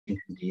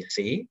Washington,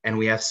 D.C., and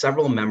we have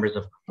several members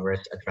of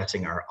Congress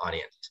addressing our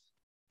audience.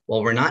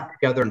 While we're not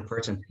together in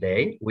person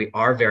today, we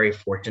are very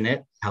fortunate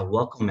to have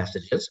welcome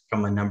messages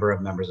from a number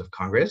of members of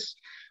Congress,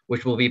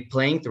 which will be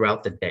playing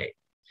throughout the day.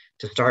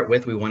 To start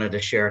with, we wanted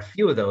to share a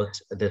few of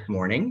those this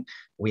morning.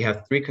 We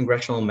have 3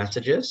 congressional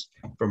messages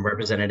from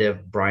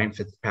Representative Brian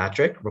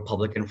Fitzpatrick,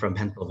 Republican from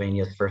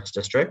Pennsylvania's 1st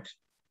District,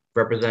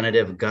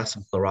 Representative Gus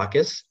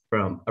Billourakis,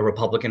 a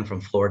Republican from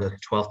Florida's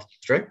 12th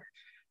District,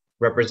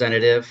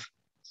 Representative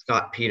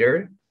Scott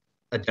Peter,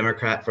 a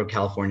Democrat from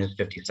California's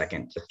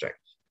 52nd District.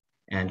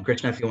 And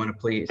Krishna, if you want to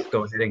please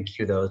go ahead and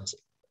cue those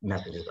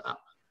messages up.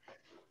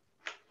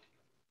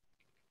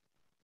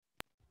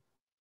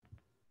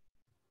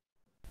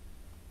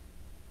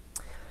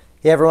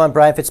 Hey everyone,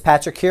 Brian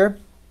Fitzpatrick here,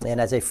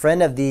 and as a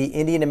friend of the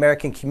Indian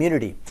American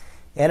community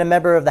and a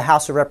member of the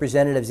House of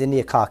Representatives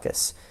India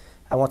Caucus,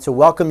 I want to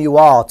welcome you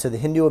all to the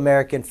Hindu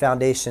American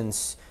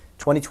Foundation's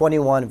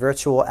 2021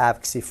 Virtual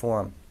Advocacy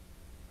Forum.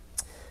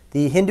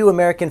 The Hindu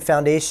American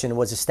Foundation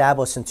was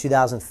established in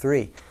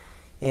 2003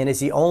 and is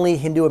the only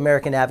Hindu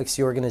American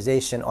advocacy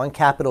organization on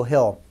Capitol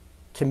Hill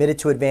committed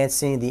to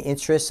advancing the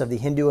interests of the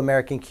Hindu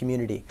American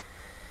community.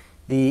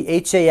 The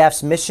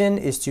HAF's mission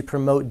is to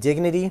promote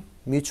dignity,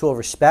 mutual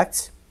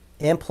respect,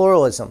 and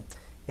pluralism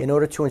in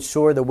order to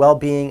ensure the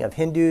well-being of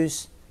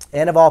Hindus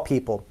and of all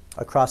people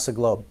across the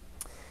globe.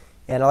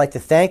 And I'd like to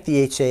thank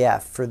the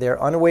HAF for their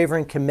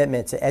unwavering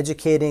commitment to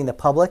educating the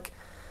public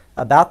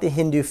about the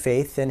Hindu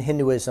faith and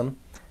Hinduism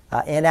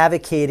and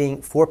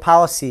advocating for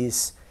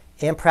policies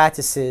and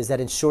practices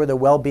that ensure the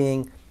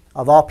well-being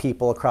of all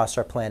people across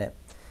our planet.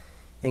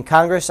 In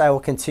Congress, I will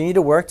continue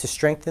to work to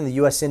strengthen the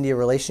U.S.-India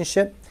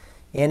relationship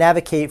and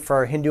advocate for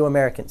our Hindu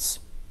Americans.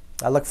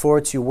 I look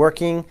forward to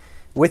working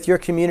with your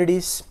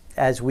communities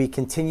as we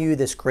continue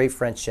this great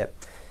friendship.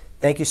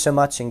 Thank you so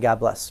much, and God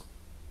bless.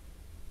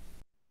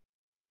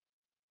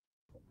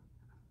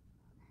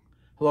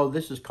 Hello,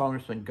 this is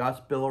Congressman Gus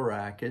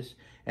Billourakis,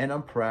 and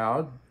I'm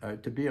proud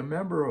to be a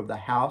member of the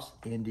House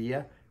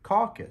India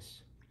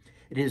Caucus.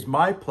 It is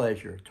my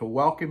pleasure to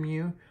welcome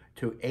you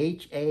to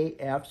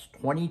HAF's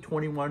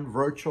 2021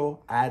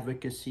 Virtual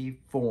Advocacy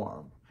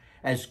Forum.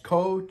 As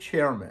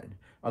co-chairman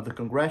of the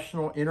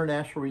Congressional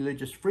International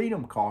Religious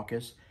Freedom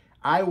Caucus,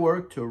 I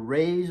work to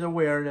raise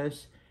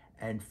awareness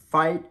and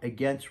fight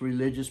against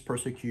religious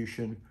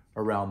persecution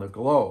around the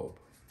globe.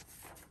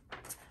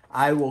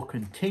 I will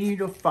continue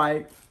to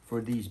fight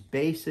for these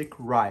basic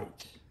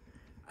rights.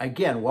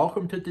 Again,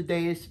 welcome to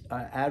today's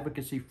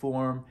advocacy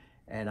forum,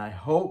 and I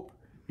hope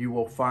you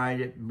will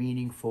find it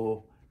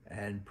meaningful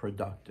and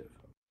productive.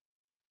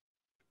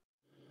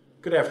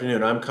 Good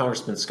afternoon. I'm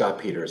Congressman Scott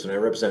Peters, and I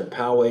represent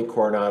Poway,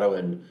 Coronado,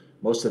 and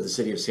most of the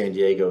city of San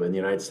Diego in the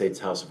United States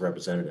House of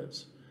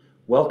Representatives.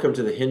 Welcome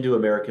to the Hindu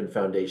American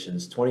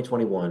Foundation's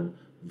 2021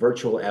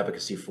 Virtual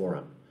Advocacy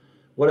Forum.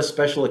 What a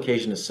special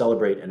occasion to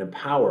celebrate and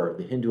empower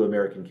the Hindu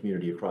American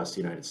community across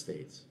the United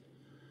States.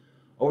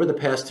 Over the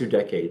past 2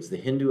 decades, the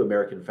Hindu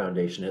American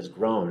Foundation has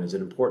grown as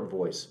an important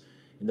voice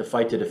in the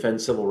fight to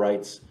defend civil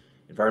rights,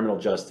 environmental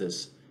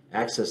justice,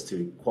 access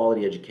to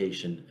quality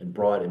education, and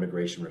broad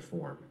immigration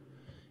reform.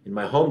 In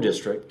my home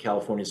district,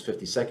 California's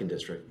 52nd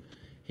District,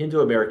 Hindu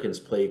Americans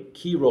play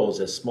key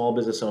roles as small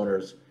business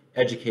owners,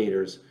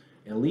 educators,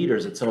 and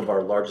leaders at some of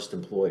our largest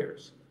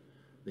employers.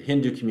 The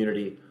Hindu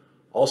community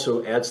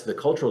also adds to the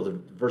cultural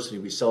diversity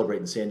we celebrate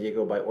in San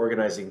Diego by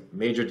organizing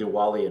major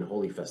Diwali and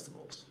Holi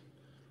festivals.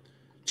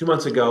 2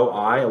 months ago,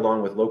 I,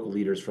 along with local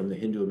leaders from the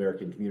Hindu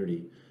American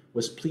community,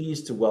 was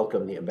pleased to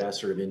welcome the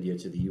Ambassador of India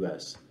to the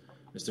U.S.,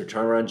 Mr.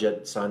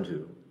 Taranjit Sandhu,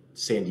 to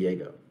San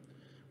Diego.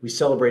 We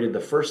celebrated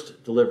the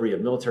first delivery of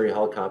military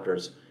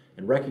helicopters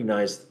and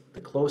recognized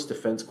the close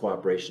defense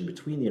cooperation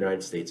between the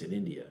United States and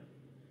India.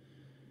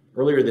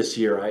 Earlier this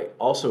year, I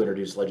also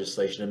introduced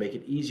legislation to make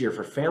it easier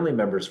for family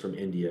members from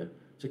India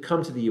to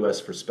come to the U.S.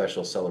 for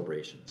special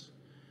celebrations.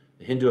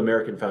 The Hindu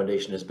American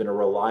Foundation has been a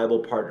reliable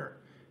partner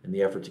in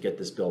the effort to get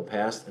this bill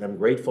passed, and I'm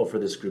grateful for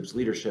this group's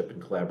leadership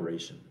and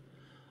collaboration.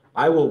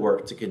 I will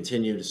work to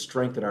continue to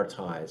strengthen our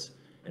ties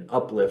and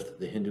uplift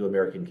the Hindu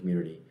American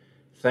community.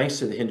 Thanks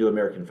to the Hindu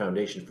American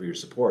Foundation for your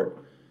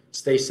support.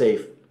 Stay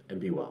safe and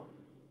be well.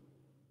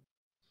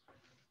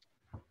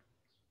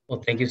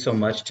 Well, thank you so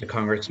much to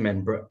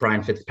Congressman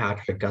Brian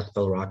Fitzpatrick, Gus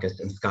Billourakis,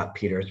 and Scott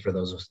Peters for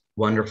those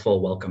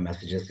wonderful welcome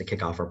messages to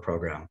kick off our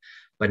program.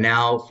 But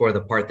now for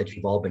the part that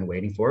you've all been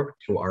waiting for,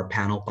 to our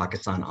panel,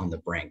 Pakistan on the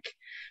Brink.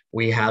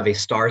 We have a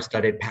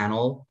star-studded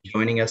panel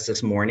joining us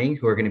this morning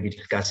who are going to be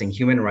discussing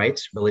human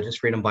rights, religious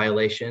freedom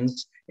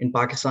violations in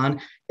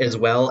Pakistan, as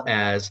well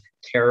as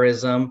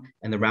terrorism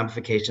and the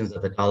ramifications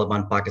of the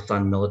Taliban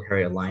Pakistan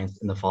military alliance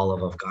in the fall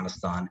of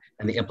Afghanistan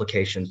and the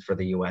implications for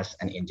the US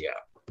and India.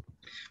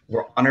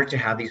 We're honored to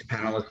have these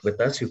panelists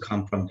with us who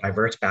come from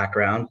diverse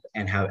backgrounds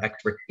and have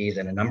expertise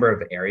in a number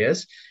of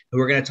areas, who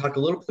are going to talk a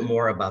little bit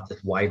more about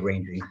this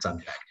wide-ranging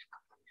subject.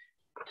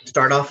 To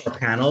start off the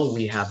panel,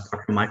 we have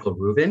Dr. Michael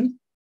Rubin.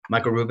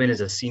 Michael Rubin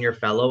is a senior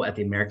fellow at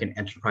the American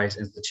Enterprise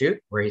Institute,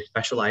 where he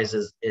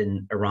specializes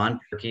in Iran,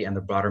 Turkey, and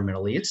the broader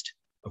Middle East.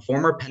 A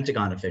former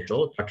Pentagon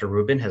official, Dr.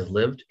 Rubin has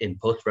lived in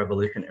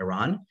post-revolution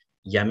Iran,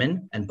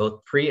 Yemen, and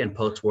both pre- and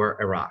post-war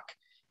Iraq.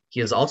 He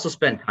has also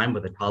spent time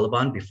with the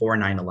Taliban before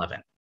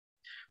 9/11.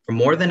 For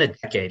more than a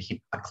decade,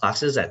 he taught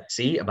classes at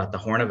sea about the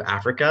Horn of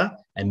Africa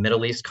and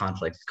Middle East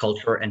conflicts,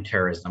 culture, and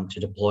terrorism to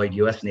deployed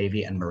US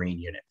Navy and Marine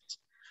units.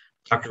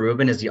 Dr.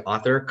 Rubin is the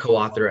author,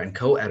 co-author, and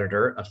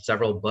co-editor of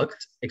several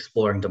books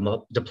exploring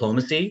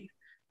diplomacy,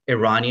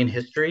 Iranian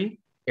history,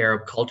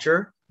 Arab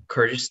culture,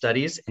 Kurdish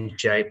studies, and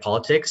Shiite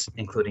politics,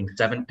 including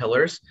 7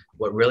 Pillars,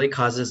 What Really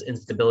Causes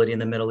Instability in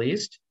the Middle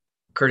East,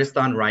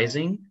 Kurdistan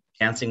Rising,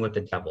 Dancing with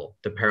the Devil,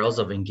 The Perils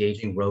of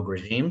Engaging Rogue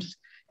Regimes,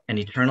 and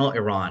Eternal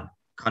Iran,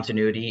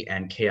 Continuity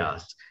and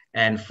Chaos.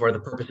 And for the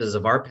purposes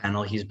of our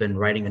panel, he's been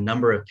writing a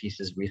number of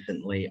pieces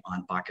recently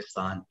on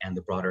Pakistan and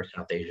the broader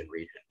South Asian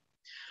region.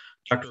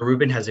 Dr.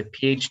 Rubin has a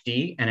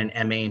PhD and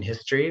an MA in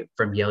history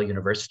from Yale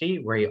University,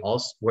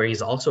 where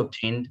he's also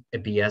obtained a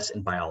BS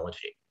in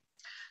biology.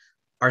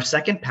 Our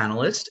second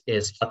panelist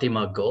is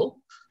Fatima Gul.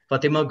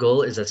 Fatima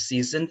Gul is a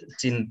seasoned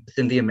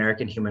Sindhi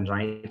American human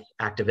rights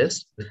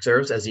activist who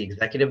serves as the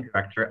executive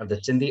director of the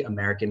Sindhi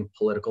American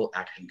Political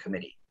Action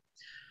Committee.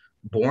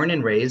 Born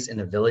and raised in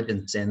a village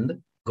in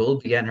Sindh, Gul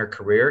began her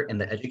career in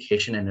the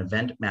education and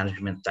event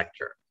management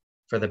sector.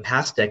 For the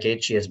past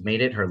decade, she has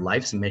made it her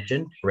life's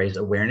mission to raise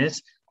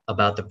awareness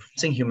about the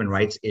pressing human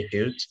rights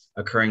issues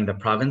occurring in the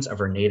province of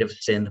her native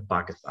Sindh,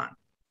 Pakistan.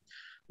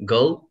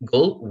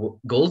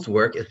 Gul's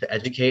work is to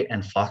educate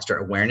and foster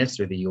awareness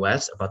through the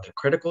US about the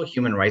critical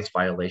human rights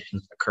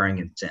violations occurring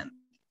in Sindh,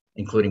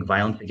 including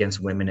violence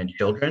against women and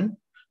children,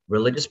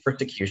 religious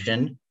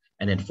persecution,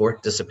 and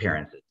enforced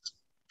disappearances.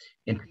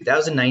 In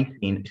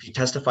 2019, she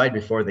testified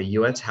before the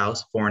US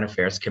House Foreign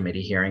Affairs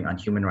Committee hearing on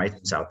human rights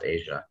in South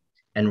Asia,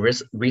 and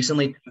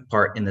recently took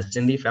part in the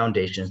Sindhi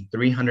Foundation's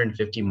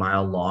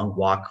 350-mile-long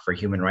Walk for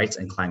Human Rights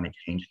and Climate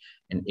Change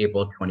in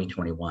April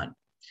 2021.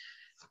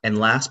 And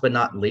last but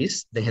not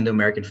least, the Hindu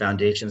American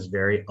Foundation's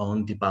very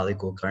own Dipali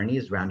Kulkarni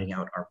is rounding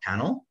out our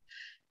panel.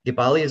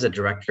 Dipali is a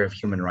director of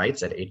human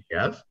rights at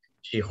HF.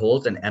 She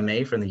holds an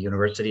MA from the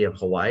University of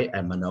Hawaii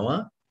at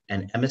Manoa,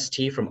 an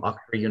MST from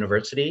Oxford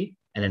University,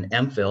 and an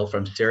MPhil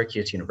from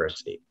Syracuse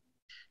University.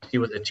 She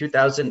was a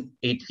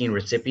 2018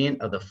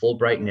 recipient of the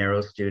Fulbright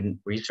Narrow Student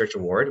Research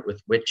Award,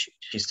 with which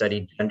she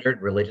studied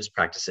gendered religious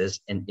practices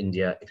in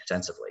India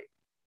extensively.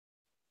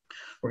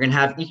 We're going to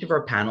have each of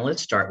our panelists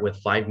start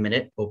with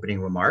 5-minute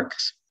opening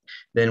remarks.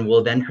 Then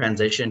we'll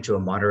transition to a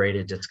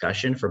moderated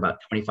discussion for about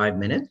 25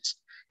 minutes.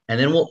 And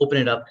then we'll open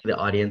it up to the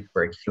audience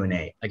for a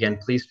Q&A. Again,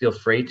 please feel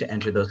free to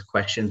enter those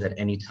questions at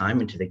any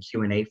time into the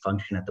Q&A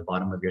function at the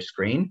bottom of your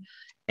screen.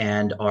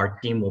 And our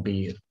team will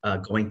be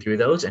going through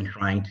those and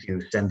trying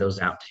to send those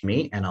out to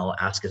me. And I'll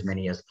ask as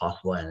many as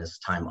possible and as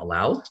time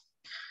allows.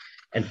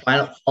 And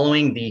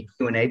following the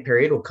Q&A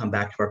period, we'll come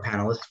back to our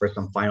panelists for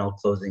some final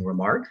closing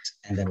remarks,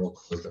 and then we'll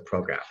close the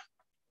program.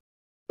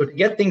 So to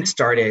get things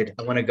started,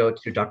 I want to go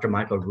to Dr.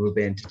 Michael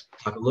Rubin to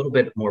talk a little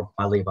bit more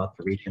broadly about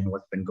the region,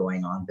 what's been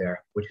going on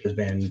there, which has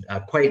been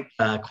quite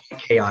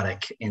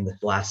chaotic in the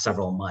last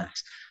several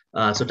months.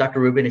 So Dr.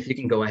 Rubin, if you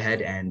can go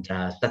ahead and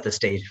set the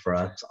stage for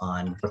us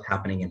on what's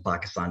happening in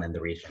Pakistan and the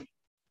region.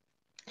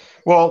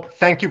 Well,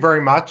 thank you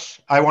very much.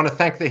 I want to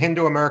thank the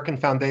Hindu American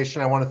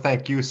Foundation. I want to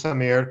thank you,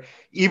 Samir.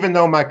 Even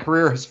though my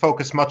career has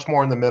focused much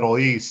more in the Middle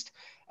East,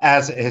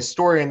 as a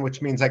historian,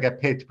 which means I get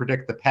paid to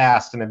predict the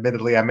past, and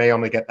admittedly, I may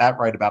only get that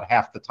right about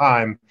half the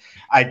time,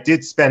 I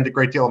did spend a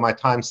great deal of my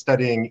time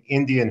studying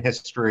Indian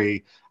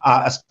history,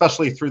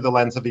 especially through the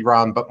lens of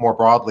Iran, but more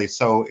broadly.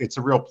 So it's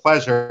a real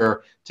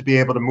pleasure to be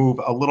able to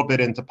move a little bit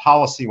into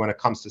policy when it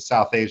comes to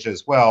South Asia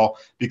as well,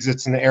 because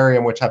it's an area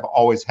in which I've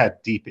always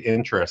had deep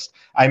interest.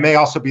 I may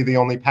also be the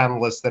only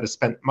panelist that has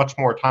spent much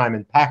more time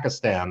in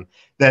Pakistan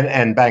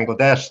and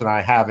Bangladesh than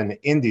I have in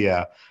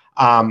India.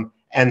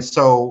 And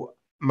so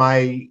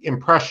my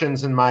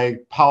impressions and my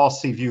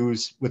policy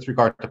views with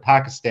regard to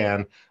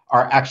Pakistan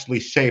are actually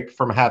shaped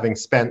from having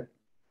spent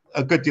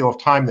a good deal of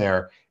time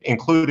there,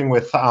 including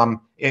with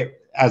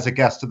it as a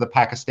guest of the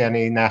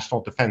Pakistani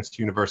National Defense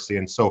University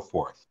and so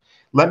forth.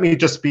 Let me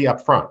just be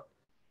upfront.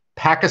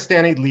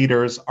 Pakistani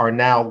leaders are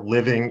now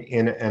living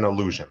in an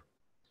illusion.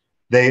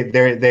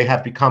 They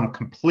have become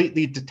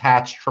completely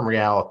detached from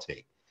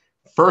reality.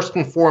 First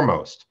and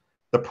foremost,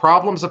 the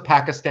problems of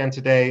Pakistan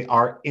today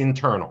are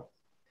internal.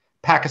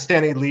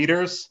 Pakistani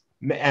leaders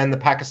and the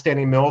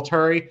Pakistani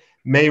military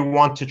may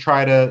want to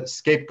try to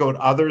scapegoat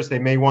others. They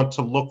may want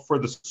to look for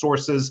the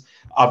sources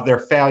of their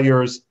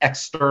failures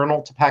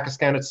external to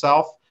Pakistan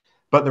itself.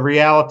 But the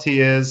reality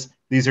is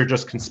these are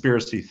just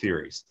conspiracy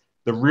theories.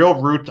 The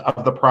real root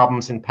of the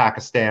problems in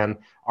Pakistan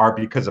are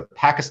because of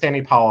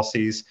Pakistani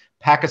policies.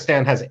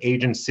 Pakistan has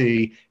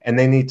agency, and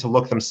they need to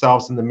look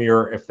themselves in the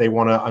mirror if they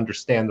want to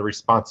understand the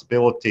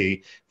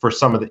responsibility for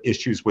some of the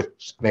issues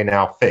which they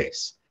now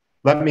face.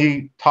 Let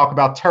me talk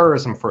about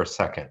terrorism for a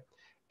second.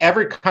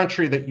 Every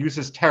country that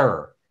uses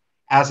terror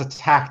as a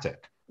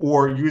tactic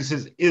or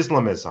uses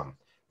Islamism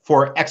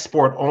for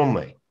export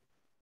only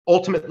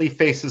ultimately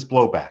faces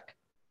blowback.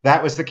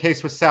 That was the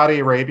case with Saudi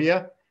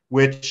Arabia.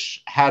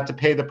 which had to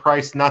pay the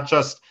price not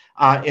just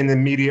in the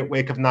immediate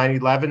wake of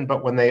 9/11,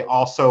 but when they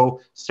also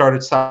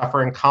started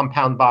suffering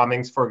compound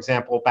bombings, for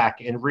example,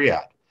 back in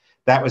Riyadh.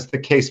 That was the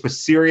case with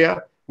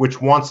Syria,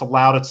 which once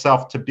allowed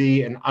itself to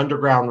be an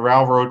underground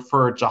railroad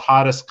for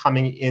jihadists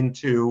coming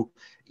into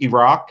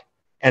Iraq,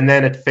 and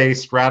then it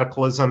faced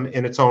radicalism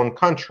in its own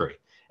country.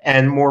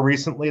 And more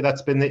recently,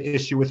 that's been the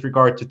issue with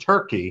regard to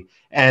Turkey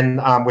and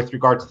with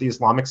regard to the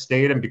Islamic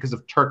State. And because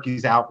of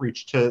Turkey's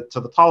outreach to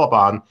the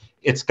Taliban,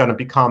 it's going to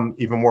become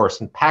even worse.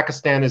 And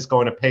Pakistan is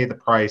going to pay the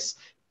price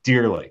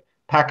dearly.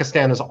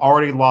 Pakistan has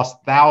already lost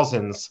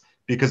thousands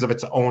because of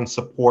its own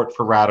support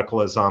for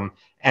radicalism.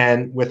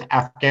 And with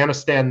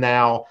Afghanistan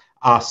now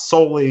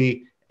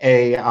solely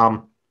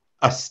a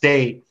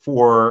state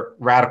for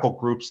radical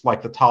groups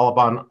like the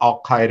Taliban,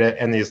 Al-Qaeda,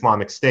 and the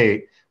Islamic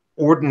State,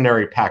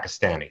 ordinary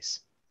Pakistanis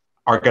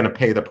are going to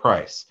pay the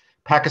price.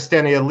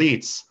 Pakistani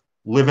elites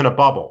live in a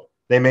bubble.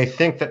 They may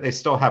think that they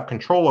still have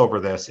control over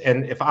this.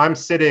 And if I'm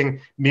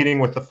sitting meeting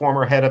with the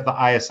former head of the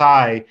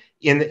ISI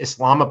in the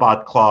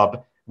Islamabad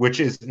Club, which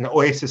is an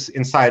oasis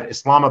inside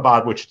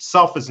Islamabad, which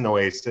itself is an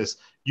oasis,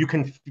 you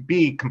can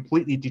be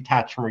completely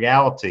detached from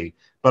reality.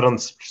 But on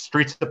the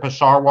streets of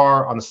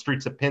Peshawar, on the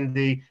streets of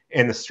Pindi,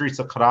 and the streets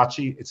of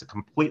Karachi, it's a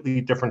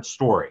completely different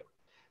story.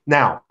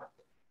 Now,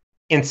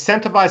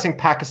 incentivizing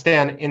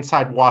Pakistan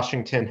inside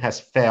Washington has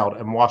failed,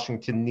 and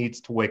Washington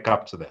needs to wake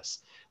up to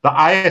this. The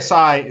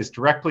ISI is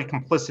directly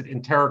complicit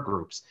in terror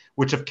groups,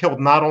 which have killed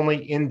not only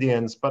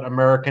Indians, but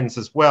Americans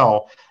as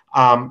well,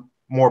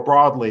 more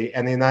broadly,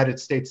 and the United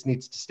States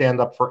needs to stand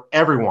up for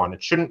everyone.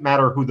 It shouldn't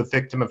matter who the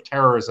victim of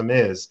terrorism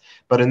is,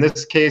 but in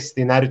this case,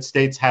 the United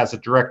States has a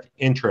direct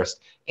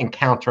interest in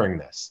countering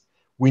this.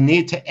 We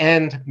need to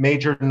end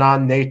major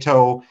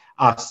non-NATO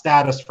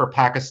status for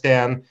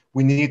Pakistan.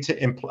 We need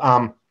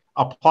to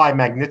apply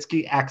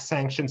Magnitsky Act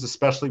sanctions,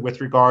 especially with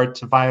regard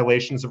to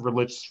violations of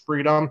religious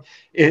freedom.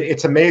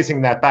 It's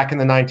amazing that back in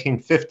the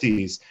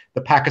 1950s,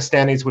 the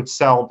Pakistanis would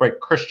celebrate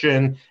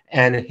Christian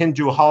and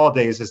Hindu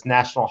holidays as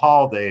national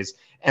holidays.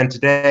 And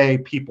today,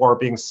 people are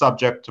being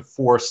subject to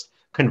forced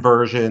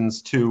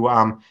conversions,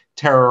 to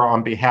terror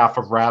on behalf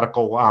of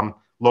radical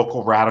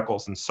local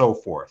radicals and so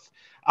forth.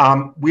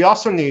 We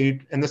also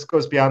need, and this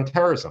goes beyond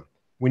terrorism,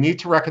 we need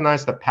to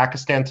recognize that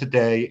Pakistan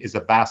today is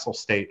a vassal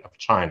state of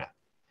China.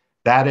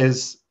 That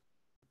is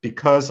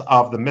because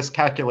of the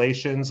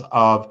miscalculations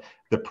of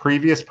the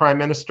previous prime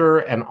minister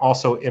and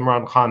also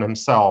Imran Khan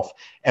himself.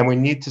 And we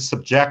need to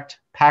subject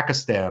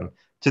Pakistan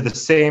to the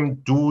same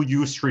dual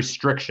use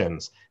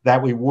restrictions that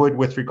we would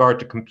with regard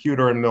to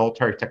computer and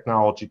military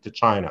technology to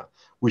China.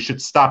 We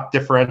should stop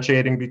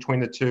differentiating between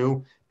the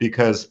two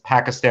because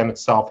Pakistan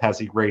itself has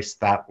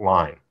erased that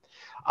line.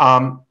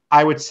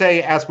 I would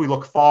say as we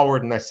look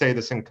forward, and I say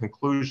this in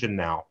conclusion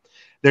now,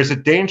 there's a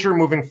danger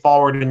moving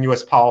forward in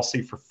U.S.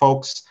 policy for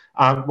folks.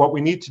 What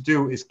we need to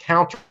do is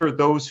counter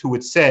those who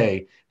would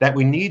say that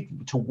we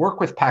need to work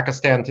with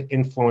Pakistan to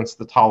influence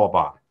the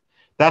Taliban.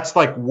 That's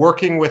like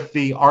working with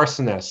the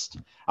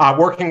arsonist,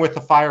 working with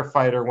the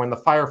firefighter when the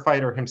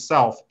firefighter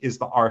himself is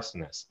the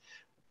arsonist.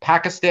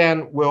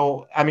 Pakistan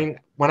will, I mean,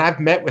 when I've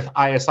met with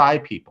ISI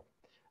people,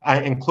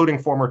 including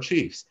former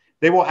chiefs,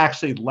 they will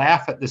actually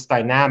laugh at this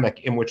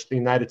dynamic in which the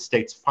United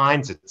States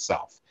finds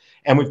itself.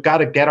 And we've got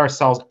to get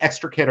ourselves,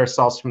 extricate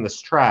ourselves from this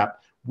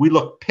trap. We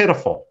look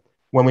pitiful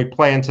when we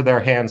play into their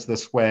hands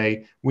this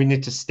way. We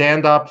need to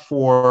stand up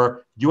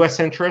for U.S.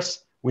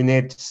 interests. We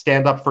need to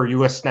stand up for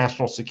U.S.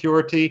 national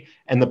security.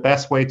 And the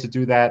best way to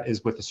do that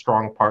is with a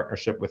strong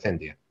partnership with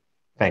India.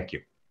 Thank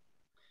you.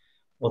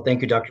 Well,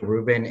 thank you, Dr.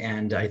 Rubin.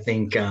 And I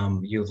think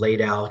you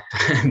laid out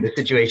the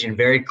situation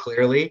very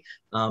clearly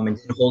and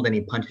didn't hold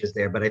any punches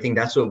there. But I think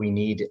that's what we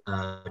need,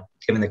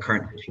 given the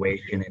current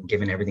situation and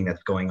given everything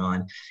that's going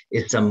on,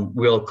 is some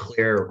real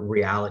clear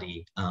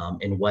reality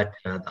in what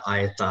the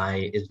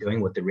ISI is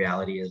doing, what the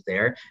reality is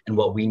there, and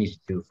what we need to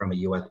do from a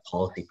U.S.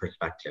 policy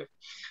perspective.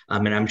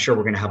 And I'm sure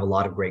we're going to have a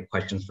lot of great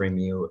questions from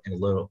you in a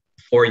little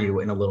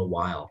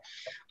while.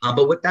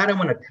 But with that, I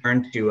want to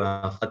turn to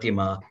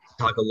Fatima,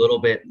 talk a little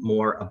bit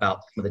more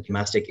about some of the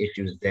domestic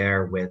issues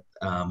there with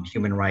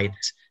human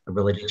rights,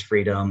 religious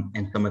freedom,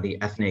 and some of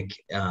the ethnic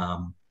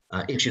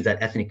issues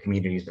that ethnic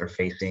communities are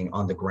facing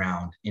on the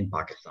ground in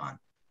Pakistan.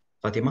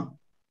 Fatima?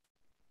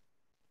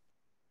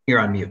 You're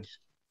on mute.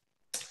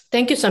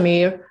 Thank you,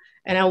 Samir.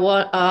 And I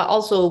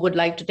also would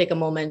like to take a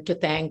moment to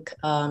thank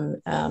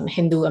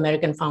Hindu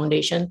American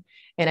Foundation.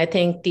 And I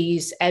think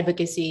these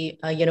advocacy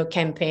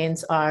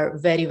campaigns are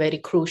very, very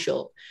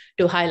crucial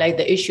to highlight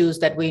the issues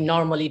that we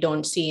normally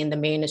don't see in the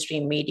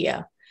mainstream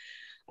media.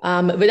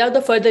 Without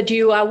the further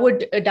ado, I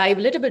would dive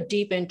a little bit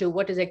deep into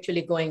what is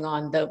actually going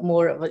on, the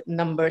more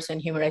numbers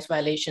and human rights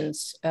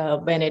violations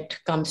when it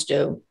comes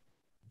to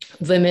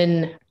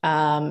women,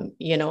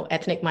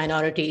 ethnic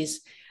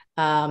minorities,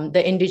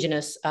 the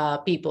indigenous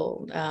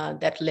people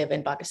that live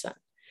in Pakistan.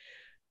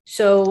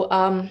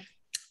 So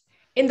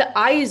in the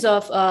eyes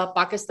of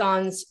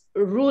Pakistan's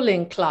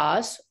ruling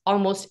class,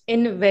 almost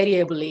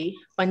invariably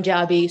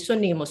Punjabi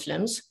Sunni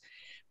Muslims,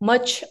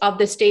 Much of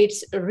the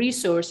state's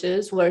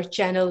resources were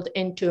channeled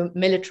into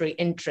military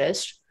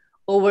interest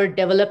over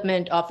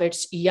development of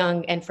its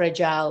young and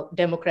fragile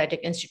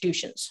democratic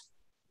institutions.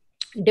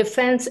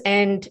 Defense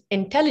and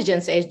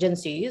intelligence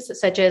agencies,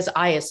 such as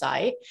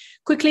ISI,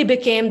 quickly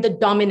became the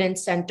dominant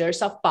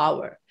centers of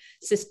power,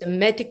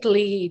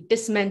 systematically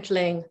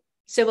dismantling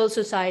civil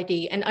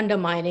society and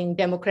undermining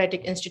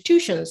democratic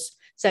institutions,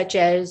 such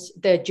as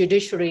the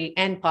judiciary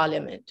and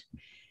parliament,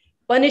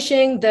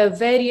 punishing the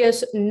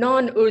various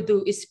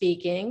non-Urdu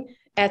speaking,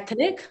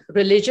 ethnic,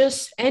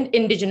 religious, and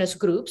indigenous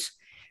groups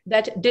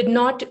that did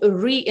not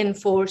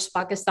reinforce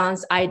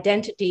Pakistan's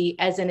identity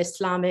as an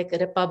Islamic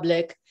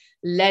republic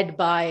led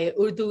by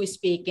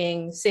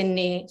Urdu-speaking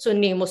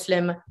Sunni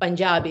Muslim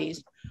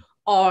Punjabis,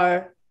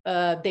 or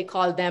they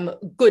call them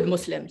good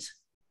Muslims.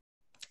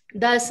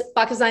 Thus,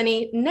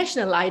 Pakistani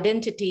national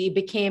identity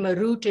became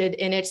rooted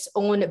in its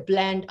own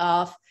blend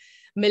of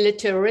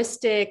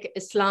militaristic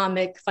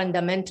Islamic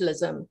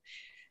fundamentalism.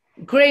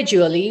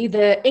 Gradually,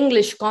 the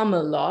English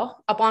common law,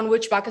 upon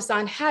which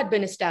Pakistan had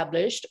been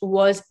established,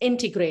 was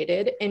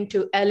integrated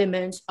into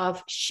elements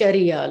of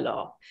Sharia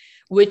law,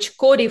 which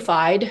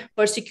codified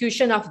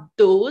persecution of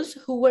those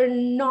who were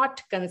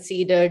not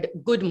considered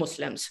good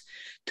Muslims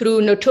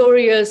through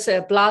notorious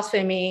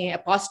blasphemy,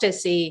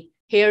 apostasy,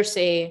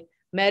 heresy,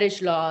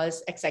 marriage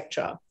laws,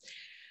 etc.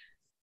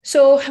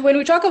 So when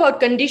we talk about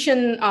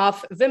condition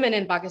of women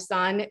in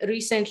Pakistan,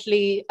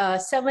 recently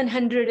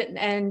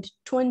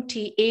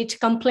 728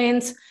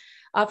 complaints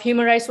of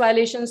human rights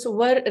violations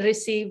were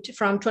received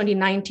from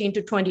 2019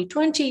 to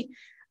 2020.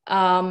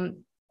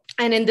 And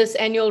in this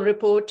annual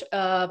report,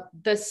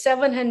 the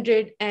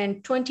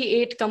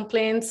 728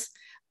 complaints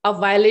of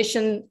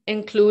violation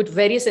include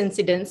various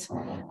incidents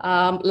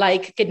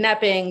like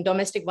kidnapping,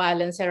 domestic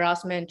violence,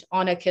 harassment,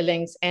 honor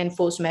killings, and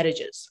forced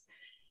marriages.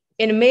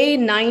 In May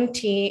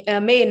 9th,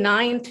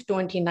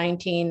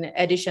 2019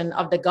 edition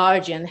of The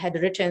Guardian had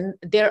written,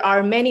 "There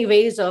are many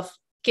ways of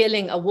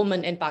killing a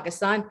woman in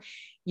Pakistan.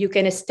 You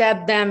can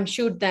stab them,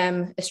 shoot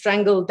them,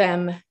 strangle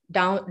them,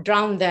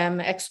 drown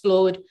them,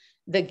 explode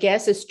the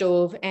gas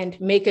stove,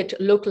 and make it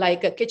look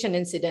like a kitchen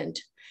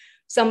incident.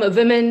 Some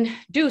women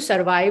do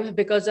survive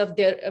because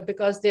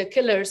their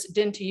killers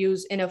didn't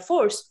use enough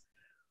force,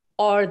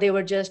 or they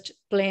were just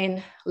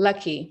plain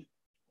lucky.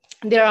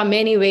 There are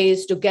many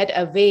ways to get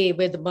away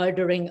with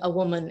murdering a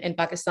woman in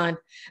Pakistan.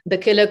 The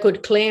killer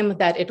could claim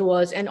that it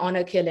was an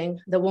honor killing.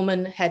 The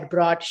woman had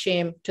brought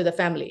shame to the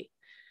family."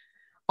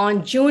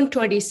 On June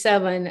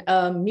 27,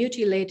 a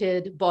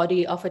mutilated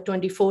body of a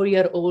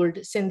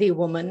 24-year-old Sindhi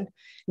woman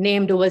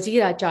named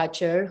Wazira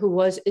Chachar, who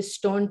was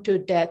stoned to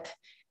death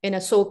in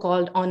a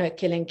so-called honor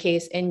killing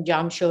case in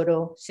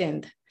Jamshoro,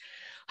 Sindh.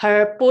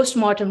 Her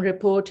post-mortem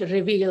report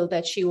revealed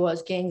that she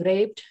was gang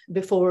raped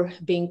before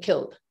being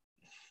killed.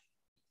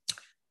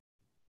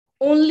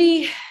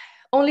 Only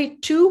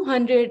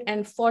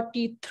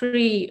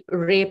 243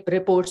 rape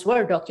reports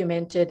were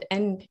documented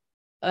and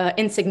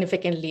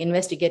insignificantly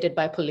investigated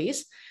by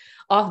police.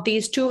 Of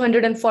these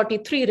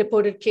 243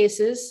 reported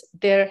cases,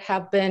 there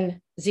have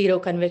been 0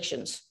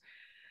 convictions.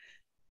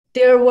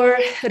 There were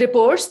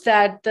reports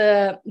that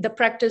the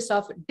practice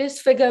of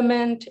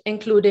disfigurement,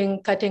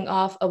 including cutting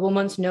off a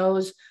woman's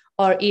nose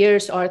or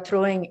ears or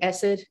throwing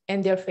acid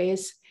in their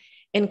face,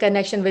 in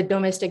connection with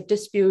domestic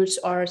disputes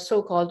or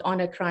so-called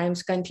honor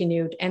crimes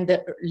continued, and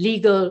the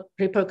legal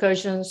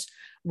repercussions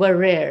were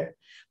rare.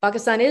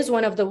 Pakistan is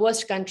one of the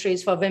worst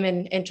countries for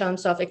women in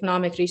terms of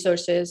economic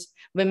resources.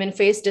 Women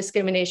face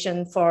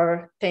discrimination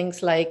for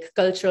things like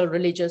cultural,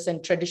 religious,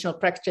 and traditional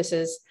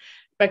practices,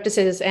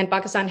 and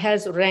Pakistan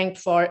has ranked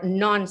for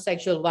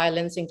non-sexual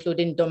violence,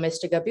 including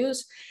domestic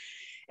abuse.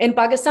 In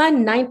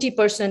Pakistan,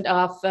 90%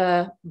 of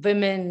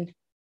women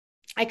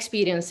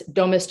experience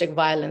domestic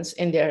violence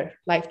in their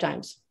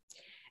lifetimes.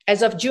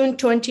 As of June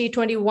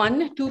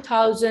 2021,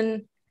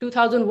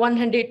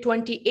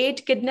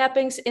 2,128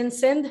 kidnappings in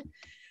Sindh,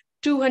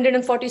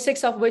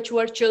 246 of which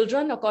were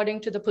children, according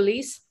to the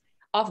police.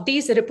 Of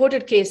these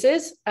reported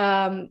cases,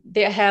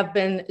 there have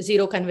been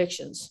 0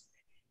 convictions.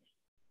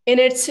 In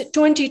its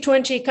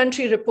 2020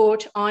 country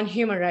report on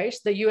human rights,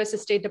 the US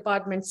State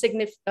Department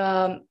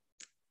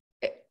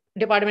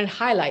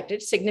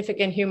highlighted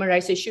significant human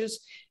rights issues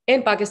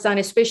in Pakistan,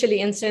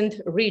 especially in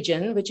Sindh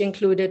region, which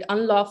included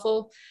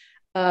unlawful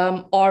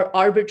or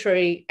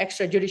arbitrary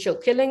extrajudicial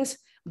killings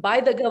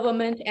by the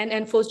government and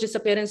enforced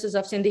disappearances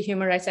of Sindhi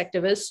human rights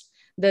activists.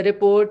 The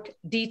report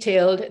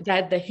detailed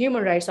that the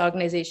human rights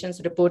organizations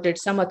reported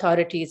some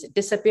authorities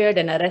disappeared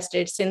and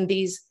arrested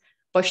Sindhis,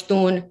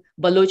 Pashtun,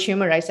 Baloch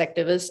human rights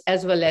activists,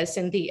 as well as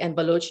Sindhi and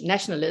Baloch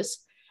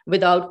nationalists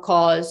without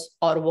cause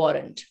or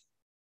warrant.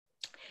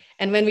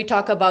 And when we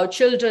talk about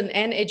children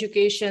and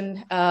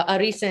education, a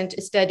recent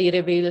study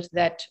revealed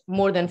that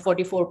more than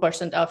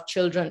 44% of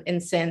children in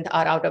Sindh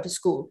are out of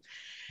school.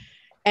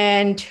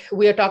 And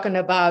we are talking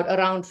about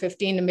around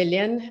 15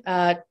 million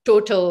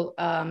total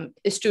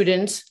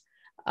students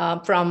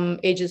from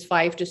ages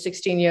 5 to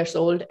 16 years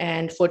old,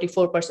 and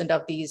 44%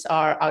 of these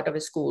are out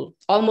of school.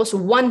 Almost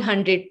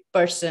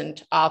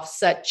 100% of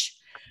such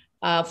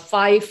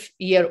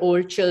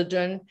 5-year-old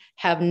children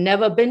have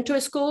never been to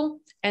a school,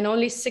 and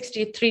only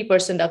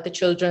 63% of the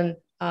children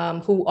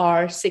who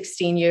are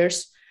 16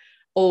 years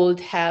old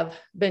have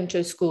been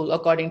to school,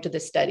 according to the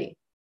study.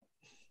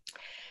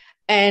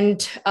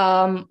 And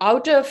 13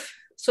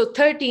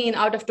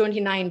 out of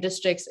 29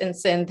 districts in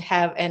Sindh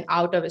have an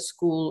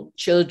out-of-school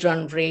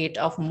children rate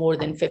of more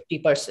than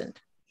 50%.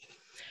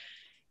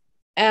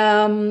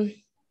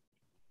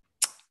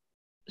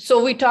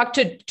 So we talked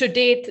to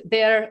date,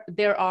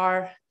 there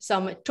are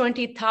some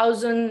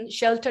 20,000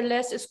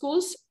 shelterless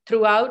schools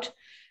throughout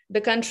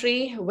the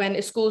country.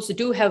 When schools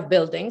do have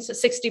buildings,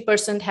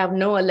 60% have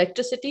no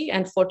electricity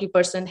and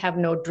 40% have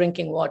no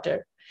drinking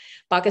water.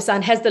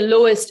 Pakistan has the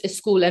lowest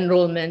school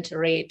enrollment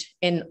rate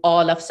in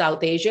all of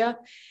South Asia.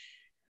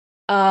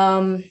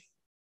 The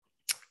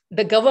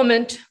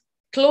government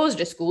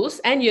closed schools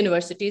and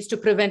universities to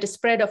prevent the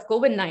spread of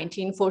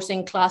COVID-19,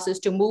 forcing classes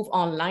to move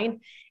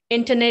online.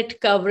 Internet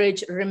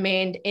coverage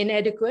remained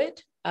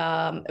inadequate,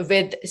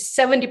 with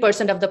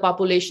 70% of the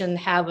population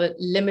have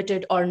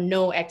limited or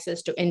no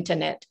access to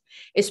internet,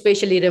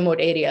 especially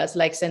remote areas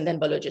like Sindh and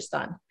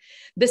Balochistan.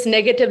 This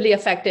negatively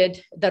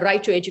affected the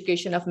right to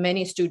education of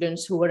many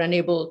students who were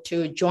unable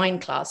to join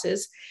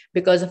classes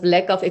because of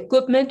lack of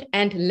equipment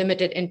and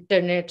limited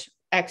internet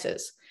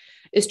access.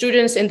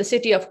 Students in the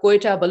city of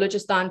Quetta,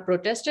 Balochistan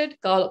protested,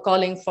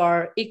 calling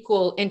for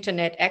equal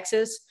internet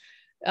access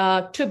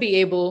to be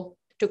able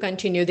to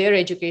continue their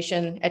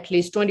education. At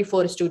least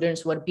 24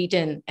 students were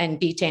beaten and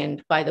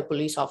detained by the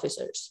police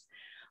officers.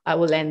 I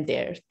will end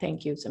there.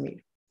 Thank you,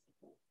 Samir.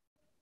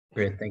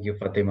 Great, thank you,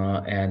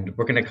 Fatima. And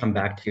we're going to come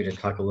back to you to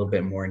talk a little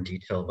bit more in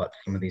detail about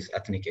some of these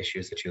ethnic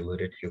issues that you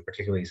alluded to,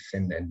 particularly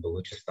Sindh and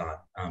Balochistan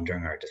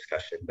during our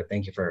discussion. But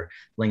thank you for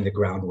laying the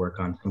groundwork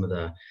on some of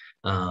the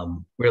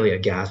really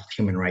aghast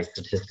human rights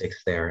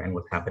statistics there and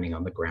what's happening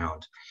on the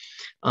ground.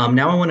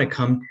 Now I want to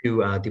come to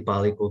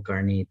Dipali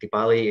Kulkarni.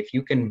 Dipali, if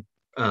you can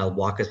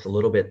walk us a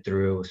little bit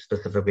through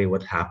specifically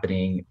what's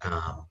happening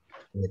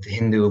with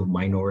Hindu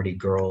minority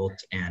girls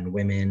and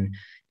women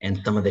and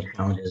some of the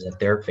challenges that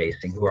they're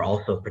facing, who are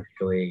also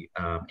particularly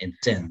in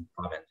Sindh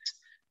province,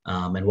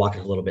 and walk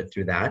us a little bit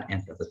through that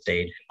and set the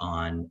stage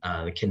on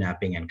the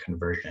kidnapping and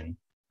conversion,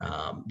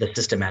 the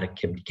systematic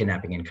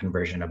kidnapping and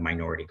conversion of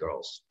minority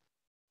girls.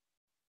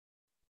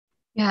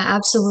 Yeah,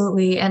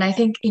 absolutely. And I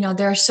think,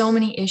 there are so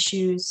many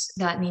issues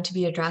that need to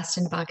be addressed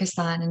in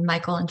Pakistan, and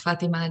Michael and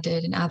Fatima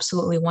did an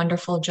absolutely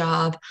wonderful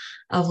job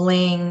of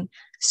laying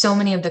so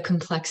many of the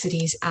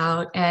complexities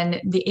out.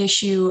 And the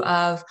issue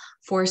of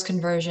forced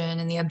conversion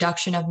and the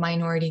abduction of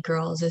minority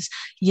girls is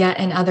yet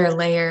another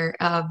layer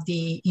of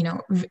the,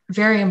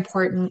 very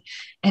important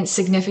and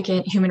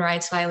significant human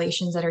rights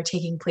violations that are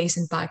taking place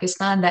in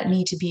Pakistan that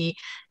need to be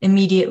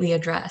immediately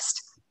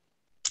addressed.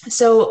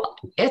 So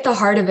at the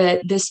heart of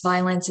it, this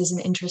violence is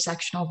an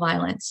intersectional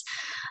violence.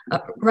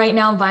 Right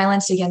now,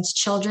 violence against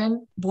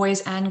children,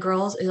 boys and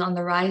girls, is on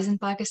the rise in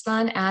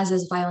Pakistan, as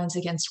is violence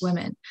against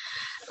women.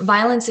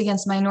 Violence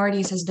against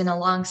minorities has been a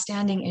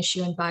long-standing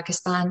issue in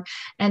Pakistan,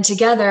 and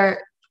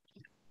together,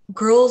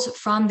 girls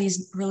from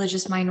these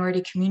religious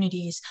minority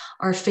communities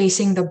are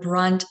facing the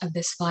brunt of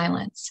this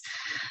violence.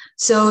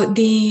 So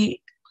the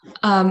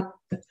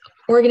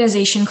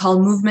organization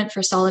called Movement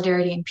for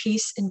Solidarity and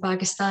Peace in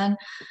Pakistan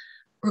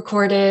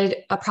recorded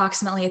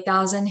approximately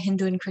 1,000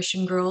 Hindu and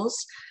Christian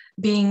girls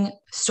being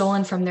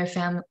stolen from their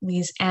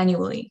families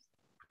annually.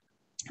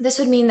 This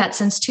would mean that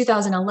since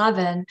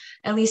 2011,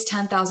 at least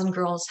 10,000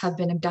 girls have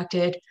been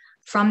abducted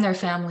from their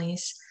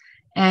families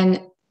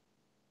and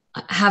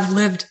have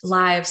lived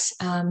lives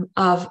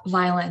of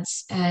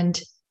violence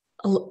and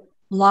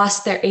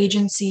lost their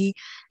agency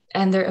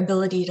and their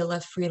ability to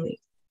live freely.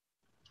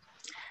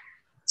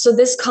 So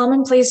this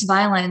commonplace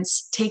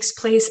violence takes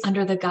place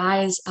under the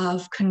guise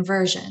of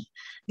conversion.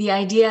 The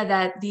idea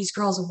that these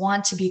girls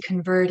want to be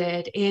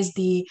converted is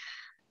the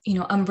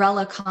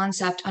umbrella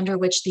concept under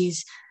which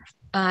these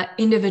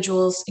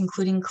individuals,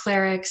 including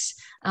clerics,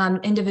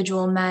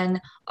 individual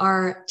men,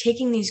 are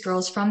taking these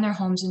girls from their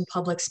homes and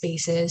public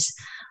spaces,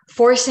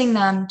 forcing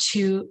them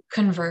to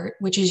convert,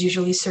 which is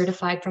usually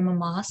certified from a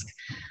mosque,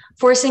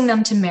 forcing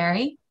them to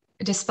marry,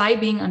 despite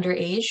being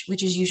underage,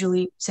 which is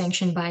usually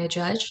sanctioned by a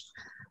judge,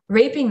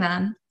 raping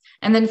them,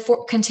 and then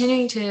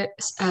continuing to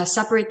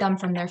separate them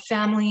from their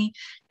family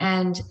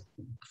and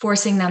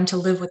forcing them to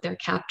live with their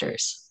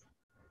captors.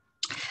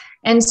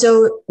 And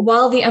so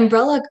while the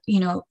umbrella,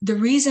 the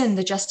reason,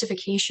 the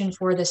justification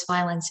for this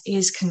violence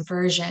is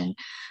conversion,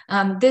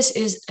 this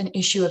is an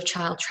issue of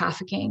child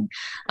trafficking.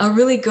 A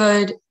really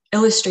good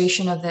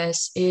illustration of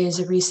this is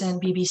a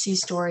recent BBC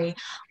story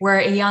where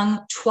a young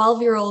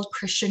 12-year-old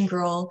Christian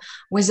girl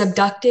was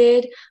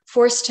abducted,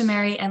 forced to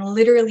marry, and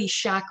literally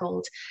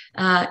shackled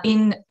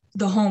in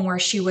the home where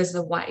she was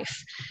the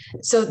wife.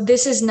 So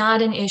this is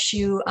not an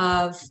issue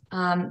of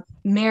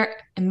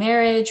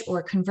marriage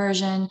or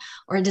conversion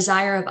or a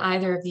desire of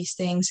either of these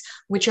things,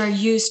 which are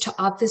used to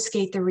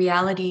obfuscate the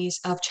realities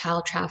of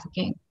child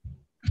trafficking.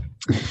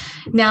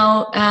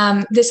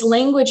 Now, this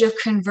language of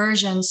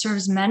conversion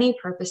serves many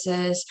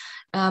purposes.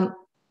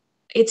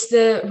 it's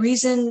the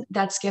reason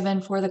that's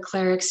given for the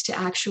clerics to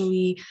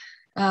actually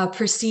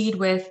proceed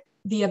with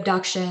the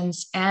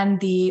abductions and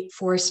the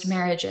forced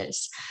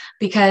marriages,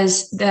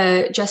 because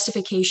the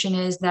justification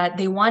is that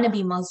they want to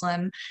be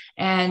Muslim,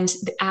 and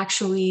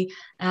actually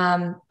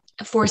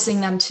forcing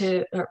them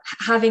to, or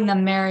having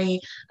them marry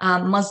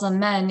Muslim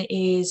men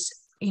is,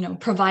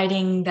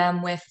 providing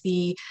them with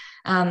the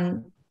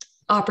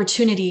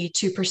opportunity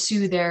to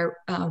pursue their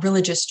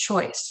religious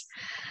choice.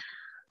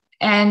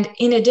 And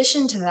in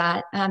addition to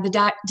that,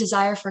 the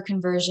desire for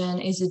conversion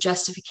is a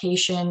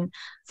justification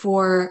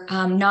for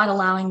not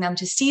allowing them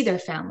to see their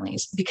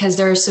families, because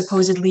they're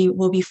supposedly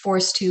will be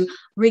forced to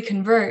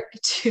reconvert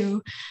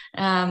to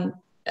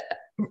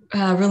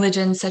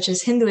religions such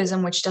as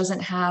Hinduism, which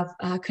doesn't have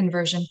a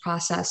conversion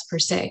process per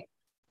se.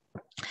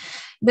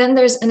 Then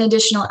there's an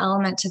additional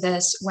element to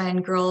this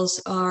when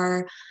girls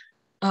are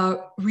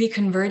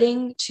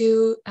reconverting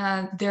to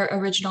their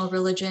original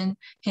religion,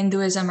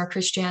 Hinduism or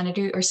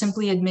Christianity, or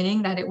simply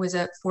admitting that it was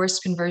a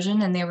forced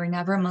conversion and they were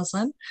never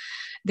Muslim,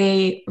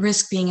 they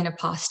risk being an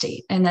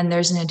apostate. And then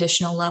there's an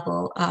additional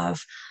level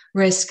of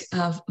risk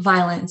of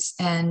violence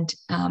and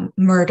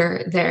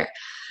murder there.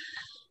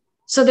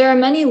 So there are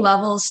many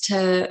levels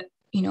to,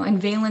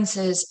 and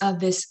valences of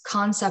this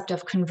concept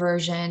of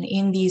conversion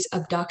in these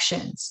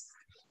abductions.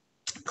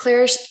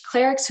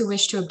 Clerics who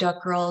wish to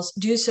abduct girls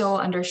do so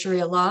under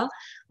Sharia law,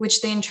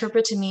 which they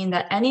interpret to mean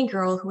that any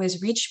girl who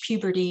has reached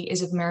puberty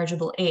is of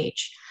marriageable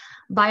age.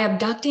 By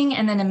abducting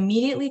and then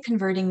immediately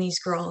converting these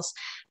girls,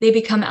 they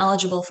become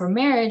eligible for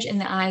marriage in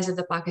the eyes of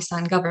the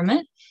Pakistan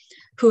government,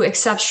 who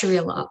accepts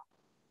Sharia law,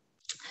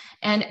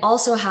 and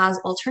also has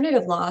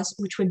alternative laws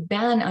which would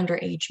ban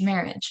underage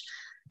marriage.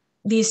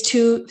 These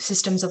two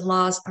systems of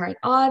laws are at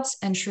odds,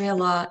 and Sharia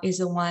law is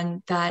the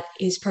one that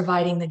is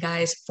providing the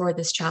guise for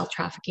this child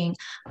trafficking,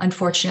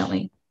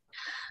 unfortunately.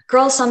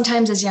 Girls,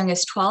 sometimes as young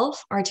as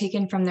 12, are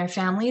taken from their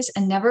families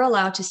and never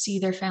allowed to see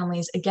their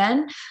families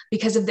again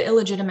because of the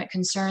illegitimate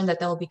concern that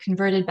they'll be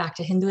converted back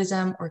to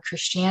Hinduism or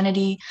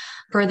Christianity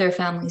per their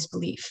family's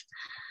belief.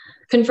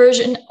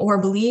 Conversion or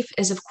belief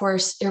is, of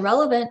course,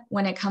 irrelevant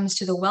when it comes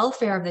to the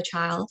welfare of the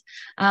child,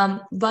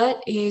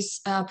 but is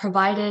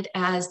provided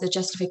as the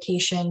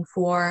justification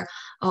for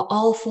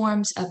all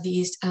forms of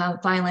these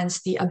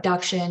violence, the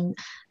abduction,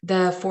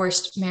 the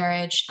forced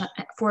marriage,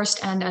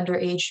 forced and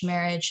underage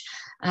marriage,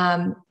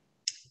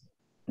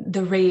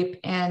 the rape,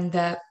 and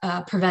the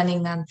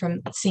preventing them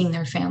from seeing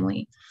their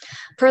family.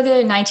 Per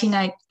the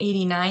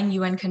 1989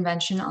 UN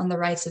Convention on the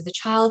Rights of the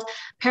Child,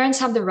 parents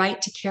have the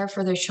right to care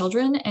for their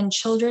children, and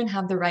children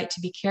have the right to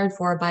be cared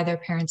for by their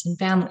parents and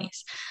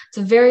families. It's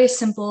a very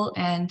simple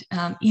and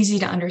easy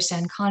to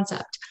understand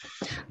concept.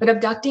 But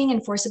abducting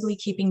and forcibly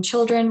keeping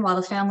children while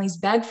the families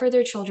beg for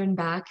their children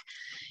back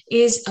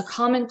is a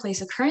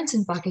commonplace occurrence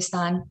in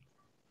Pakistan,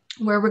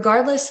 where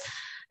regardless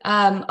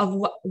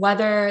of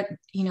whether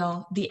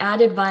the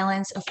added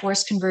violence of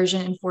forced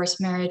conversion and forced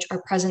marriage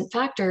are present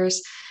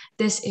factors,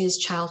 this is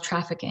child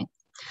trafficking.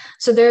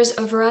 So there's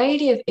a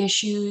variety of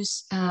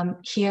issues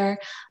here,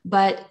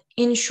 but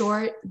in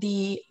short,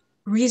 the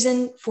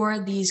reason for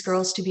these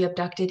girls to be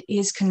abducted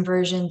is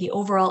conversion. The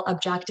overall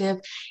objective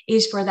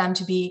is for them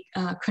to be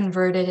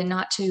converted and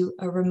not to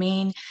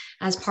remain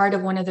as part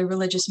of one of the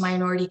religious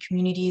minority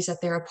communities that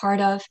they're a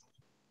part of.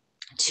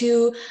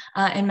 To,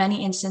 in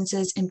many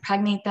instances,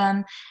 impregnate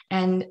them.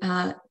 And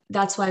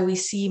that's why we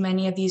see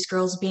many of these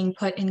girls being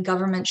put in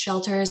government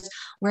shelters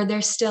where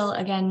they're still,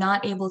 again,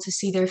 not able to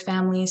see their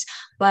families,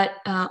 but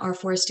are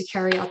forced to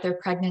carry out their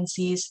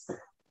pregnancies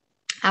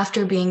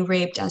after being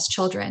raped as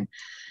children.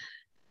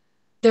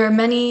 There are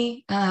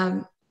many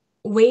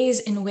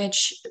ways in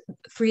which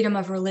freedom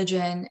of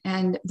religion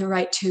and the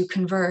right to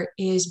convert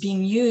is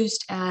being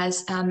used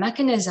as a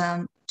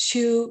mechanism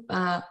to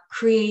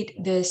create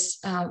this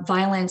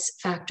violence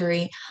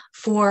factory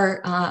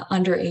for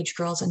underage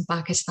girls in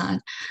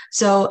Pakistan.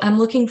 So I'm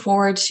looking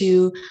forward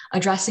to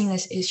addressing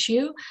this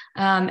issue.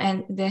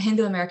 And the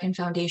Hindu American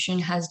Foundation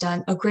has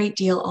done a great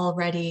deal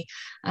already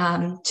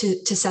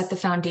to set the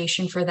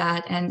foundation for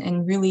that,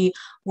 and really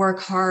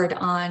work hard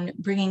on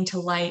bringing to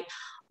light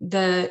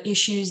the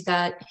issues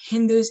that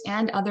Hindus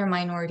and other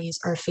minorities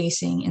are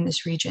facing in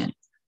this region.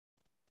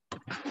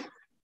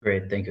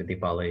 Great, thank you,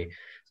 Deepali.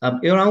 I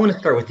want to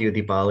start with you,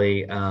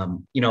 Deepali.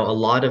 A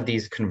lot of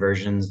these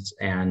conversions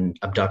and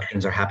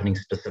abductions are happening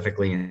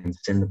specifically in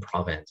Sindh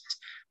province,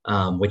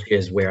 which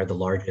is where the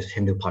largest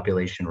Hindu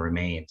population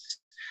remains.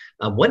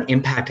 What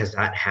impact has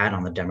that had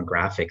on the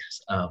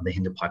demographics of the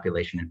Hindu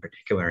population, in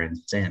particular in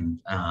Sindh?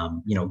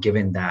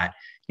 Given that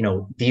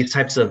these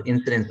types of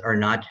incidents are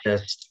not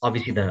just,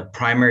 obviously the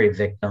primary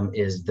victim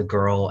is the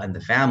girl and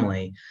the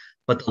family,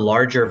 but the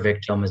larger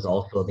victim is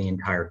also the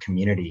entire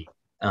community.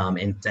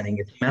 In sending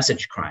its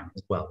message crime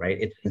as well, right?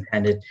 It's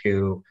intended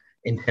to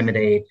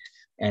intimidate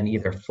and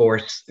either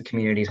force the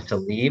communities to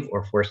leave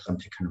or force them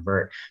to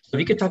convert. So if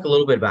you could talk a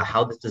little bit about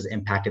how this has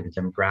impacted the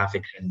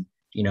demographics and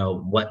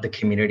what the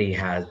community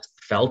has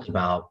felt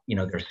about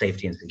their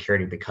safety and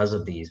security because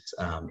of these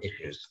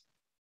issues.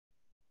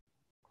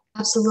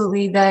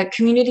 Absolutely. The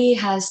community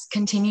has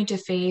continued to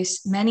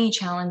face many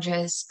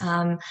challenges.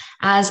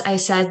 As I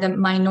said, the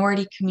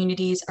minority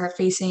communities are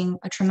facing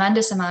a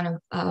tremendous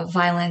amount of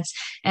violence.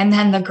 And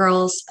then the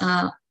girls,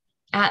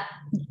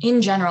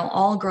 in general,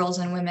 all girls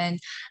and women,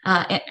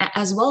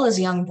 as well as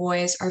young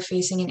boys, are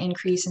facing an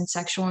increase in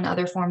sexual and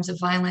other forms of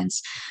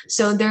violence.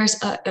 So there's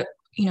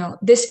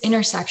this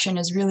intersection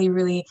is really,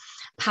 really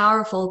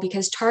powerful,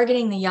 because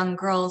targeting the young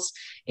girls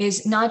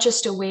is not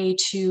just a way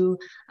to,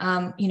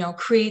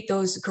 create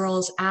those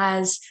girls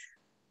as,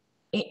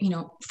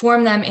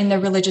 form them in the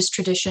religious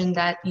tradition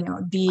that,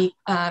 the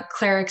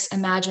clerics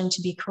imagine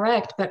to be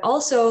correct, but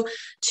also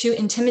to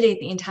intimidate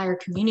the entire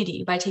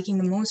community by taking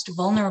the most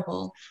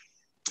vulnerable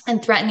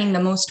and threatening the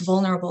most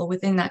vulnerable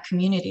within that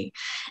community.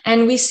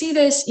 And we see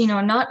this,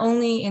 not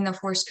only in the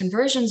forced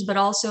conversions, but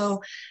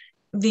also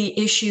the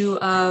issue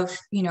of,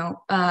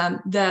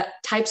 the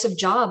types of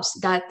jobs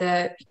that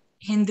the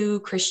Hindu,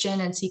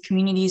 Christian, and Sikh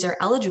communities are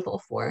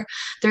eligible for.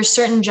 There's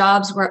certain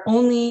jobs where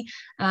only,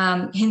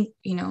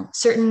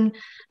 certain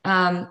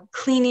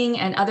cleaning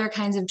and other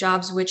kinds of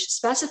jobs which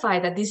specify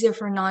that these are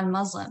for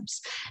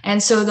non-Muslims.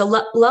 And so the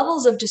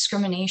levels of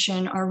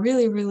discrimination are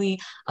really,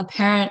 really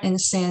apparent in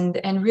Sindh,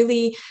 and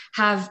really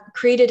have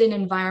created an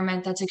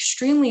environment that's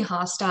extremely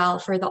hostile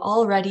for the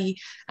already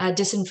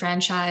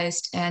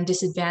disenfranchised and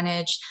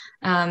disadvantaged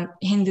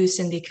Hindu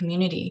Sindhi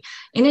community.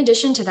 In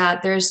addition to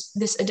that, there's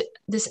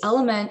this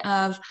element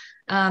of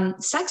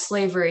sex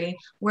slavery,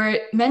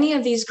 where many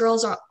of these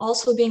girls are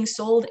also being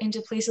sold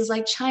into places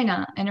like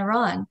China and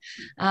Iran.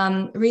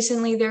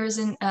 Recently, there was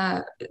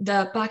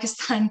the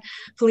Pakistan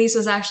police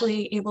was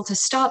actually able to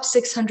stop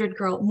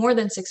more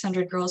than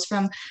 600 girls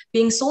from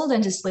being sold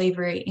into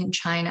slavery in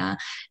China.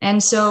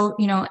 And so,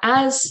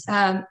 as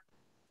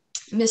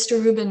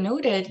Mr. Rubin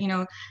noted,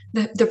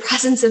 the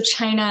presence of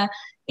China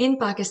in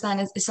Pakistan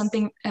is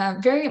something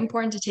very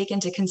important to take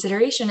into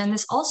consideration. And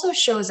this also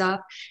shows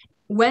up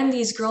when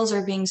these girls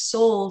are being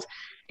sold.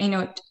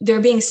 They're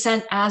being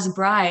sent as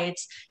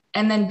brides,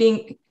 and then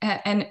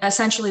and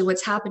essentially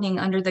what's happening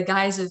under the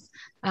guise of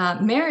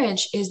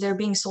marriage is they're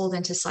being sold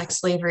into sex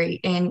slavery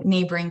in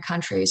neighboring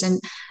countries. And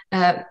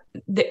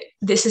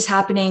this is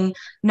happening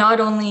not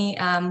only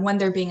when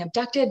they're being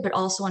abducted, but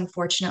also,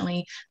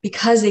 unfortunately,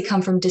 because they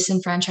come from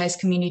disenfranchised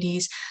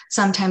communities,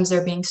 sometimes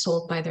they're being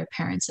sold by their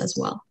parents as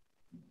well.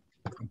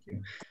 Thank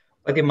you.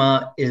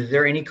 Fatima, is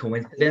there any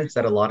coincidence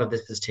that a lot of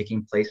this is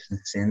taking place in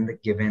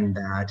Sindh, given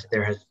that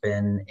there has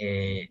been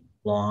a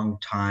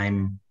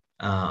long-term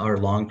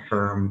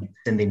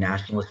Sindhi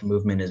nationalist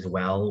movement as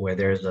well, where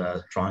there's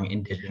a strong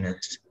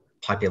indigenous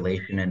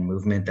population and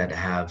movement that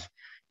have,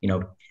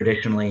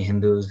 traditionally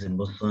Hindus and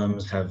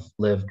Muslims have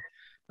lived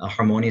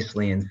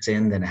harmoniously in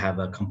Sindh and have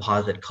a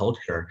composite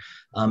culture.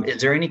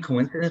 Is there any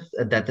coincidence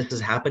that this is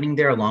happening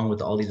there, along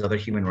with all these other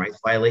human rights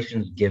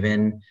violations,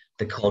 given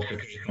the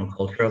traditional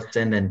culture of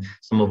Sindh, and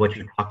some of what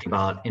you talked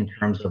about in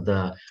terms of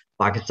the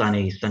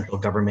Pakistani central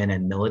government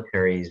and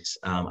military's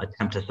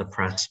attempt to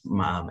suppress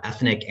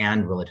ethnic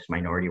and religious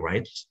minority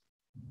rights?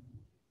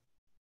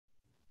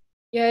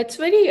 Yeah, it's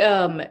very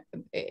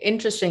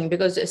interesting,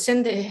 because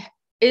Sindh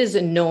is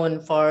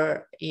known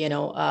for,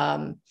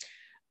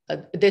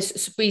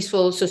 this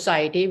peaceful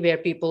society where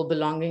people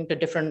belonging to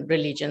different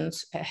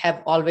religions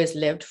have always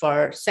lived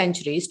for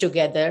centuries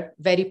together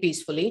very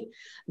peacefully.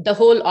 The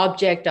whole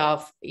object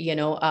of,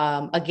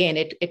 again,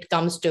 it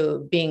comes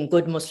to being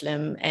good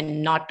Muslim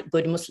and not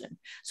good Muslim.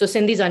 So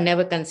Sindhis are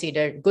never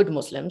considered good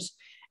Muslims.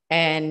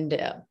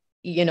 And,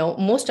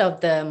 most of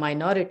the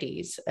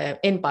minorities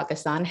in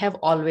Pakistan have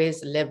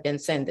always lived in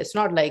Sindh. It's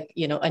not like,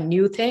 a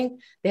new thing.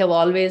 They have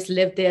always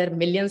lived there.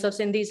 Millions of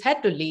Sindhis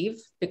had to leave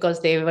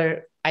because they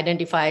were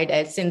identified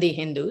as Sindhi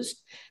Hindus.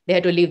 They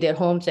had to leave their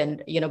homes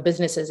and,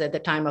 businesses at the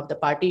time of the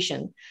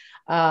partition.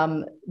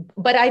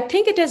 But I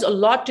think it has a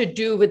lot to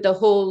do with the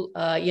whole,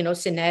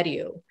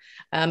 scenario.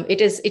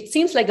 It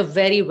seems like a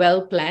very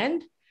well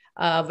planned.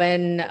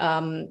 When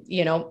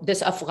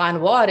this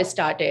Afghan war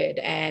started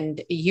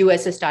and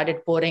US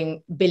started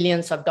pouring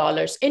billions of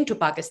dollars into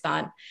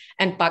Pakistan,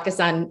 and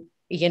Pakistan,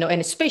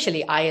 and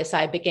especially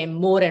ISI became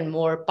more and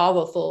more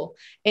powerful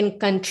in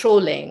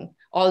controlling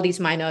all these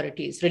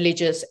minorities,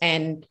 religious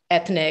and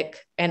ethnic,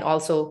 and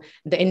also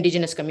the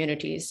indigenous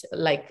communities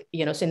like,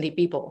 Sindhi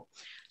people.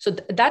 So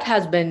that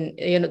has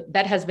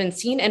been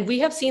seen, and we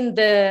have seen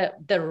the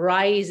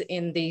rise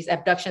in these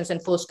abductions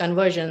and forced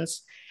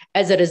conversions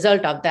as a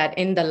result of that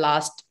in the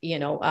last,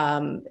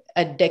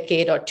 a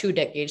decade or 2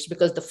 decades,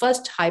 because the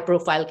first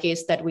high-profile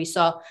case that we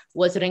saw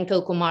was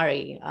Rinkle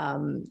Kumari,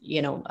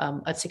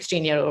 a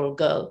 16-year-old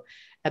girl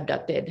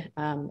abducted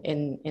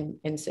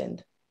in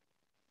Sindh.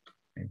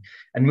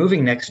 And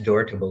moving next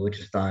door to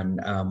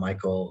Balochistan,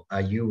 Michael,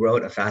 you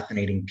wrote a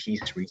fascinating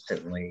piece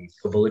recently.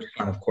 So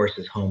Balochistan, of course,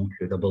 is home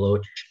to the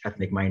Baloch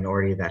ethnic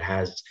minority that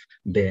has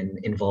been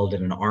involved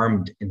in an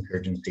armed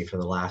insurgency for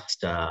the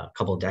last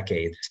couple of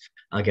decades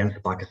against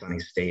the Pakistani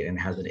state, and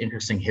has an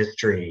interesting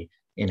history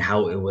in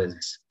how it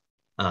was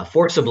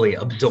forcibly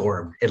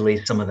absorbed, at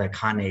least some of the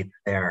Khanates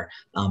there,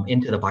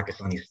 into the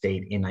Pakistani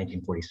state in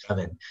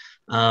 1947.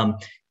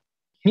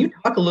 Can you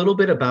talk a little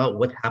bit about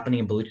what's happening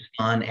in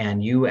Balochistan?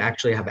 And you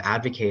actually have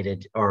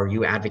advocated, or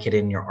you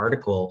advocated in your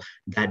article,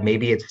 that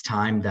maybe it's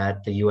time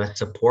that the U.S.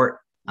 support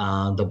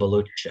the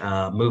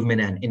Baloch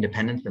movement and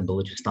independence in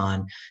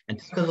Balochistan.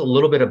 And talk us a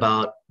little bit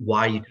about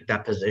why you took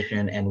that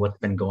position and what's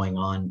been going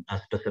on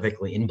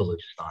specifically in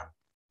Balochistan.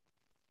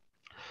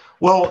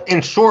 Well,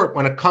 in short,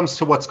 when it comes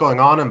to what's going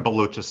on in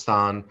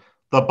Balochistan,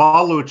 the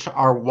Baloch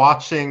are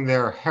watching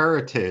their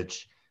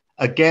heritage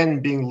again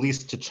being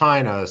leased to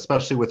China,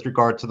 especially with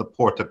regard to the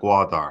port of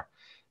Gwadar.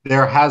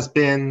 There has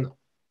been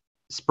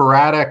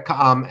sporadic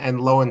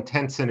and low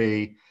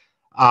intensity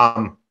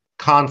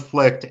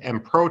conflict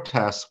and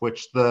protests,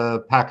 which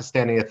the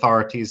Pakistani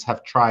authorities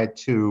have tried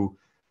to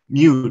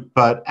mute.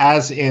 But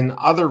as in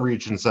other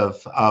regions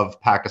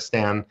of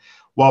Pakistan,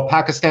 while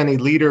Pakistani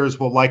leaders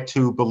will like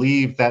to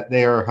believe that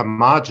they are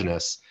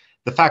homogenous,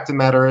 the fact of the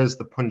matter is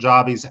the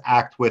Punjabis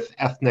act with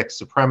ethnic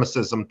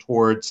supremacism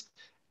towards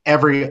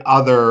every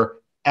other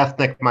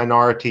ethnic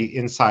minority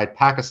inside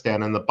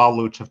Pakistan, and the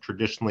Baloch have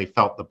traditionally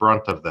felt the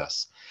brunt of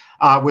this.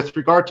 With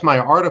regard to my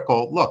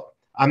article, look,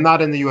 I'm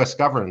not in the US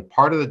government.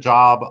 Part of the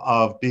job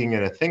of being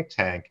in a think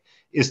tank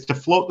is to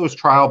float those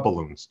trial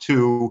balloons,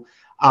 to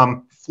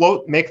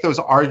make those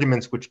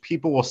arguments which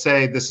people will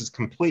say this is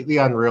completely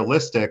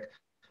unrealistic,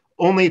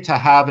 only to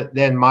have it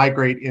then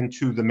migrate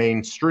into the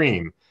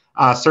mainstream.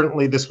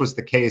 Certainly this was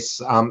the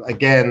case,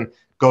 again,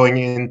 going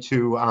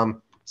into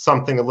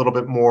something a little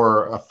bit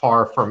more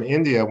far from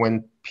India,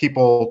 when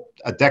people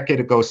a decade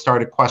ago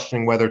started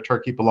questioning whether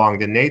Turkey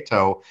belonged in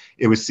NATO.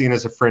 It was seen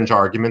as a fringe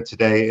argument.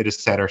 Today, it is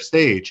center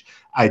stage.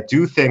 I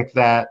do think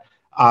that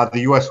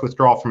the U.S.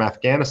 withdrawal from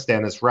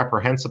Afghanistan, as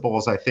reprehensible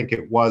as I think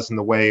it was in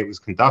the way it was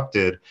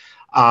conducted,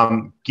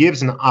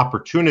 gives an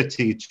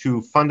opportunity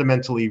to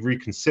fundamentally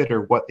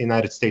reconsider what the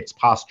United States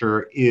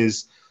posture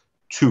is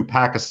to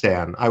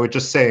Pakistan. I would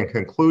just say in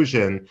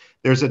conclusion,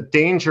 there's a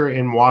danger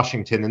in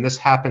Washington, and this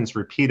happens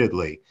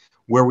repeatedly,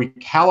 where we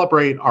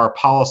calibrate our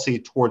policy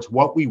towards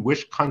what we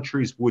wish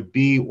countries would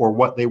be or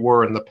what they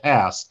were in the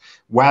past,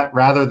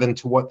 rather than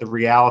to what the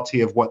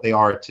reality of what they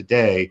are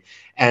today.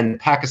 And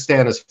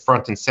Pakistan is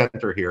front and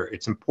center here.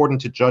 It's important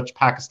to judge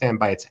Pakistan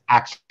by its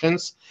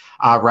actions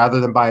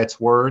rather than by its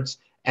words,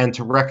 and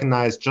to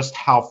recognize just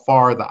how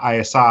far the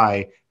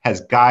ISI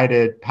has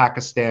guided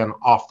Pakistan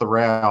off the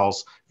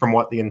rails from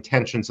what the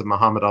intentions of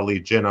Muhammad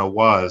Ali Jinnah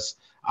was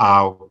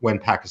when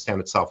Pakistan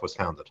itself was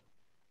founded.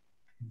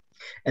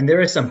 And there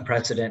is some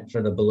precedent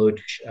for the Baloch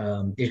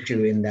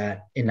issue in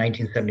that in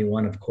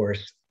 1971, of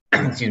course,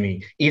 excuse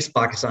me, East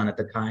Pakistan at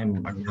the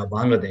time, or now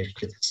Bangladesh,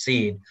 did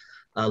secede,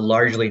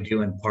 largely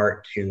due in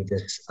part to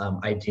this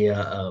idea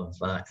of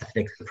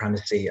ethnic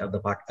supremacy of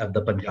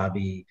the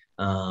Punjabi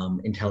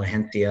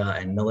intelligentsia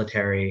and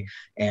military,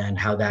 and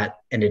how that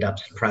ended up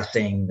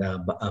suppressing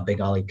the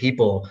Bengali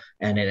people,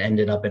 and it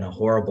ended up in a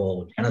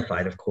horrible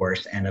genocide, of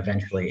course, and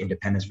eventually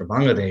independence for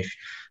Bangladesh.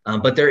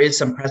 But there is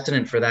some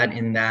precedent for that,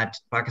 in that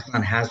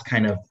Pakistan has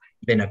kind of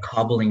been a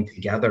cobbling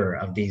together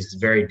of these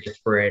very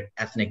disparate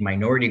ethnic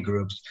minority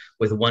groups,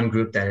 with one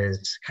group that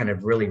is kind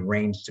of really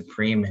reigned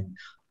supreme and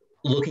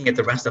looking at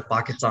the rest of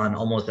Pakistan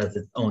almost as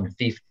its own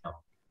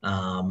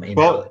fiefdom in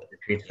how it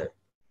treats it.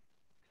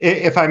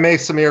 If I may,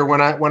 Samir,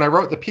 when I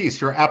wrote the piece,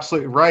 you're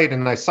absolutely right,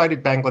 and I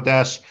cited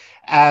Bangladesh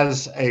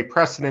as a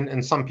precedent,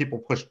 and some people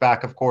pushed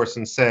back, of course,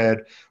 and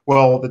said,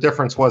 well, the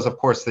difference was, of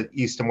course, that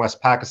East and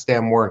West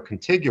Pakistan weren't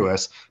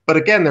contiguous. But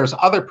again, there's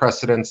other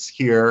precedents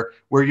here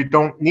where you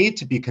don't need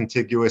to be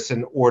contiguous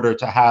in order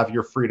to have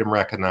your freedom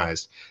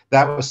recognized.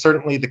 That was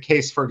certainly the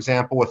case, for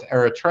example, with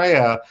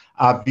Eritrea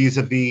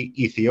vis-a-vis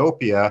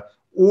Ethiopia,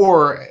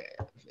 or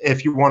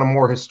if you want a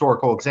more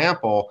historical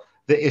example,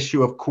 the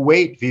issue of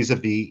Kuwait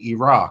vis-a-vis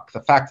Iraq.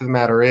 The fact of the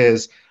matter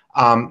is,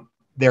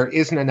 there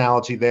is an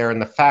analogy there,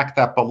 and the fact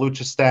that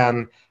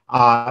Balochistan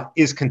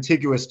is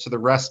contiguous to the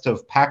rest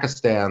of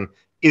Pakistan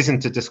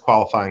isn't a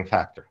disqualifying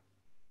factor.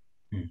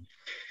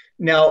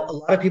 Now, a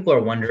lot of people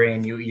are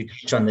wondering, you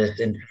touched on this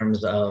in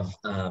terms of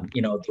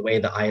the way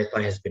the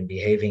ISI has been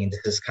behaving, and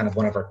this is kind of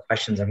one of our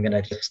questions. I'm going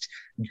to just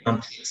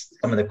jump to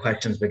some of the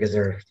questions because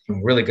there are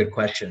some really good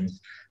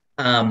questions.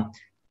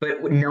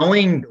 But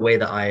knowing the way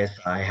the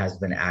ISI has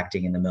been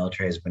acting and the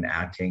military has been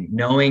acting,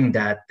 knowing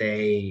that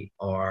they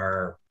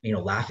are,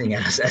 laughing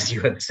at us, as you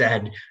have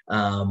said,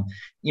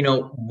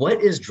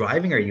 what is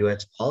driving our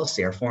U.S.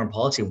 policy, our foreign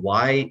policy?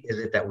 Why is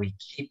it that we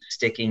keep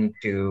sticking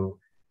to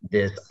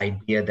this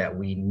idea that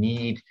we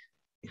need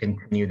to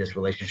continue this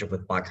relationship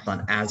with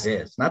Pakistan as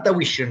is? Not that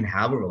we shouldn't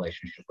have a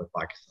relationship with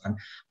Pakistan,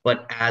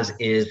 but as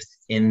is,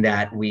 in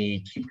that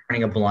we keep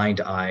turning a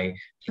blind eye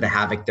to the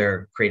havoc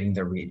they're creating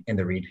in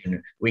the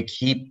region. We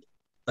keep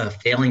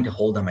failing to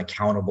hold them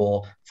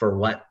accountable for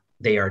what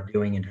they are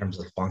doing in terms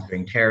of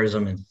sponsoring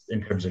terrorism and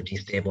in terms of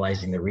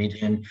destabilizing the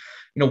region.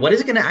 What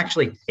is it going to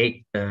actually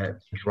take to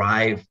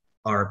drive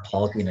our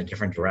policy in a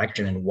different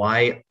direction? And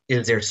why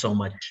is there so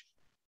much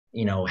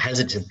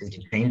hesitancy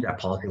to change that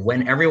policy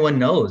when everyone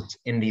knows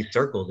in these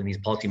circles, in these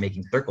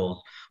policy-making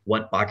circles,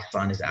 what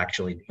Pakistan is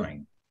actually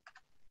doing?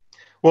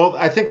 Well,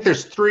 I think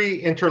there's three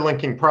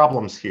interlinking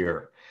problems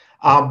here.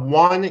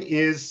 One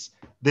is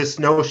this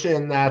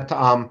notion that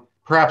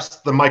perhaps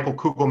the Michael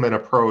Kugelman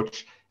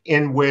approach,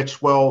 in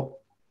which, well,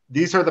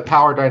 these are the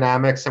power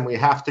dynamics, and we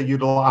have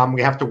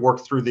to work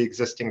through the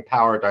existing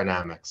power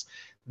dynamics.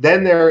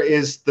 Then there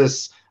is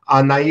this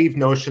naive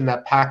notion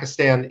that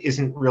Pakistan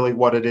isn't really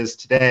what it is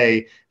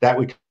today, that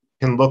we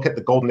can look at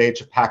the golden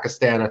age of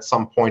Pakistan at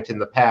some point in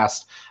the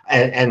past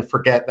and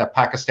forget that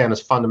Pakistan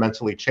has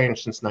fundamentally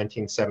changed since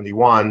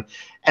 1971.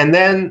 And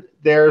then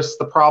there's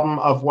the problem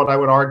of what I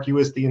would argue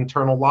is the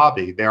internal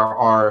lobby. There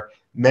are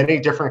many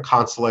different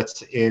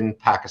consulates in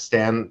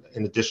Pakistan,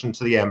 in addition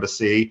to the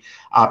embassy.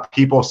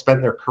 People have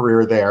spent their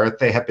career there.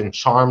 They have been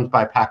charmed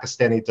by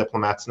Pakistani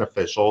diplomats and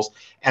officials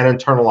and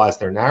internalized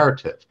their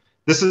narrative.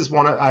 This is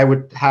I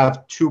would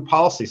have two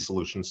policy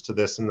solutions to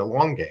this in the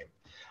long game.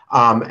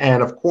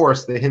 And of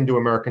course, the Hindu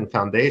American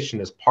Foundation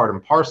is part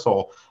and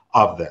parcel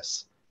of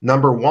this.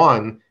 Number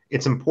one,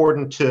 it's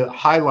important to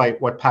highlight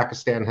what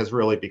Pakistan has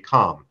really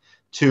become,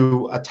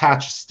 to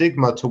attach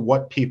stigma to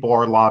what people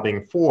are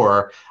lobbying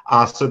for,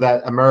 so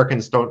that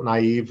Americans don't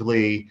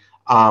naively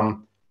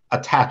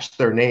attach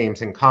their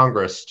names in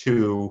Congress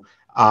to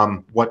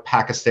what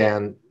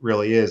Pakistan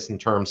really is in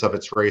terms of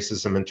its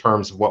racism, in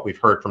terms of what we've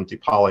heard from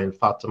Deepali and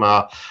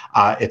Fatima,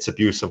 its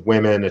abuse of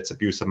women, its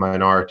abuse of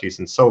minorities,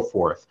 and so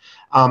forth.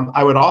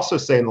 I would also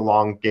say in the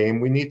long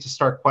game, we need to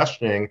start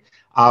questioning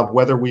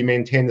whether we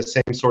maintain the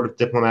same sort of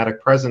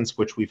diplomatic presence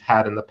which we've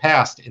had in the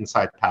past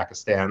inside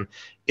Pakistan,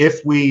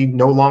 if we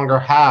no longer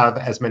have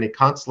as many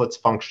consulates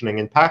functioning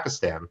in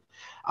Pakistan.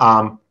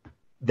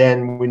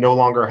 Then we no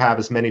longer have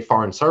as many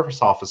foreign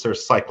service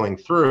officers cycling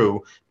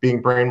through,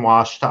 being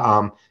brainwashed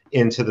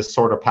into the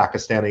sort of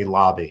Pakistani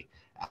lobby.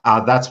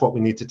 That's what we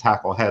need to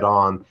tackle head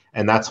on,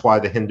 and that's why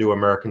the Hindu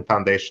American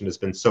Foundation has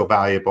been so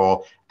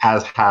valuable,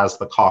 as has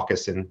the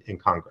caucus in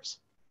Congress.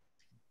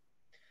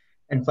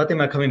 And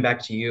Fatima, coming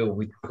back to you,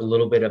 we talked a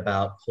little bit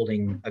about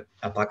holding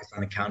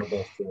Pakistan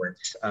accountable for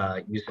its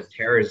use of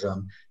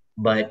terrorism,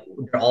 but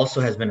there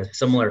also has been a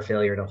similar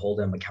failure to hold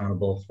them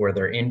accountable for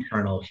their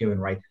internal human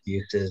rights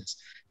abuses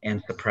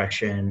and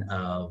suppression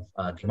of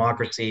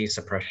democracy,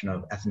 suppression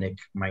of ethnic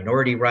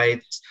minority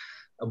rights.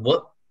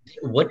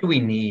 What do we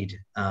need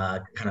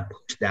to kind of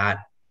push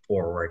that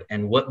forward?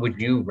 And what would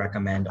you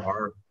recommend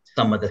are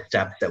some of the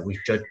steps that we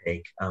should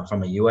take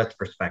from a U.S.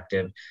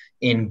 perspective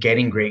in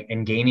gaining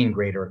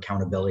greater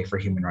accountability for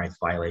human rights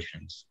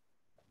violations?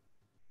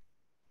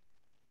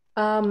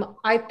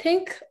 I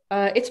think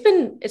it's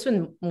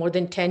been more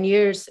than 10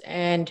 years,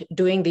 and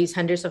doing these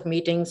hundreds of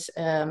meetings,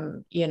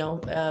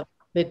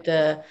 with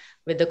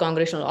the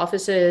congressional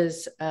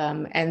offices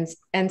and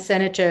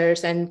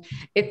senators, and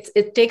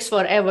it takes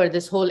forever,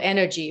 this whole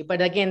energy.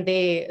 But again,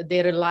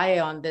 they rely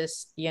on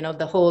this.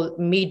 The whole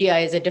media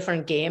is a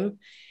different game.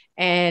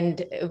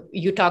 And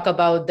you talk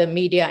about the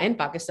media in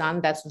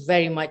Pakistan, that's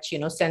very much,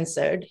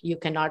 censored. You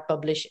cannot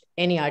publish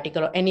any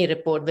article or any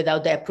report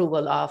without the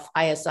approval of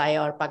ISI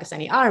or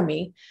Pakistani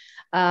army.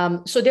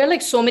 So there are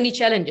like so many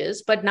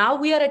challenges, but now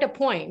we are at a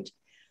point,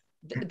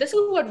 this is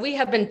what we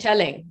have been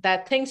telling,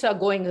 that things are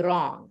going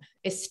wrong.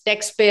 It's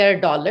taxpayer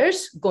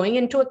dollars going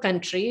into a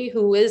country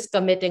who is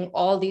committing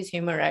all these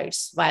human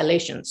rights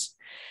violations.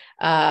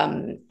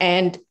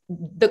 And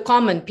the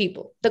common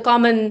people, the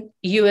common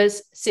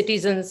US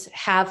citizens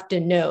have to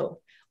know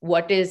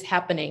what is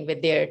happening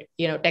with their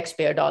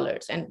taxpayer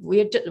dollars. And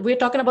we're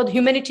talking about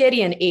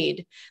humanitarian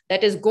aid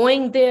that is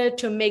going there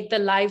to make the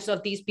lives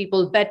of these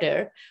people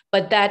better,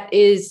 but that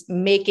is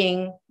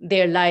making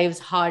their lives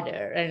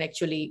harder and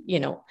actually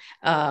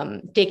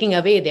taking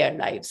away their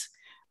lives.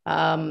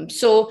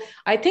 So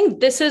I think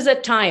this is a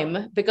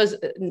time, because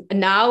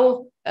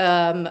now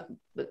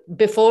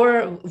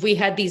before we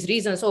had these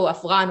reasons,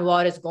 Afghan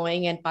war is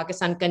going, and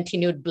Pakistan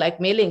continued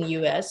blackmailing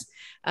US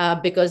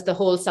because the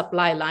whole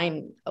supply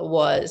line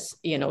was,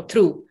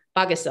 through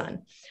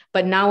Pakistan.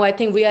 But now I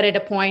think we are at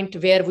a point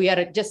where we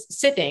are just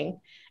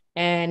sitting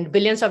and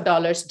billions of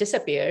dollars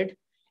disappeared,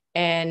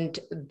 and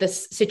the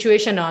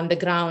situation on the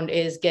ground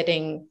is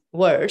getting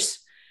worse.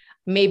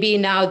 Maybe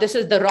now this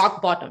is the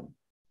rock bottom.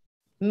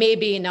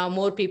 Maybe now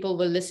more people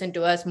will listen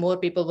to us, more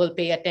people will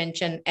pay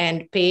attention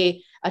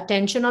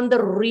on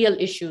the real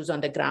issues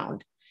on the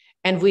ground.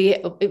 And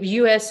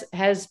US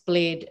has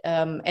played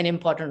an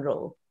important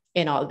role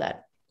in all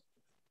that.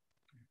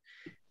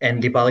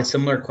 And Deepali,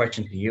 similar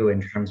question to you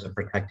in terms of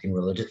protecting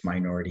religious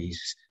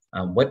minorities.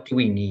 What do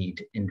we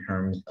need in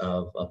terms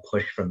of a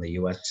push from the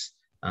US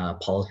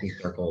policy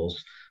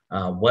circles?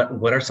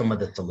 What are some of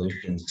the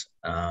solutions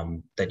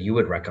that you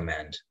would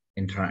recommend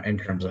in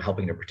terms of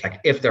helping to protect,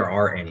 if there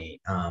are any?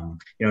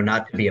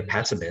 Not to be a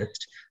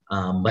pessimist,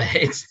 but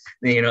it's,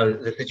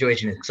 the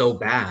situation is so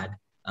bad.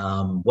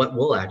 What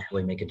will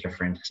actually make a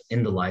difference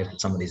in the lives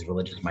of some of these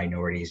religious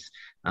minorities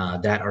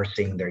that are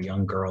seeing their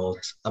young girls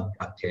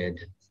abducted,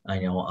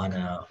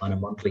 on a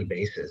monthly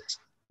basis?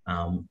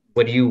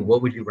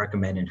 What would you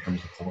recommend in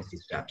terms of policy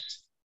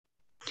steps?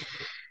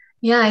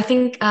 Yeah, I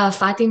think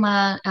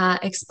Fatima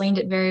explained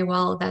it very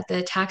well that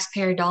the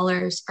taxpayer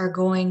dollars are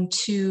going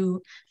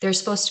to, they're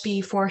supposed to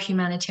be for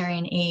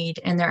humanitarian aid,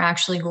 and they're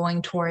actually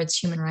going towards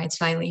human rights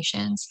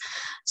violations.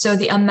 So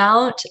the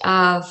amount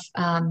of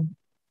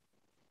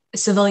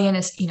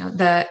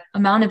the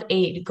amount of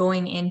aid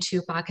going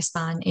into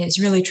Pakistan is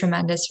really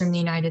tremendous from the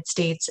United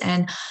States,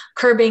 and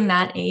curbing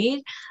that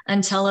aid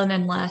until and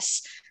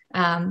unless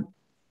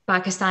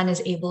Pakistan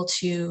is able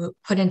to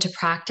put into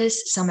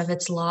practice some of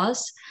its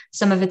laws,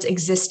 some of its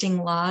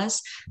existing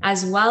laws,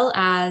 as well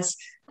as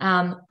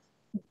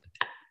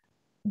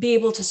be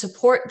able to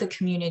support the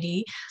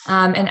community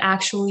and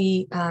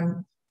actually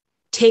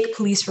take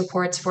police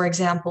reports, for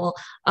example,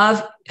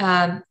 of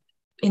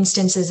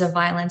instances of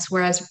violence,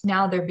 whereas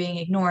now they're being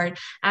ignored,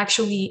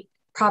 actually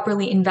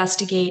properly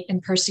investigate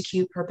and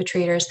persecute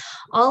perpetrators.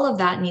 All of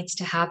that needs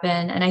to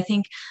happen. And I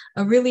think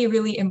a really,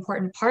 really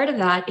important part of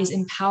that is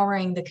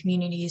empowering the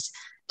communities,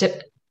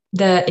 the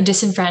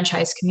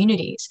disenfranchised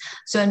communities.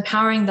 So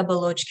empowering the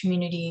Baloch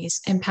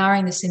communities,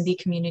 empowering the Sindhi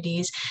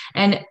communities,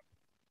 and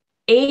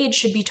aid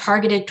should be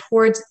targeted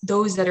towards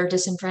those that are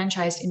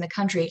disenfranchised in the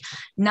country,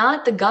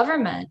 not the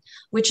government,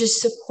 which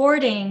is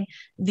supporting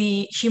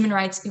the human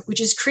rights,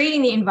 which is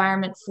creating the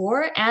environment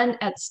for and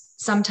at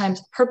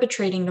sometimes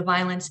perpetrating the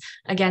violence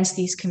against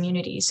these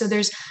communities. So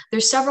there's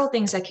several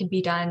things that could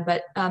be done,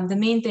 but the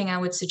main thing I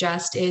would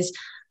suggest is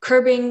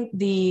curbing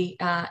the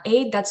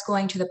aid that's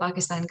going to the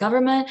Pakistan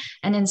government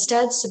and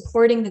instead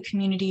supporting the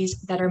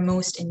communities that are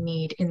most in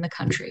need in the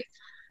country.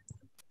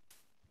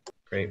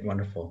 Great,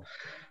 wonderful.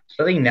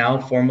 So I think now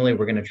formally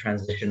we're going to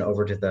transition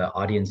over to the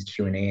audience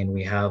Q&A, and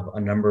we have a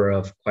number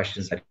of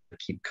questions that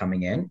keep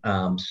coming in.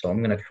 So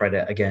I'm going to try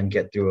to, again,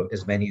 get through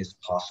as many as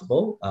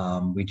possible.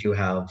 We do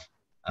have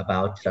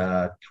about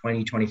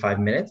 20-25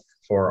 minutes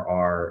for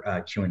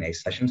our Q&A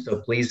session. So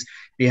please,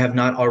 if you have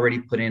not already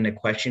put in a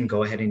question,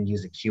 go ahead and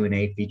use the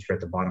Q&A feature at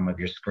the bottom of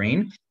your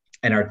screen.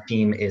 And our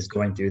team is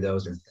going through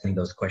those and sending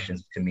those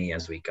questions to me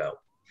as we go.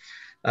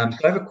 So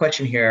I have a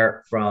question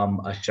here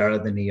from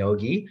Ashara the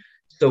Niyogi.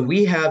 So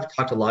we have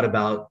talked a lot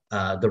about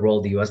the role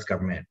of the US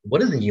government.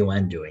 What is the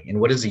UN doing?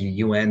 And what is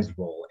the UN's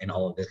role in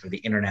all of this, or the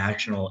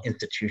international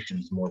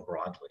institutions more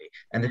broadly?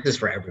 And this is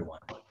for everyone.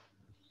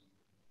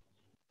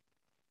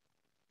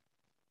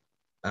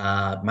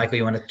 Michael,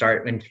 you want to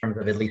start in terms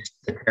of at least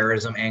the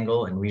terrorism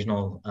angle and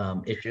regional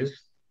issues?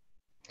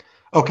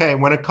 Okay,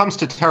 when it comes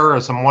to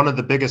terrorism, one of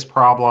the biggest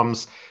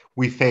problems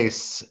we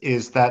face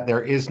is that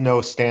there is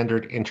no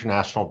standard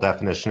international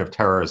definition of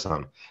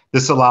terrorism.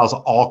 This allows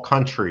all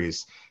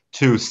countries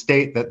to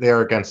state that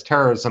they're against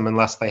terrorism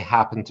unless they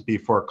happen to be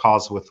for a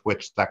cause with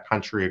which that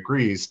country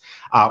agrees,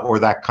 or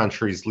that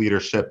country's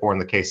leadership, or in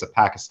the case of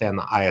Pakistan,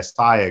 the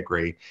ISI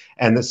agree.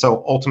 And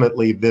so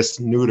ultimately, this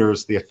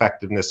neuters the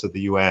effectiveness of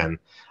the UN.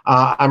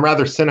 I'm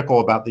rather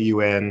cynical about the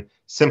UN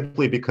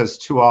simply because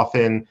too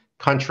often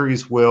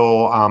countries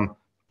will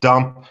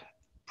dump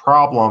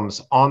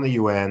problems on the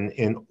UN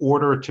in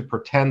order to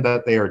pretend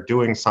that they are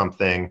doing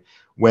something,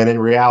 when in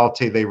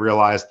reality they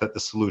realize that the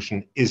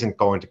solution isn't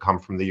going to come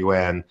from the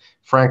UN.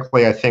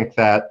 Frankly, I think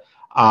that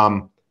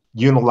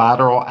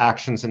unilateral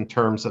actions in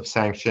terms of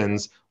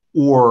sanctions,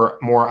 or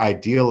more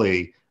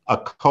ideally, a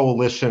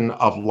coalition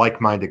of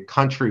like-minded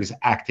countries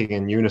acting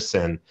in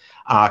unison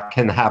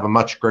can have a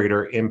much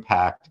greater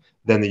impact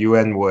than the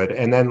UN would.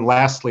 And then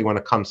lastly, when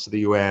it comes to the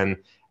UN,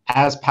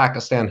 as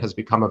Pakistan has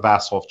become a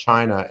vassal of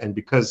China, and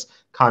because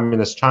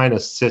Communist China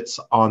sits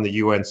on the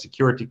UN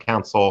Security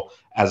Council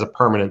as a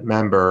permanent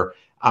member,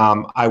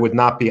 I would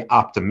not be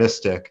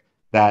optimistic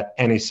that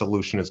any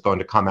solution is going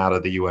to come out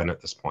of the UN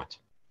at this point.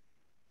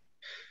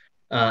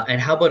 And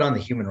how about on the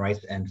human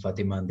rights end,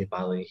 Fatima and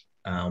Dipali?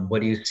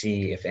 What do you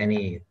see, if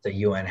any, the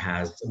UN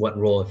has? What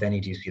role, if any,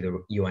 do you see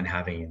the UN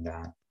having in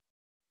that?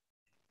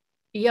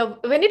 Yeah,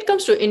 when it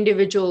comes to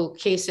individual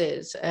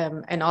cases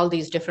and all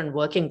these different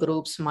working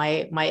groups,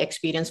 my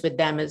experience with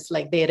them is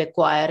like they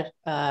require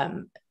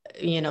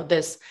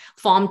this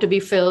form to be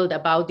filled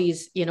about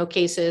these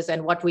cases.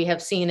 And what we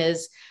have seen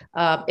is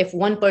if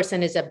one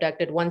person is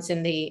abducted, one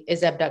Sindhi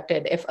is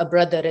abducted, if a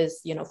brother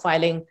is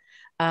filing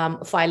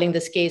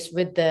this case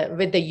with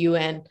the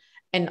UN,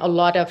 and a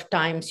lot of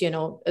times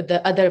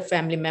the other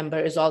family member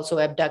is also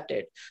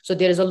abducted. So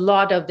there is a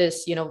lot of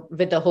this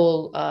with the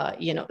whole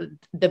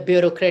the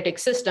bureaucratic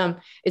system.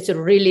 It's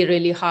really,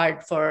 really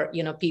hard for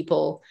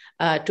people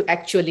to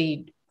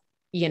actually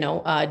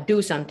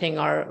do something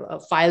or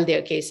file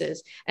their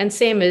cases. And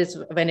same is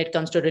when it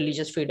comes to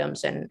religious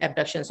freedoms and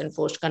abductions and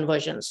forced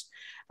conversions.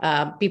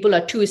 People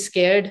are too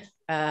scared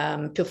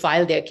to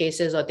file their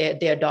cases or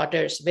their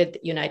daughters with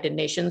United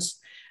Nations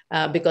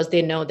because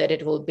they know that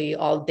it will be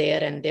all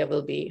there and there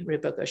will be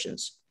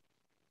repercussions.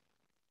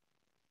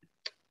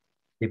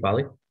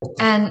 Deepali?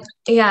 And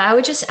yeah, I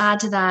would just add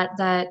to that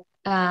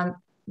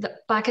the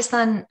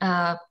Pakistan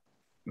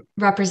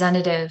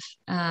representative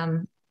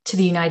to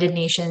the United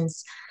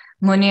Nations,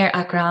 Munir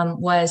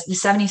Akram, was the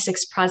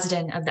 76th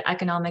president of the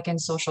Economic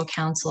and Social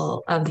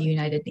Council of the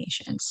United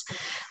Nations.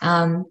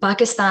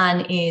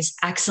 Pakistan is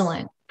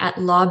excellent at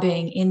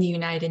lobbying in the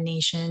United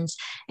Nations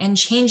and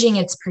changing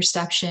its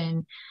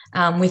perception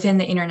within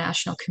the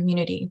international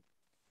community.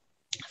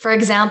 For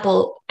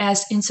example,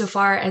 as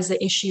insofar as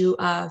the issue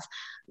of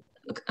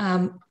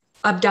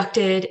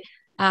abducted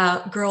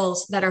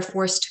girls that are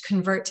forced to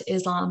convert to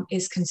Islam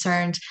is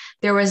concerned,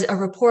 there was a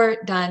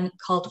report done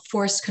called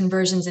Forced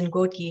Conversions in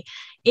Goti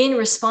in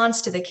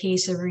response to the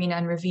case of Rina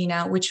and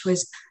Ravina, which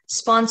was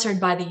sponsored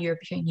by the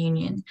European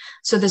Union.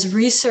 So this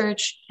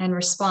research and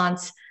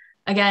response,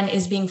 again,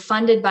 is being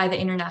funded by the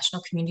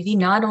international community,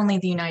 not only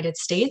the United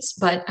States,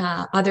 but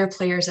other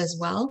players as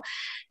well.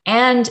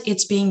 And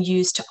it's being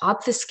used to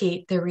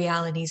obfuscate the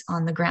realities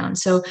on the ground.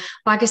 So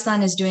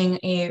Pakistan is doing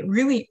a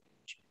really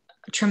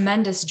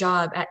tremendous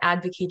job at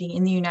advocating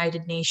in the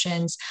United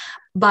Nations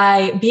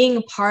by being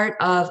a part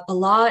of a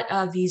lot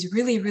of these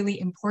really, really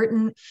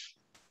important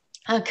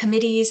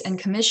committees and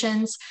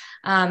commissions.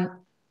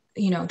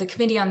 The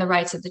Committee on the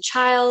Rights of the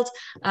Child,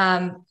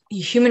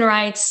 Human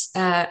Rights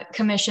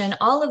Commission,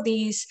 all of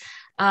these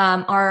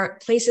are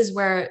places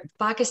where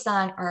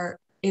Pakistan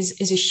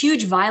is a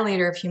huge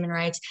violator of human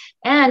rights,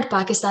 and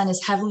Pakistan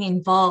is heavily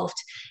involved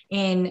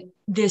in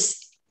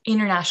this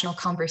international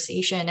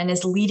conversation and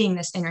is leading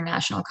this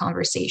international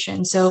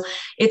conversation. So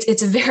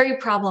it's very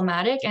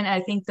problematic, and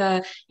I think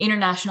the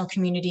international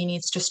community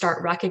needs to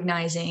start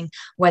recognizing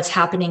what's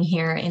happening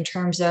here in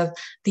terms of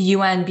the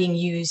UN being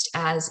used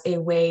as a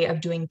way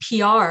of doing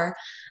PR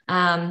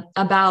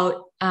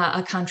about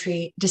a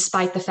country,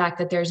 despite the fact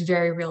that there's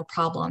very real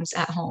problems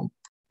at home.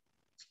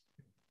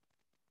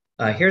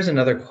 Here's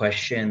another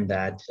question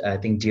that I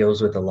think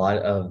deals with a lot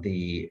of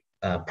the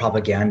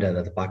propaganda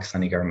that the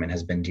Pakistani government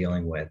has been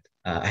dealing with,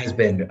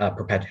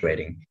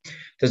 perpetuating.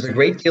 There's a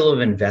great deal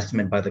of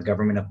investment by the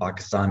government of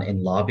Pakistan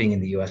in lobbying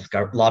the U.S.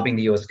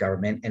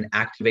 government and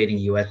activating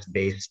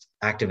U.S.-based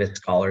activist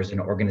scholars and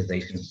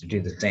organizations to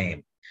do the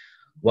same.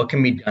 What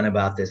can be done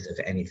about this, if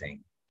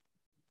anything?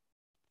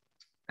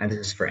 And this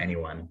is for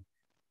anyone.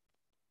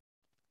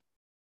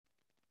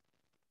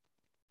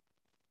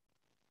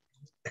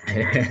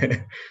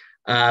 Okay,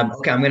 I'm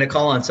going to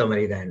call on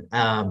somebody then.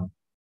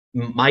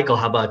 Michael,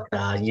 how about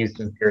you,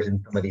 since you're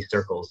in some of these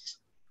circles?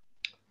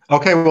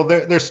 Okay, well,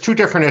 there's two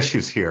different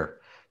issues here.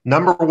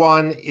 Number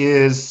one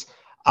is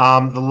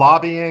the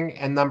lobbying,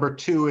 and number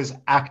two is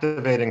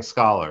activating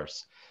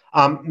scholars.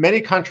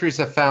 Many countries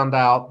have found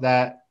out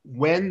that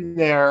when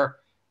their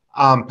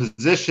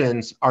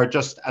positions are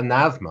just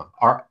anathema,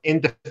 are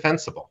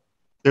indefensible,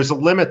 there's a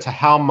limit to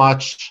how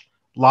much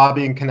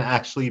lobbying can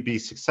actually be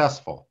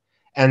successful.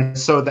 And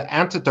so the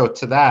antidote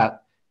to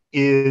that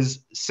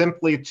is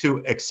simply to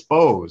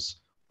expose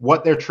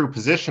what their true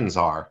positions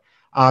are,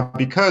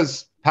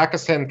 because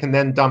Pakistan can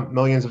then dump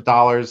millions of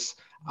dollars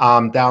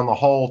down the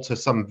hole to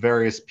some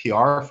various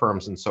PR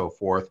firms and so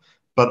forth,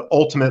 but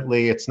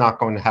ultimately it's not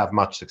going to have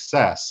much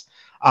success.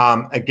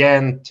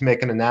 Again, to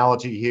make an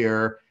analogy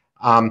here,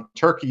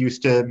 Turkey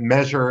used to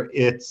measure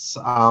its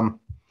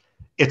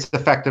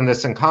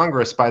effectiveness in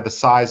Congress by the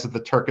size of the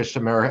Turkish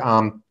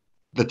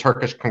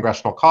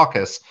Congressional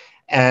Caucus.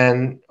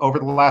 And over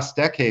the last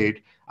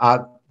decade,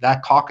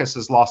 that caucus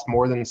has lost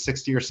more than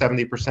 60 or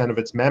 70% of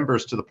its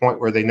members, to the point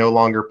where they no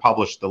longer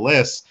publish the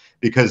lists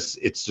because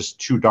it's just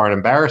too darn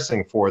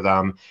embarrassing for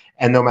them.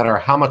 And no matter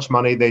how much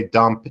money they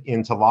dump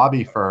into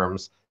lobby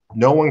firms,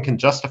 no one can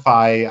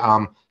justify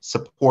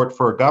support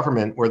for a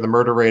government where the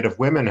murder rate of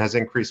women has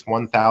increased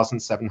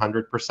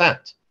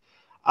 1,700%.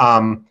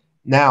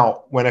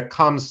 Now, when it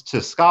comes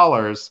to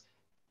scholars,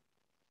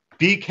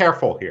 be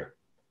careful here.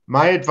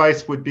 My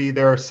advice would be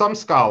there are some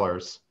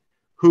scholars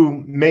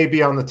who may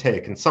be on the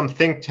take, and some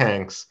think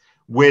tanks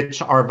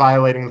which are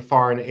violating the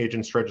Foreign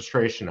Agents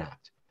Registration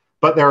Act.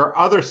 But there are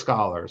other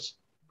scholars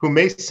who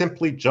may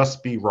simply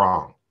just be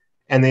wrong.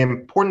 And the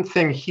important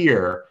thing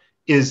here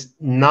is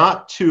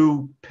not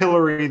to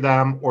pillory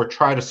them or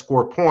try to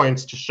score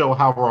points to show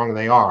how wrong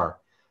they are,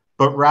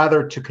 but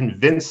rather to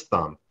convince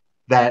them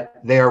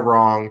that they are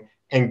wrong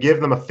and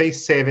give them a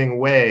face-saving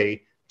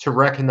way to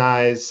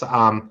recognize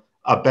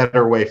a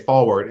better way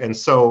forward. And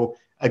so,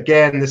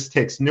 again, this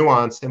takes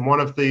nuance, and one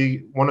of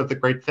the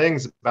great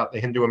things about the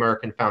Hindu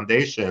American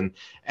Foundation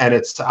and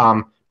its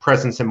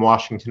presence in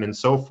Washington and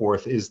so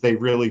forth is they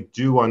really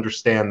do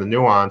understand the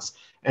nuance.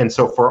 And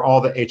so, for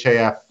all the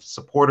HAF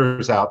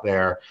supporters out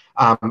there,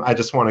 I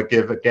just want to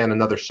give again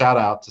another shout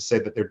out to say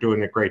that they're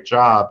doing a great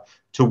job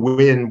to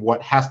win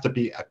what has to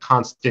be a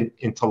constant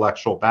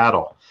intellectual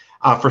battle.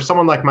 For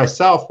someone like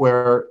myself,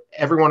 where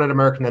everyone at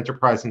American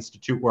Enterprise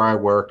Institute, where I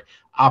work,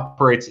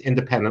 operates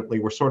independently.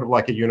 We're sort of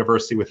like a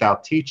university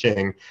without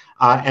teaching.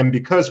 And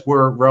because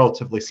we're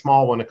relatively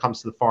small when it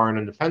comes to the foreign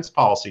and defense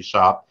policy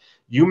shop,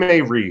 you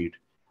may read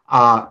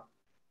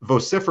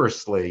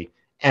vociferously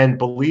and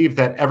believe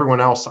that everyone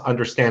else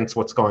understands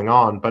what's going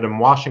on. But in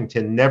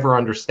Washington, never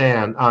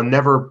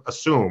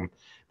assume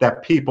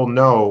that people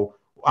know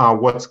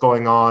what's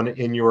going on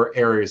in your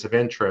areas of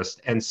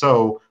interest. And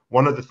so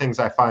one of the things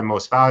I find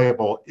most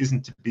valuable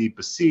isn't to be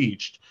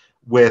besieged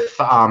with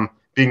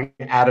being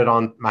added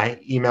on, my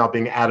email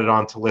being added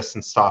on to lists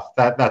and stuff.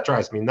 That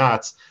drives me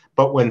nuts.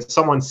 But when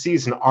someone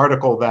sees an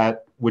article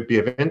that would be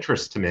of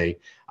interest to me,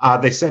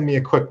 they send me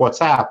a quick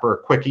WhatsApp or a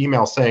quick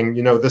email saying,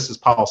 this is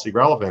policy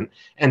relevant.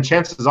 And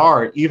chances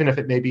are, even if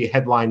it may be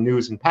headline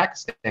news in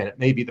Pakistan, it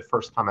may be the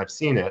first time I've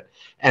seen it.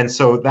 And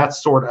so that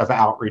sort of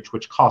outreach,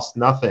 which costs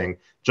nothing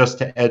just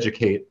to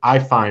educate, I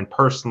find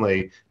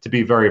personally to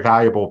be very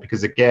valuable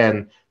because,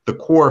 again, the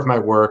core of my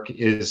work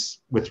is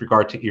with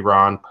regard to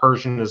Iran.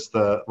 Persian is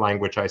the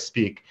language I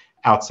speak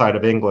outside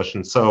of English.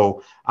 And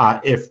so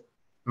if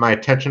my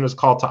attention is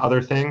called to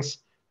other things,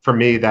 for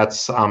me,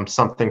 that's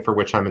something for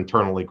which I'm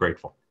internally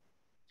grateful.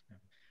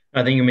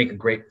 I think you make a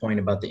great point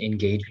about the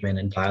engagement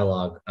and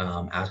dialogue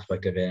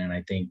aspect of it. And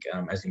I think,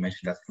 as you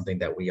mentioned, that's something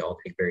that we all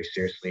take very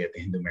seriously at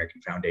the Hindu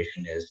American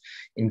Foundation is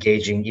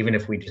engaging, even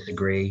if we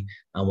disagree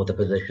with the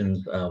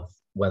positions of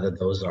whether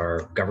those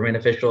are government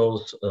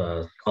officials,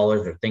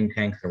 scholars or think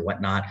tanks or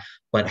whatnot,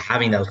 but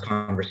having those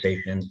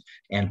conversations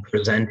and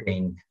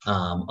presenting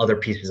other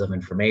pieces of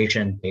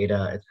information,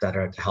 data, et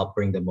cetera, to help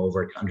bring them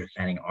over to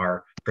understanding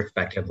our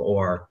perspective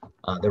or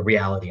the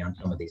reality on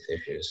some of these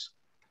issues.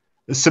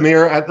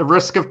 Samir, at the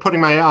risk of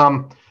putting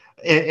my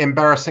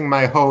embarrassing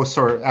my host,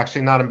 or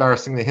actually not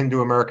embarrassing the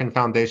Hindu American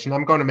Foundation,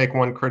 I'm going to make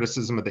one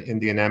criticism of the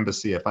Indian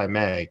Embassy, if I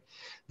may,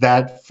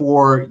 that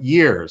for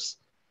years,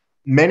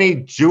 many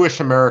Jewish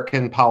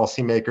American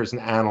policymakers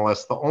and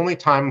analysts, the only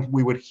time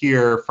we would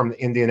hear from the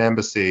Indian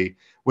Embassy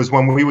was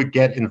when we would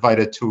get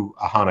invited to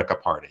a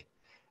Hanukkah party.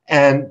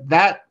 And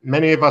that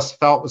many of us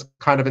felt was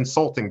kind of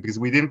insulting because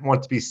we didn't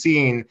want to be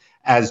seen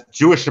as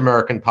Jewish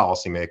American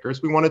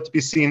policymakers. We wanted to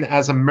be seen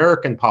as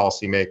American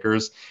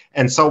policymakers.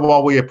 And so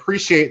while we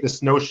appreciate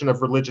this notion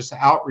of religious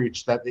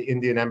outreach that the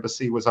Indian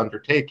Embassy was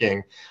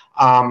undertaking,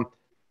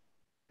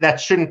 that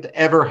shouldn't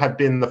ever have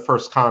been the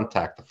first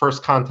contact. The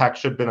first contact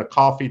should have been a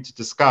coffee to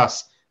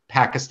discuss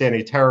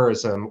Pakistani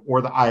terrorism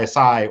or the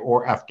ISI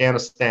or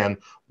Afghanistan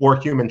or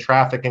human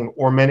trafficking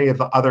or many of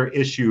the other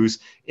issues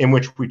in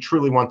which we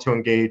truly want to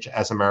engage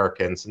as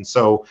Americans. And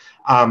so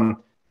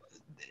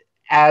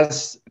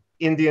as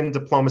Indian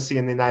diplomacy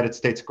in the United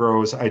States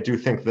grows, I do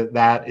think that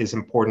that is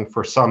important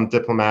for some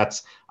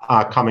diplomats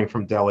coming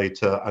from Delhi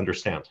to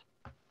understand.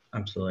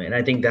 Absolutely. And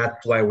I think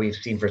that's why we've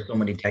seen for so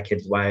many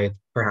decades why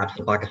perhaps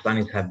the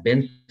Pakistanis have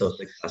been so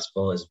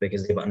successful is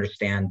because they've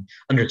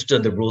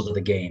understood the rules of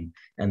the game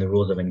and the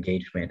rules of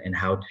engagement and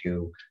how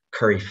to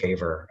curry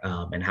favor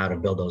and how to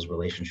build those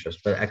relationships.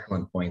 But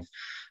excellent points.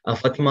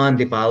 Fatima and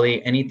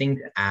Dipali, anything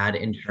to add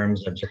in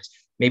terms of just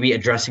maybe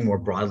addressing more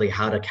broadly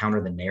how to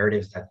counter the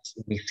narratives that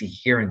we see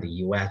here in the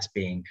US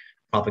being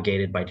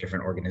propagated by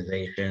different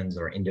organizations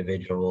or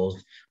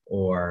individuals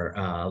or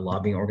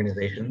lobbying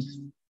organizations?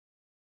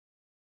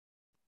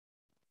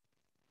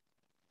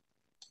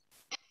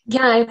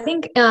 Yeah, I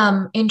think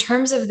in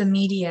terms of the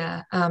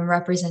media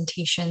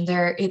representation,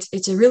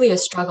 it's really a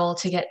struggle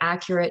to get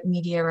accurate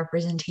media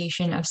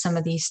representation of some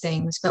of these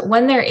things. But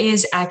when there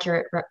is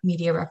accurate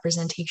media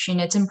representation,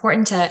 it's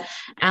important to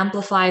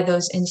amplify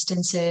those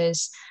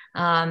instances,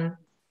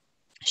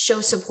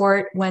 show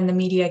support when the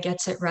media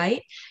gets it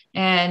right,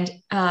 and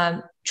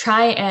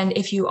try and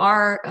if you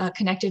are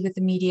connected with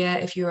the media,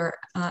 if you're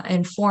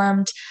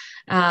informed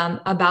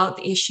about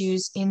the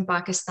issues in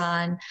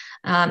Pakistan,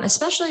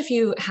 especially if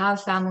you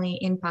have family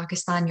in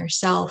Pakistan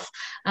yourself,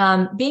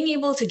 being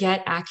able to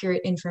get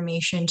accurate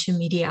information to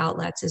media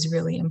outlets is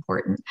really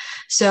important.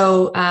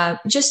 So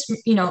just,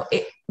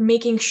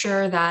 making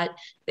sure that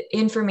the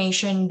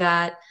information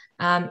that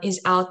is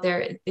out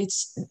there,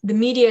 the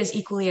media is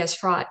equally as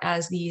fraught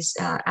as these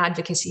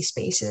advocacy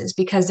spaces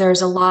because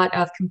there's a lot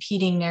of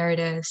competing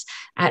narratives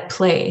at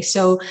play.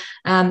 So,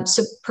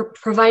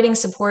 providing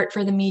support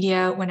for the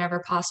media whenever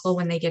possible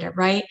when they get it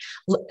right,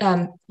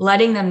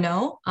 letting them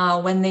know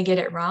when they get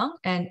it wrong,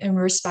 and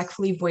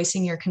respectfully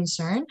voicing your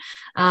concern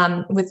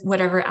with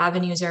whatever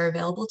avenues are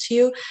available to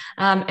you.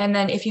 And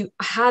then if you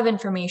have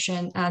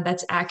information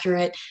that's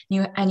accurate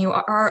and you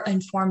are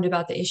informed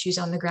about the issues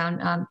on the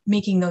ground,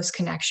 making those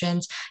connections.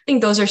 I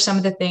think those are some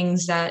of the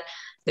things that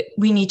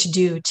we need to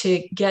do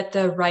to get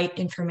the right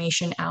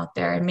information out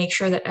there and make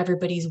sure that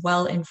everybody's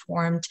well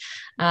informed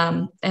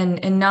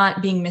and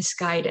not being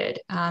misguided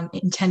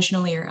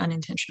intentionally or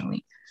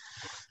unintentionally.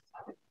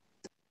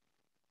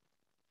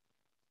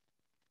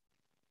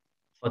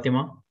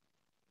 Fatima?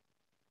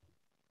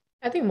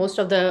 I think most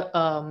of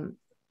the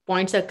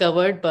points are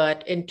covered,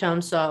 but in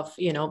terms of,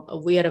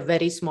 we are a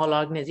very small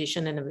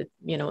organization and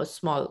a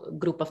small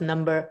group of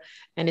number,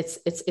 and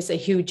it's a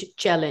huge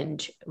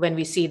challenge when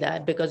we see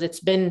that because it's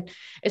been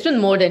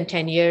more than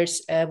 10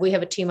 years. We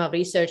have a team of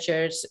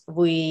researchers.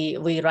 We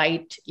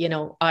write,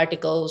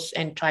 articles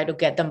and try to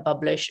get them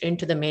published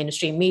into the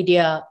mainstream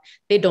media.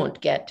 They don't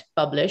get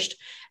published.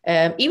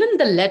 Even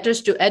the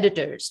letters to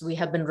editors we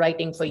have been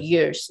writing for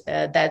years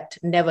that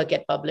never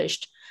get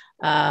published.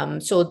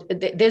 So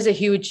there's a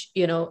huge,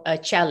 a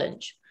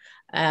challenge.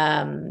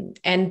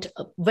 And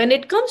when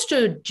it comes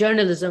to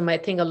journalism, I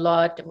think a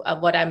lot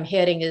of what I'm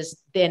hearing is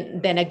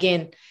then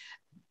again,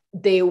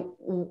 they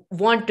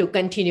want to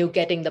continue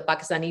getting the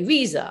Pakistani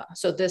visa.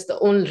 So this the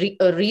only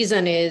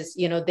reason is,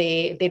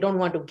 they don't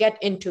want to get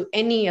into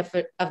any of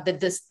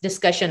this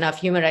discussion of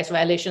human rights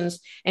violations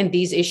and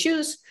these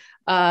issues,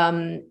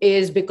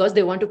 is because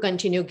they want to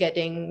continue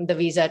getting the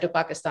visa to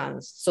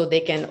Pakistan so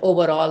they can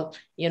overall,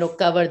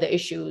 cover the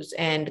issues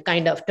and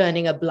kind of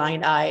turning a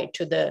blind eye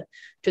to the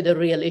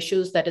real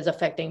issues that is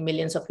affecting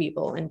millions of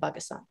people in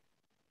Pakistan.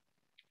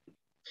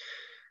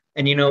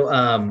 And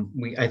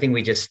I think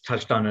we just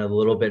touched on it a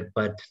little bit,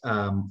 but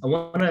I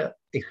want to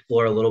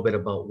explore a little bit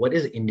about what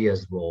is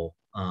India's role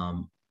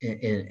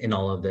in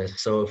all of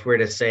this. So if we're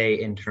to say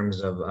in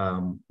terms of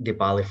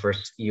Dipali,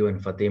 first you and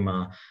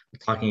Fatima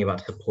talking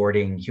about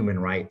supporting human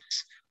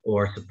rights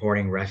or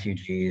supporting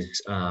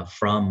refugees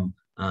from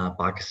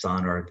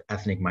Pakistan or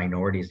ethnic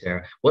minorities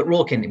there, what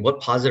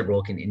positive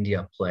role can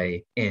India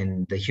play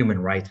in the human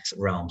rights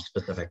realm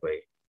specifically?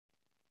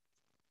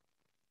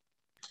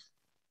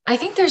 I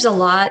think there's a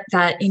lot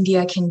that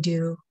India can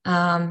do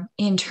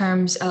in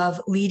terms of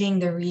leading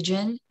the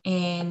region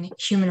in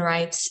human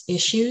rights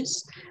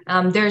issues.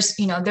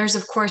 There's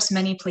of course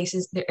many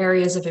places, the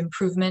areas of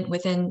improvement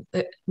within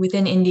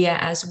India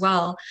as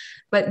well,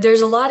 but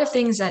there's a lot of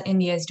things that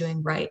India is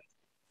doing right.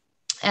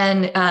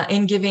 And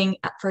in giving,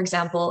 for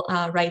example,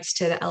 rights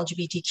to the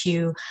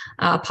LGBTQ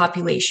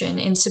population,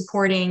 in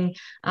supporting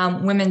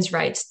women's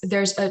rights,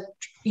 there's a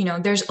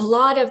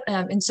lot of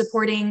in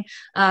supporting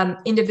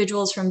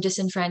individuals from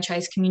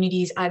disenfranchised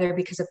communities, either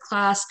because of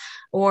class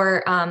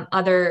or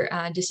other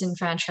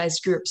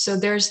disenfranchised groups. So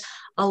there's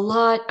a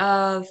lot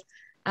of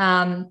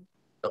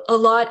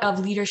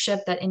leadership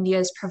that India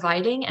is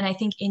providing. And I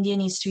think India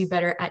needs to be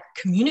better at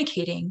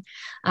communicating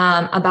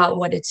about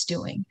what it's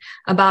doing,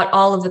 about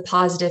all of the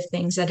positive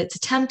things that it's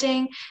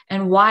attempting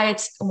and why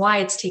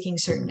it's taking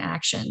certain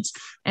actions.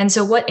 And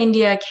so what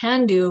India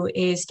can do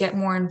is get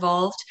more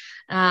involved.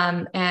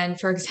 And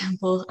for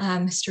example,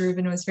 Mr.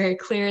 Rubin was very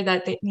clear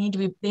that the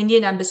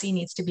Indian embassy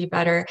needs to be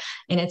better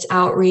in its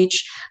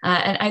outreach.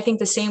 And I think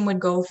the same would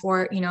go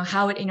for,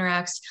 how it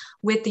interacts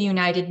with the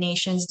United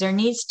Nations. There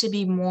needs to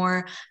be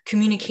more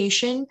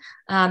communication.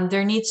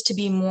 There needs to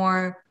be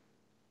more,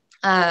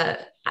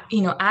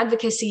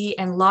 advocacy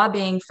and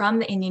lobbying from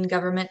the Indian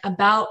government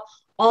about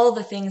all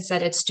the things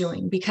that it's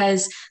doing,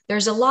 because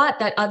there's a lot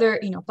that other,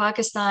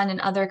 Pakistan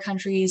and other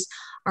countries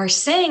are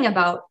saying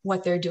about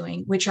what they're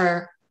doing, which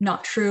are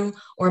not true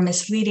or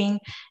misleading.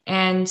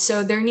 And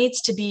so there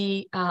needs to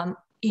be, a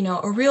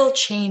real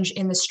change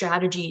in the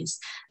strategies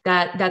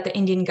that the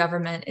Indian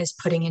government is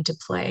putting into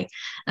play.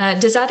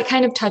 Does that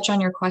kind of touch on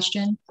your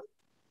question?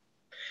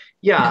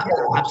 Yeah,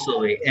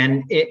 absolutely.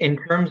 And in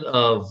terms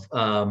of,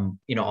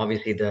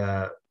 obviously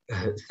the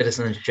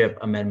Citizenship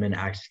Amendment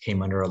Act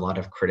came under a lot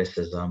of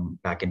criticism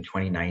back in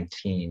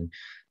 2019.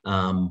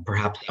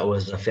 Perhaps that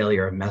was a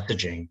failure of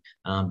messaging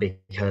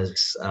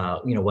because,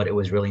 what it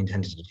was really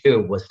intended to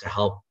do was to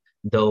help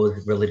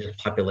those religious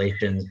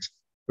populations,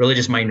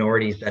 religious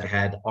minorities that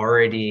had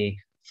already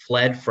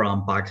fled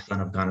from Pakistan,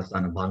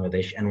 Afghanistan, and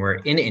Bangladesh and were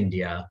in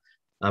India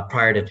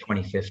prior to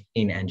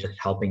 2015, and just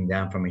helping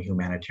them from a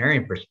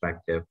humanitarian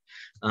perspective.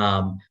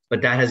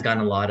 But that has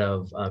gotten a lot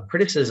of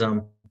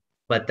criticism.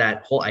 But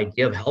that whole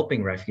idea of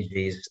helping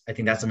refugees, I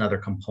think that's another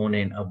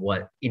component of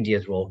what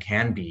India's role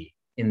can be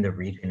in the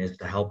region, is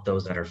to help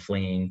those that are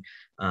fleeing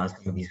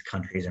some of these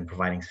countries and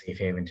providing safe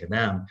haven to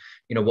them.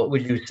 What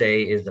would you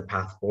say is the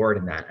path forward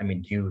in that? I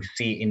mean, do you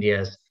see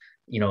India as,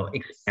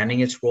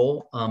 expanding its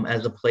role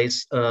as a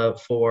place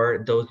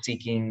for those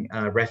seeking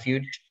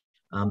refuge,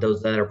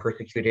 those that are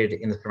persecuted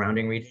in the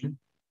surrounding region?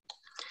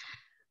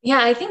 Yeah,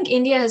 I think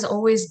India has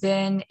always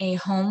been a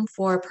home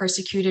for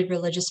persecuted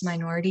religious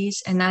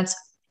minorities, and that's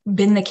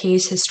been the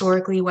case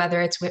historically,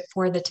 whether it's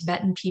for the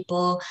Tibetan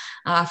people,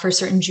 for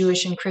certain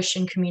Jewish and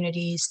Christian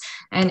communities,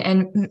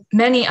 and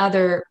many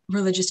other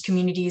religious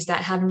communities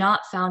that have not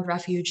found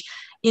refuge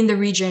in the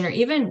region, or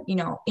even,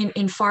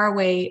 in far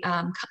away,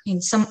 in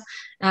some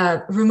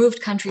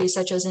removed countries,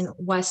 such as in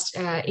West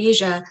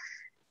Asia.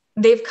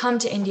 They've come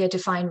to India to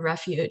find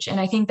refuge. And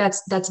I think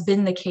that's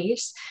been the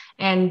case.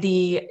 And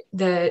the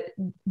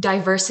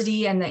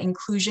diversity and the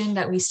inclusion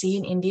that we see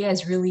in India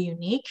is really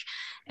unique.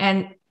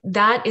 And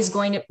that is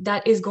going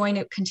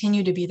to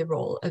continue to be the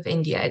role of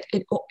India.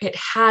 It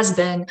has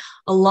been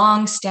a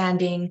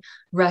long-standing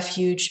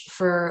refuge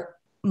for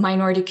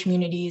minority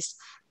communities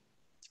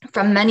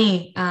from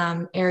many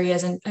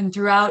areas and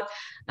throughout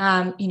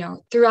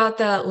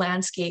the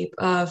landscape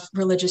of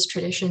religious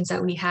traditions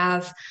that we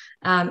have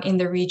in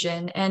the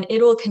region, and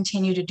it will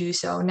continue to do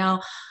so.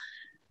 Now,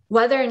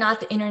 whether or not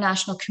the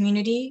international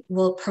community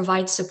will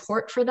provide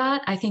support for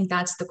that, I think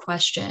that's the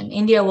question.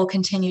 India will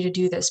continue to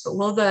do this, but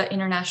will the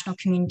international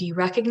community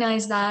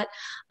recognize that?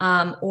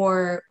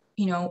 Or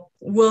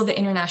will the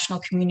international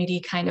community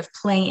kind of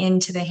play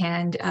into the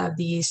hand of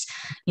these,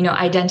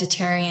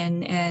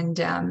 identitarian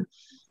and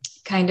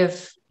kind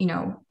of,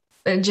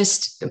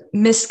 just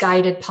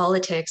misguided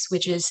politics,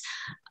 which is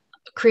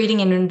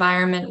creating an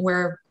environment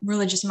where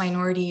religious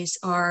minorities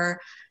are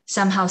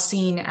somehow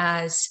seen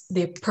as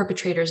the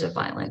perpetrators of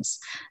violence.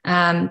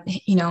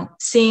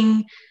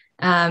 Seeing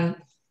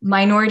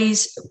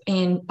minorities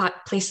in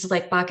places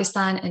like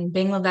Pakistan and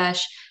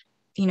Bangladesh,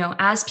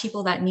 as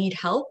people that need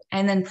help,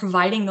 and then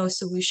providing those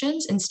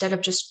solutions instead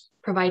of just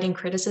providing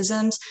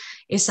criticisms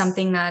is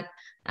something that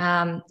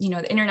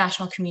the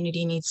international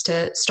community needs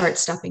to start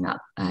stepping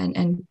up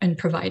and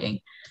providing.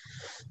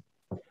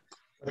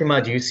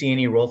 Fatima, do you see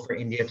any role for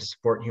India to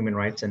support human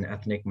rights and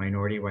ethnic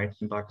minority rights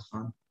in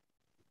Pakistan?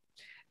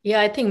 Yeah,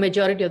 I think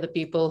majority of the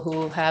people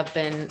who have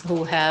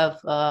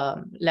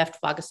left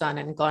Pakistan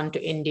and gone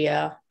to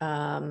India,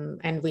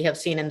 and we have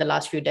seen in the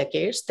last few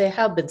decades, they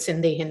have been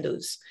Sindhi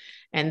Hindus.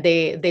 And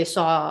they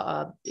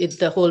saw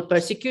the whole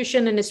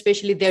persecution, and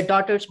especially their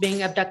daughters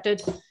being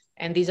abducted.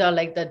 And these are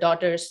like the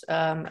daughters,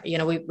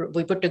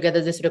 we put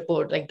together this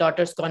report, like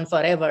daughters gone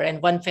forever.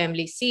 And one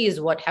family sees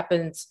what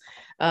happens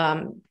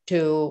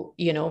to,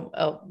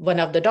 one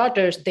of the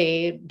daughters,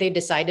 they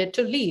decided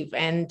to leave.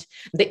 And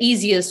the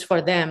easiest for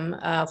them,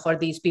 for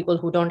these people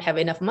who don't have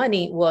enough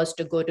money, was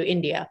to go to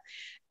India.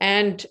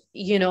 And,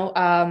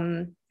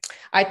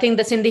 I think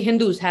the Sindhi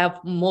Hindus have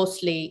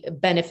mostly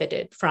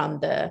benefited from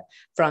the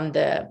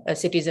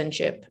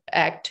Citizenship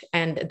Act,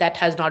 and that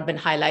has not been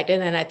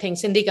highlighted. And I think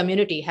Sindhi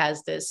community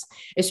has this,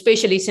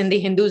 especially Sindhi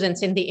Hindus and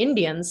Sindhi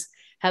Indians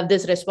have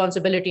this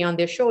responsibility on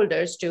their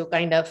shoulders to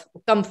kind of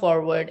come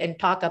forward and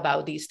talk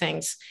about these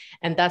things.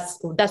 And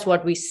that's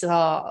what we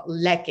saw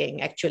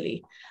lacking,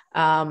 actually.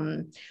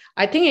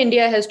 I think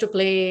India has to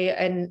play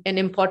an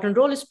important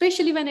role,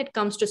 especially when it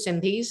comes to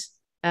Sindhis,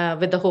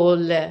 with the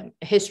whole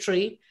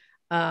history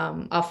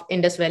of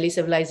Indus Valley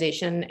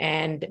civilization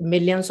and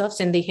millions of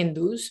Sindhi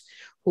Hindus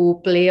who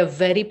play a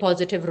very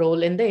positive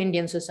role in the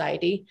Indian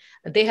society.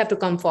 They have to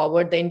come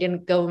forward. The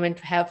Indian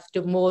government have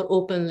to more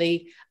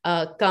openly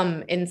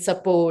come in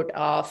support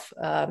of,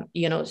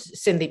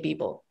 Sindhi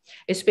people,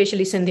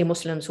 especially Sindhi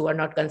Muslims who are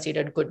not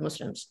considered good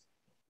Muslims.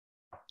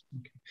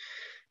 Okay.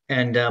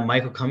 And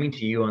Michael, coming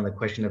to you on the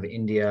question of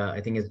India, I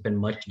think it's been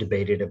much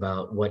debated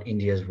about what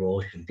India's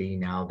role should be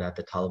now that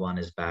the Taliban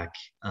is back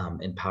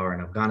in power in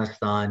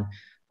Afghanistan,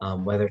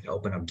 whether to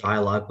open up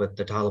dialogue with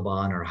the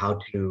Taliban or how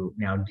to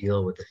now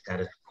deal with the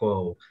status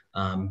quo,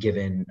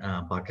 given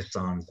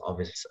Pakistan's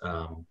obvious,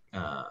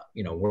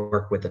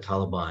 work with the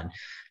Taliban.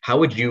 How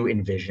would you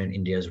envision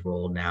India's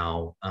role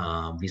now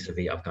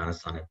vis-a-vis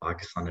Afghanistan and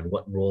Pakistan, and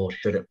what role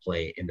should it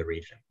play in the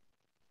region?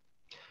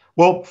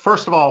 Well,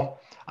 first of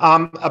all,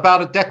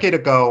 about a decade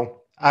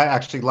ago,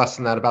 actually less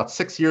than that, about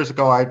 6 years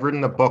ago, I'd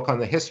written a book on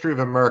the history of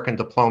American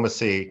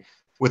diplomacy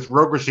with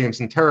rogue regimes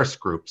and terrorist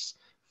groups,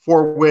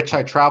 for which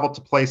I traveled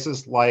to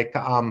places like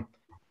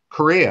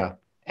Korea.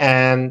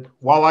 And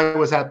while I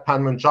was at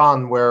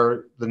Panmunjom,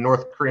 where the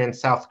North Korean,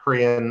 South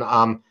Korean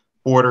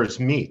borders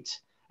meet,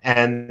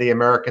 and the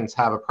Americans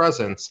have a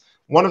presence,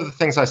 one of the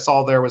things I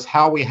saw there was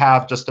how we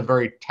have just a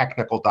very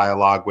technical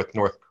dialogue with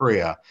North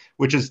Korea,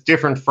 which is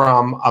different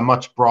from a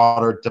much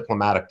broader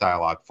diplomatic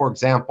dialogue. For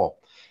example,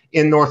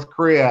 in North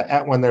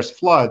Korea, when there's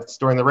floods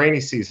during the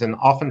rainy season,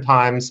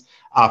 oftentimes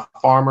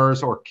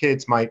farmers or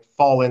kids might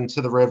fall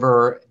into the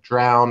river,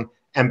 drown,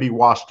 and be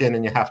washed in,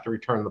 and you have to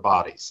return the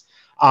bodies.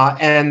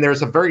 And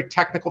there's a very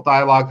technical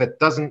dialogue that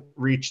doesn't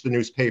reach the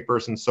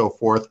newspapers and so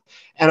forth.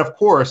 And of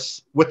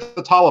course, with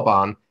the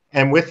Taliban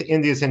and with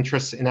India's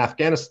interests in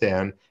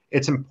Afghanistan,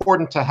 it's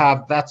important to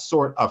have that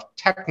sort of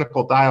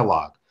technical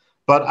dialogue.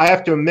 But I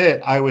have to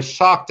admit, I was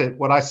shocked at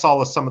what I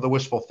saw as some of the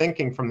wishful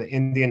thinking from the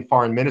Indian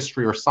Foreign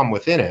Ministry, or some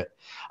within it,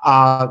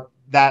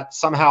 that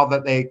somehow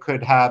that they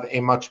could have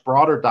a much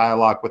broader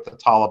dialogue with the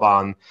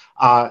Taliban.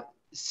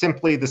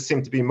 Simply, this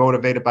seemed to be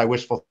motivated by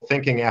wishful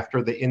thinking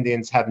after the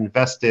Indians had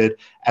invested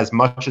as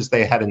much as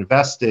they had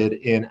invested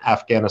in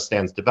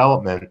Afghanistan's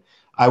development.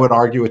 I would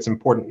argue it's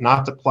important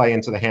not to play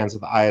into the hands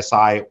of the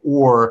ISI,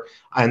 or,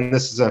 and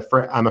this is,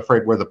 I'm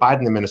afraid, where the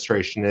Biden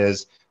administration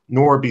is,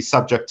 nor be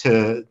subject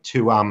to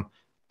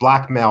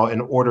blackmail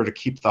in order to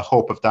keep the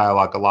hope of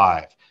dialogue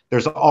alive.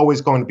 There's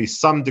always going to be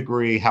some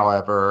degree,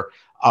 however,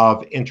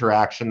 of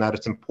interaction, that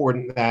it's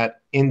important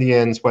that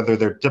Indians, whether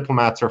they're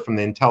diplomats or from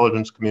the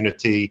intelligence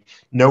community,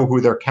 know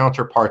who their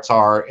counterparts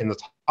are in the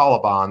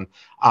Taliban,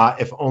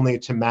 if only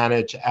to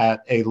manage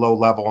at a low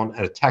level and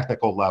at a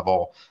technical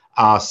level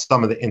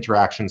some of the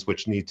interactions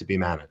which need to be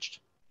managed.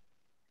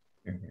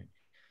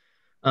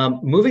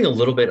 Moving a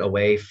little bit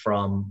away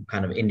from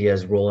kind of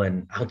India's role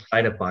in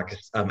outside of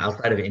Pakistan,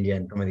 outside of India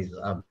and some of these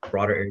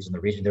broader areas in the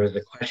region, there was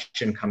a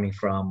question coming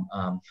from,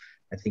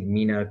 I think,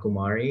 Meena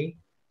Kumari,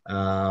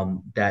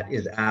 that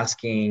is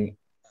asking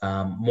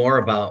more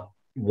about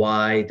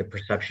why the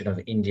perception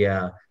of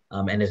India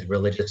and its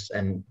religious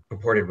and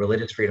purported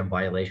religious freedom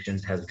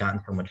violations has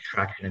gotten so much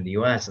traction in the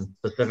US, and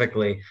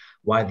specifically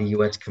why the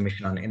US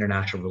Commission on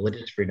International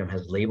Religious Freedom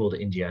has labeled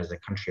India as a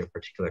country of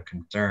particular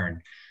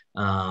concern.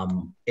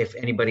 If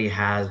anybody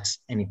has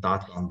any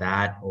thoughts on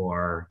that,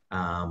 or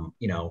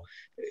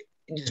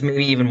just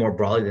maybe even more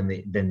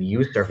broadly than the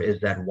youth surf,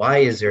 is that why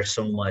is there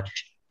so much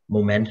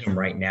momentum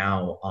right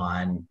now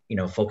on,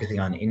 focusing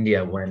on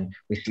India when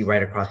we see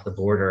right across the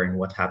border and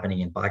what's happening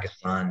in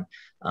Pakistan,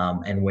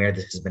 and where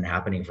this has been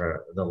happening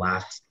for the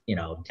last,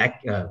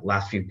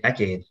 last few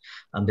decades.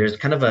 There's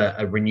kind of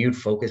a renewed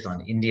focus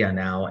on India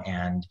now,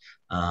 and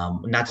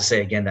not to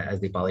say again that, as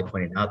Deepali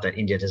pointed out, that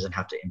India doesn't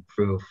have to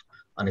improve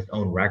on its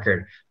own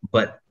record,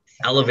 but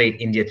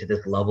elevate India to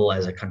this level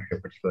as a country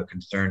of particular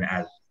concern,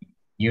 as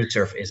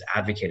USURF is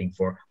advocating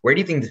for. Where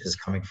do you think this is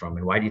coming from,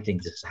 and why do you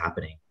think this is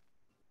happening?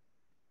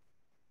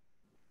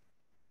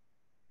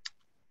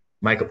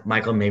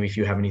 Michael, maybe if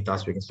you have any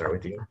thoughts, we can start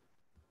with you.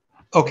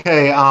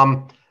 Okay,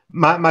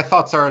 my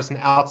thoughts are as an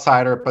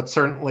outsider, but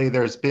certainly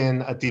there's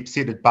been a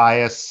deep-seated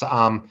bias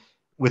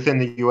within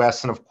the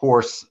US, and of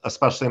course,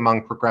 especially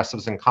among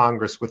progressives in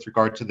Congress with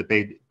regard to the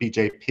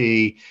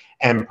BJP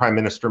and Prime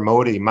Minister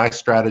Modi. My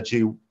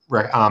strategy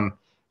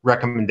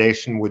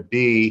recommendation would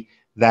be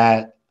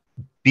that,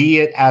 be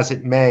it as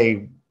it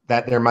may,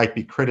 that there might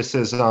be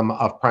criticism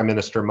of Prime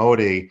Minister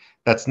Modi,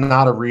 that's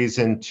not a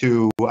reason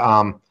to,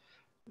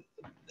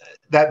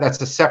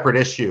 that's a separate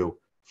issue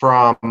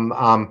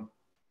from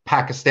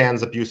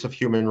Pakistan's abuse of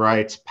human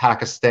rights,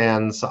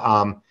 Pakistan's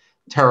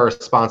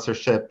terrorist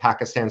sponsorship,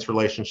 Pakistan's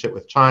relationship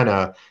with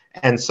China.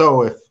 And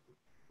so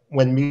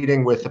when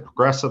meeting with a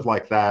progressive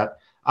like that,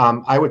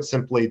 I would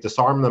simply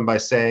disarm them by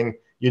saying,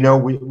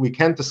 we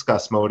can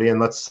discuss Modi, and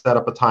let's set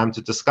up a time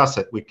to discuss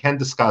it. We can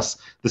discuss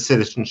the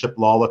citizenship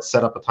law. Let's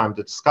set up a time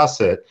to discuss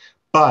it.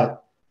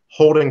 But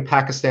holding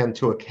Pakistan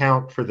to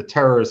account for the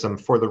terrorism,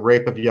 for the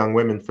rape of young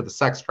women, for the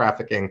sex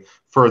trafficking,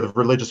 for the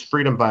religious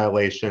freedom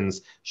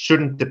violations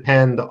shouldn't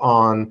depend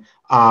on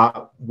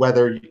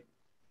whether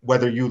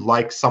you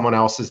like someone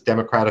else's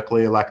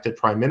democratically elected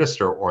prime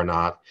minister or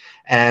not.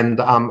 And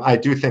I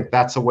do think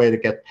that's a way to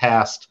get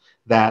past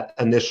that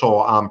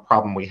initial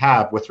problem we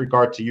have. With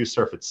regard to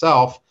USURF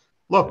itself,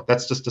 look,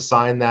 that's just a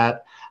sign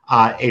that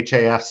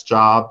HAF's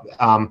job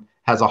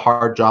has a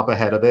hard job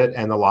ahead of it,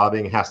 and the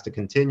lobbying has to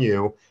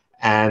continue.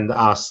 And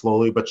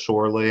slowly but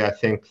surely, I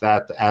think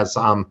that as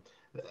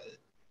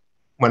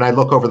when I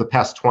look over the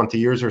past 20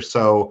 years or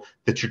so,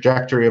 the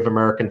trajectory of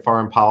American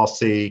foreign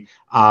policy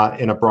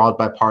in a broad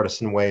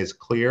bipartisan way is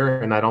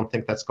clear, and I don't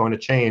think that's going to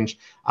change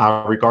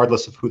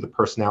regardless of who the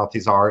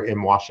personalities are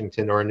in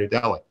Washington or in New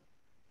Delhi.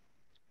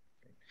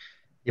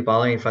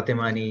 Deepali and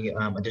Fatima, any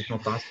additional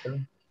thoughts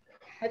there?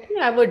 I think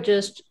I would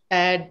just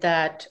add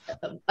that,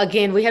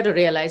 again, we have to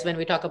realize when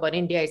we talk about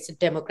India, it's a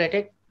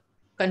democratic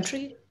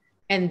country,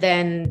 and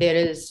then there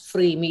is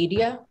free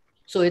media.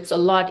 So it's a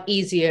lot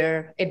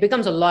easier, it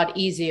becomes a lot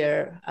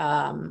easier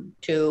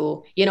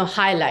to,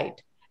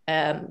 highlight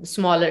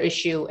smaller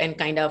issue and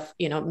kind of,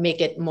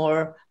 make it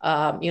more,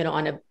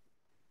 on a,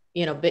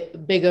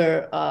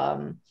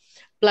 bigger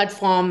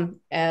platform.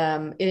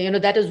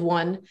 That is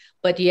one.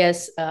 But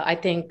yes, I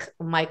think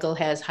Michael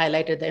has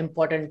highlighted the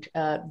important,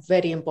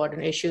 very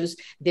important issues.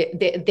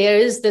 There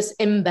is this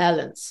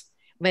imbalance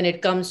when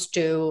it comes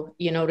to,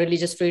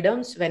 religious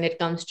freedoms, when it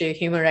comes to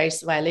human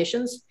rights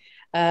violations.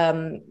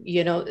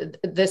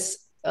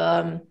 This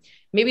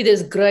maybe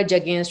this grudge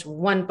against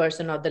one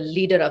person or the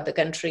leader of the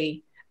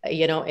country,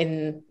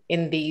 in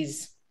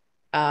these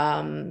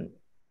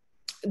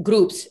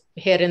groups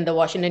here in the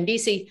Washington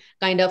D.C.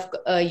 kind of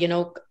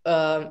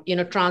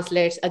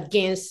translates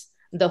against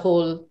the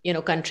whole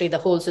country, the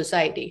whole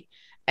society,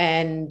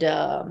 and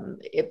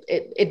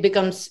it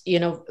becomes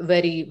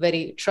very,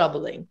 very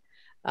troubling.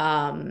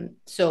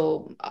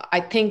 So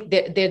I think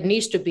there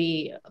needs to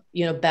be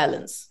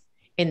balance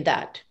in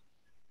that.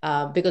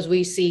 Because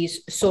we see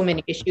so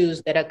many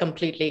issues that are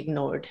completely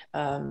ignored,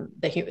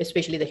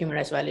 especially the human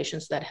rights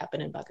violations that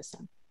happen in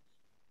Pakistan.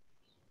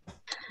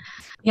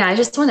 Yeah, I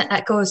just want to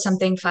echo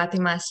something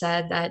Fatima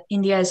said, that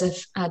India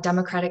is a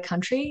democratic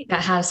country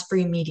that has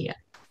free media.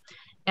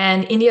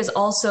 And India is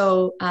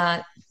also,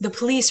 the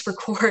police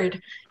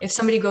record, if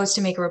somebody goes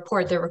to make a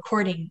report, they're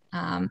recording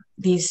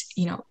these,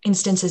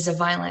 instances of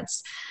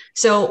violence.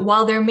 So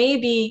while there may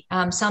be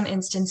some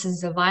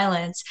instances of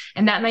violence,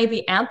 and that may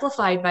be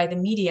amplified by the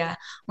media,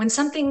 when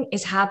something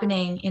is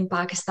happening in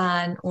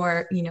Pakistan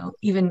or,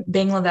 even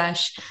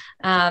Bangladesh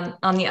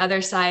on the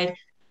other side,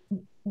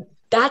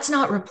 that's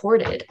not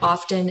reported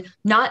often,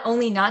 not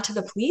only not to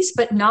the police,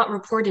 but not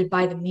reported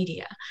by the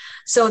media.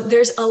 So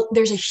there's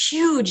a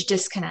huge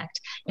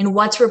disconnect in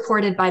what's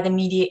reported by the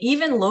media,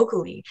 even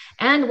locally,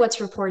 and what's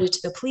reported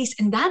to the police.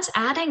 And that's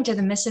adding to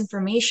the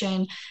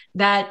misinformation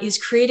that is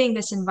creating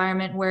this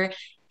environment where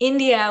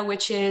India,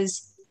 which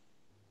is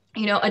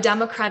a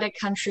democratic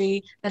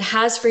country that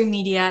has free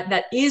media,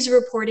 that is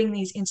reporting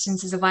these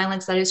instances of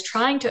violence, that is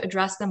trying to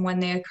address them when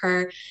they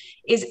occur,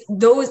 is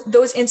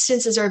those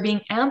instances are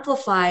being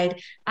amplified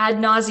ad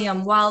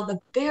nauseum, while the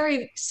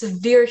very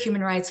severe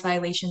human rights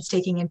violations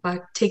taking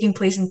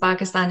place in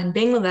Pakistan and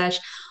Bangladesh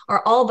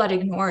are all but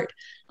ignored.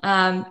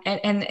 And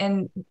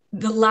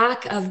the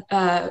lack of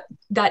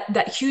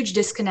that huge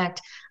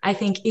disconnect, I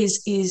think,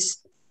 is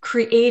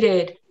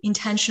created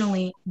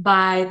intentionally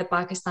by the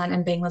Pakistan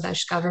and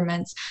Bangladesh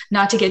governments.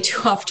 Not to get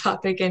too off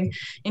topic in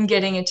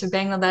getting into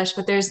Bangladesh,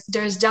 but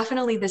there's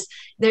definitely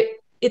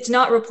it's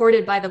not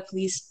reported by the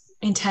police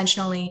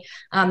intentionally.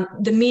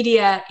 The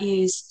media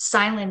is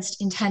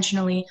silenced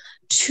intentionally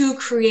to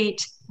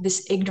create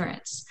this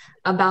ignorance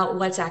about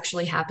what's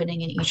actually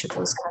happening in each of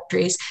those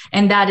countries.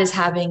 And that is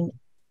having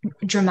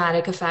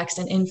dramatic effects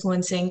and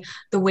influencing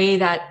the way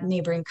that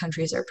neighboring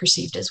countries are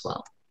perceived as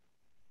well.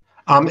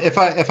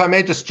 If I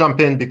may just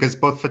jump in, because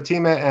both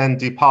Fatima and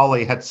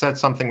Deepali had said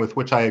something with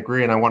which I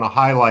agree, and I want to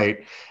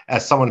highlight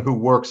as someone who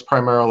works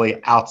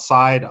primarily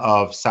outside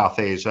of South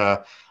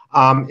Asia,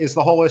 is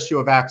the whole issue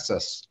of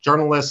access.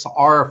 Journalists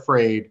are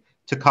afraid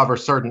to cover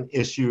certain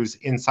issues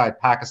inside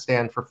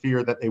Pakistan for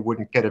fear that they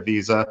wouldn't get a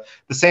visa.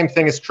 The same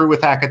thing is true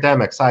with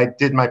academics. I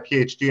did my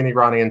PhD in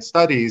Iranian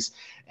studies,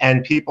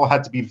 and people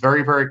had to be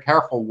very, very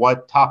careful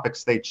what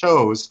topics they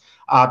chose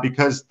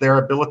because their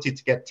ability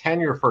to get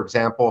tenure, for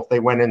example, if they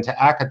went into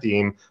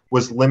academe,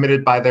 was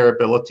limited by their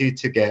ability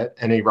to get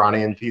an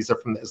Iranian visa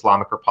from the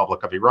Islamic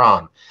Republic of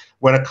Iran.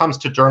 When it comes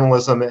to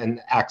journalism and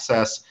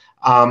access,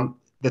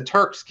 the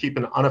Turks keep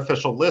an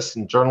unofficial list,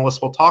 and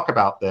journalists will talk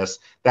about this,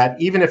 that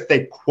even if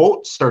they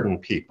quote certain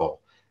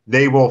people,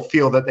 they will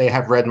feel that they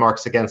have red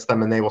marks against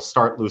them and they will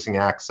start losing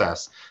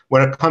access.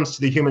 When it comes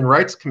to the human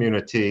rights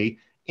community,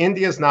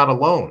 India is not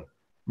alone.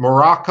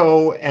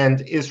 Morocco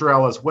and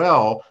Israel as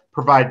well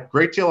provide a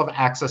great deal of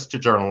access to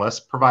journalists,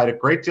 provide a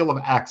great deal of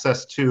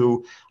access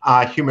to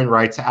human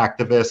rights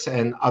activists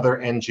and other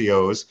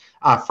NGOs.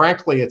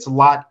 Frankly, it's a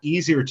lot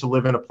easier to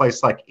live in a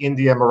place like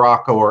India,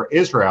 Morocco, or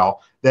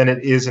Israel than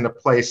it is in a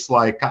place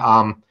like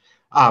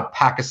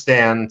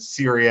Pakistan,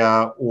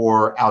 Syria,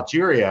 or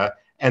Algeria,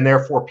 and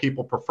therefore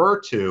people prefer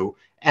to,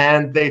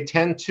 and they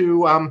tend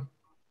to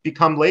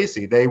become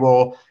lazy. They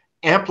will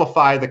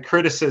amplify the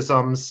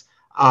criticisms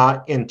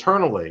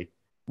internally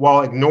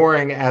while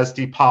ignoring, as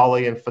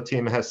Deepali and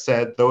Fatima has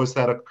said, those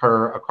that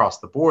occur across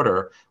the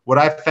border. What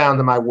I've found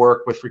in my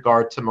work with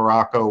regard to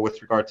Morocco,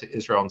 with regard to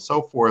Israel and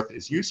so forth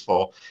is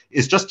useful,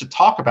 is just to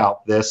talk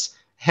about this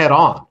head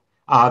on.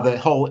 The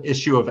whole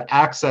issue of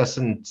access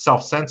and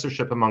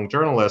self-censorship among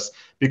journalists,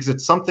 because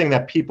it's something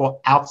that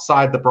people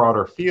outside the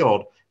broader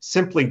field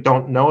simply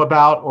don't know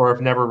about or have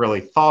never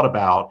really thought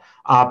about,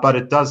 but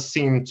it does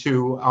seem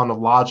to, on a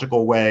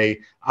logical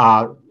way,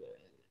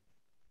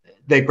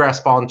 they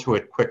grasp onto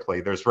it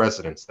quickly. There's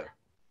resonance there.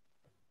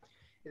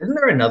 Isn't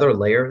there another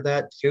layer of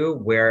that too,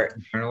 where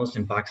journalists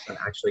in Pakistan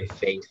actually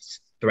face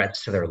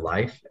threats to their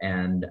life?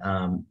 And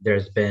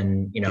there's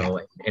been,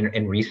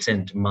 in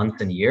recent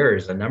months and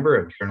years, a number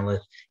of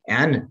journalists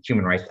and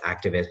human rights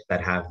activists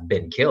that have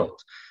been killed.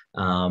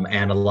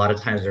 And a lot of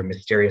times they're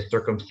mysterious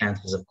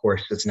circumstances. Of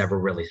course, it's never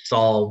really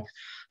solved,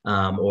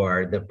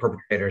 or the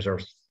perpetrators or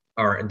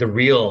the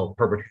real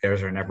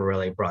perpetrators are never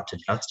really brought to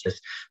justice.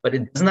 But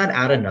doesn't that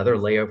add another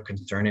layer of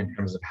concern in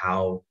terms of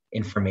how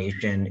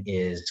information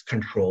is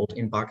controlled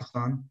in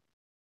Pakistan?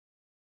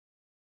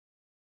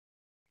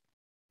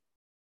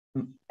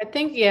 I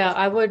think, yeah,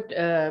 I would,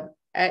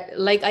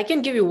 I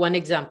can give you one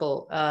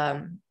example.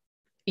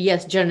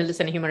 Yes,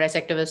 journalists and human rights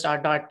activists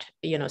are not,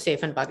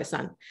 safe in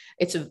Pakistan.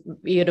 It's,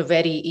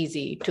 very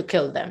easy to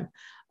kill them.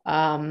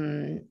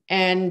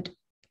 And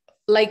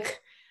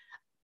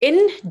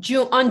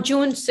on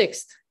June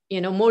 6th,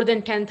 more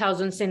than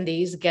 10,000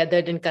 Sindhis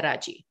gathered in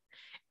Karachi.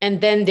 And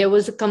then there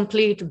was a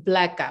complete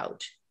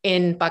blackout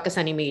in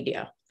Pakistani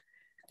media,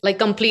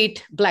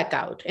 complete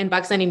blackout in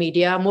Pakistani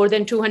media. More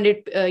than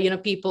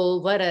 200,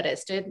 people were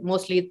arrested,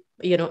 mostly,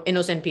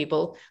 innocent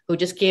people who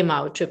just came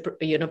out to,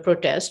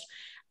 protest.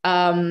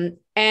 And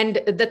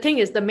the thing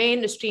is, the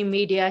mainstream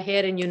media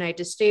here in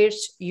United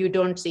States, you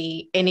don't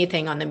see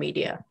anything on the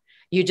media.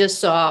 You just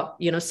saw,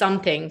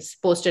 some things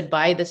posted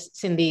by the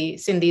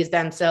Sindhis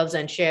themselves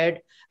and shared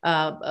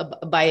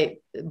by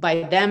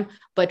them,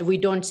 but we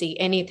don't see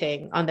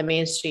anything on the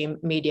mainstream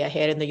media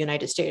here in the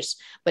United States.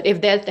 But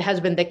if that has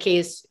been the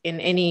case in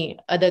any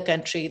other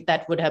country,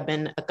 that would have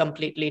been a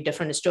completely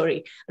different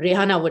story.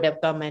 Rihanna would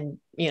have come and,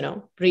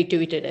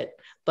 retweeted it.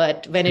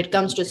 But when it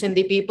comes to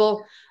Sindhi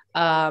people,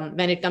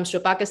 when it comes to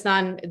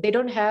Pakistan, they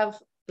don't have,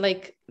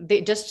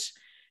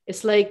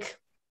 it's like,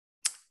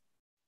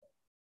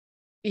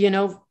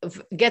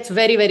 gets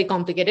very, very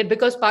complicated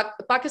because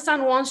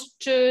Pakistan wants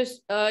to,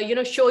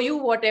 show you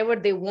whatever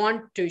they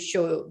want to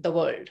show the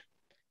world.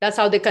 That's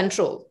how they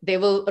control. They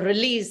will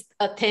release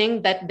a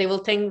thing that they will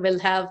think will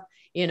have,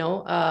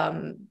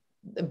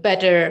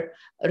 better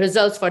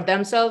results for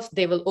themselves.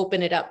 They will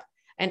open it up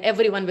and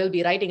everyone will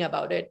be writing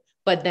about it.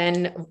 But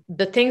then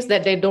the things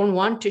that they don't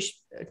want to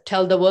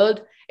tell the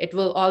world, it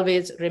will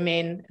always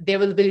remain, there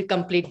will be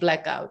complete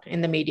blackout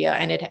in the media,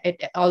 and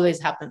it always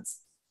happens.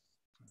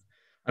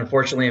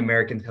 Unfortunately,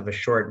 Americans have a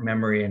short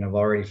memory and have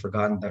already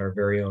forgotten that our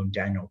very own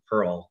Daniel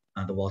Pearl,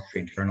 the Wall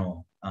Street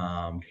Journal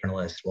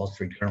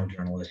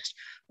journalist,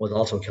 was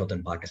also killed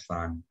in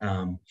Pakistan.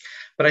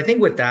 But I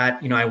think with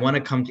that, I want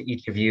to come to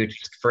each of you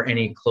just for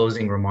any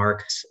closing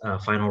remarks,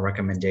 final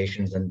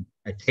recommendations, and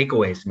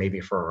takeaways maybe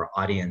for our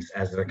audience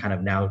as they're kind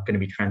of now going to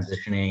be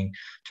transitioning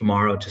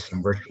tomorrow to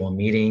some virtual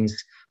meetings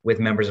with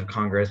members of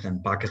Congress,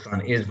 and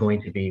Pakistan is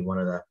going to be one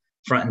of the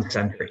front and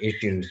center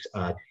issues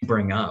to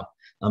bring up.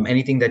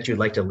 Anything that you'd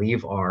like to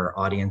leave our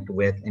audience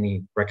with,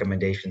 any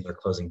recommendations or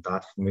closing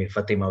thoughts? Maybe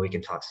Fatima, we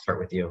can start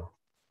with you.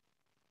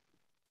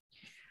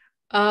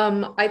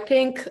 I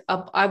think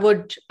I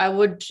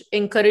would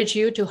encourage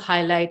you to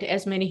highlight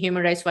as many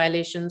human rights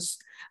violations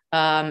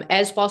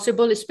as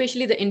possible,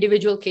 especially the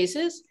individual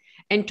cases.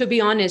 And to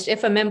be honest,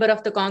 if a member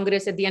of the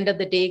Congress at the end of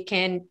the day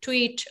can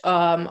tweet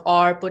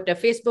or put a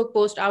Facebook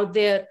post out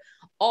there,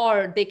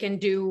 or they can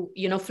do,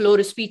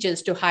 floor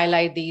speeches to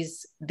highlight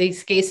these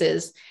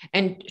cases.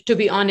 And to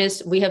be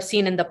honest, we have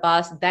seen in the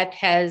past that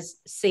has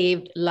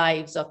saved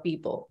lives of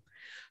people.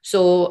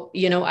 So,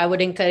 I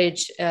would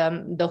encourage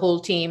the whole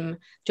team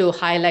to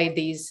highlight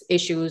these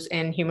issues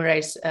and human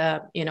rights,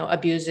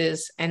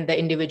 abuses and the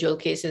individual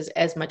cases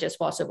as much as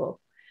possible.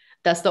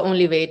 That's the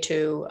only way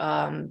to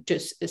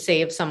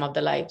save some of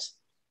the lives.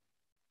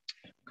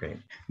 Great.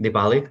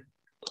 Dipali?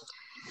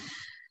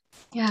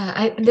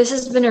 Yeah, this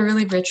has been a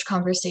really rich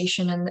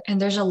conversation, and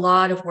there's a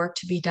lot of work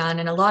to be done,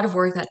 and a lot of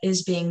work that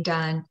is being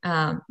done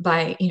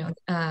by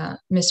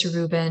Mr.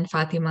 Rubin,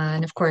 Fatima,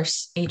 and of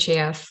course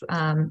HAF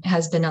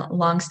has been a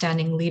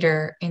longstanding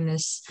leader in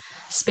this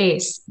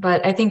space.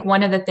 But I think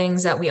one of the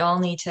things that we all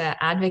need to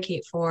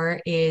advocate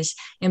for is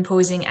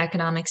imposing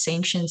economic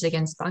sanctions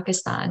against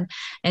Pakistan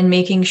and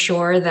making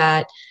sure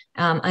that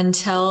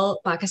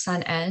until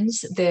Pakistan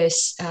ends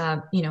this,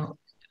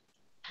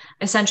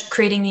 essentially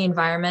creating the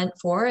environment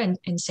for and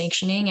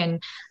sanctioning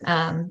and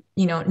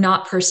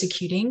not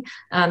persecuting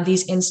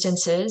these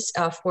instances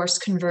of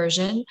forced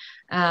conversion,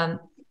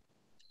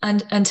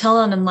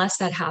 until and unless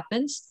that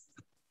happens,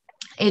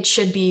 it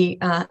should be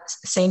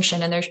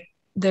sanctioned, and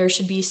there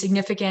should be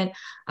significant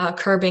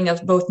curbing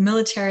of both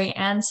military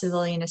and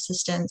civilian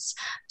assistance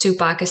to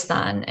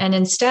Pakistan. And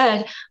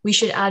instead, we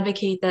should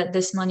advocate that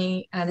this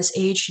money, this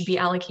aid should be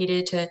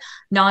allocated to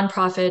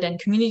nonprofit and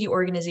community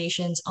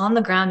organizations on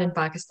the ground in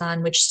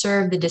Pakistan, which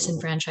serve the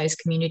disenfranchised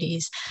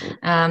communities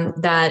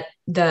that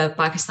the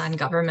Pakistan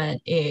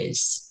government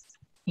is,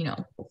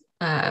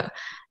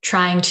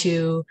 trying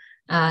to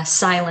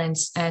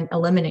silence and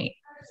eliminate.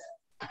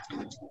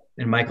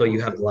 And Michael, you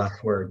have the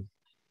last word.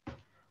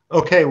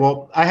 Okay,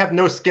 well, I have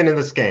no skin in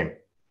this game.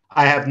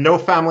 I have no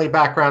family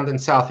background in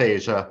South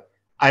Asia.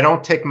 I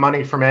don't take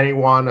money from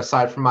anyone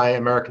aside from my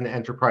American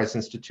Enterprise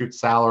Institute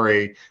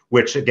salary,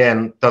 which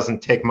again,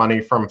 doesn't take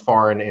money from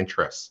foreign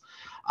interests.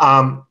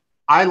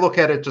 I look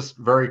at it just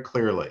very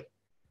clearly.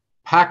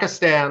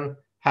 Pakistan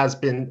has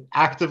been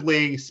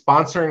actively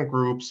sponsoring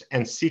groups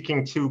and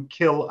seeking to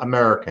kill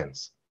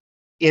Americans.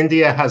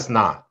 India has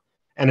not.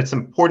 And it's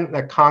important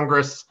that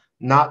Congress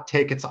not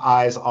take its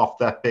eyes off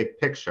that big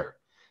picture.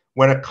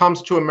 When it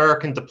comes to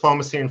American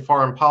diplomacy and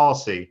foreign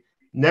policy,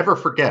 never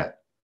forget,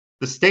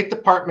 the State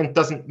Department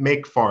doesn't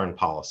make foreign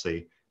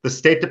policy. The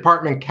State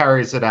Department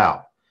carries it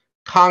out.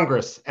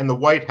 Congress and the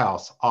White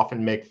House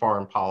often make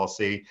foreign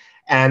policy,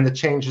 and the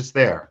change is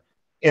there.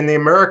 In the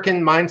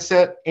American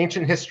mindset,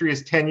 ancient history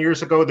is 10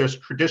 years ago. There's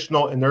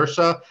traditional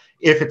inertia.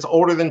 If it's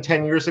older than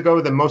 10 years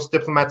ago, then most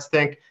diplomats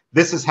think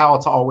this is how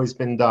it's always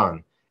been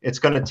done. It's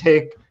going to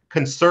take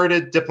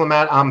concerted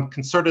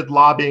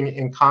lobbying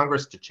in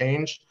Congress to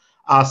change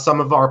some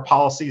of our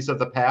policies of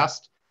the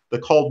past. The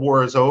Cold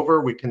War is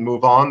over. We can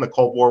move on. The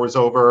Cold War was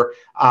over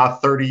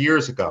 30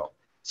 years ago.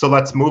 So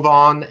let's move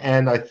on.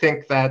 And I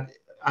think that,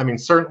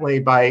 certainly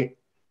by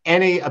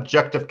any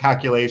objective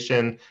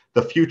calculation,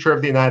 the future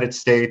of the United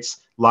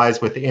States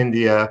lies with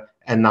India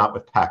and not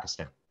with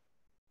Pakistan.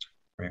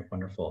 Right,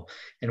 wonderful.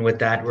 And with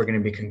that, we're going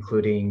to be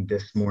concluding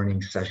this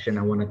morning's session.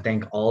 I want to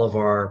thank all of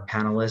our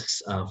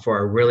panelists for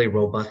a really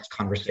robust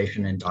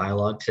conversation and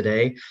dialogue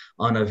today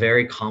on a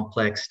very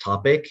complex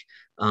topic,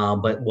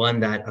 but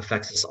one that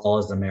affects us all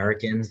as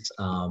Americans,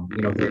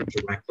 very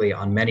directly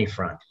on many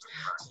fronts.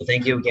 So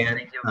thank you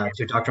again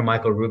to Dr.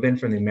 Michael Rubin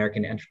from the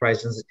American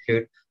Enterprise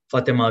Institute,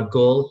 Fatima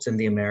Gul,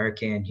 Sindhi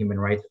American human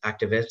rights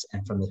activist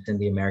and from the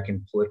Sindhi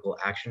American Political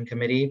Action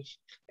Committee,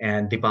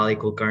 and Dipali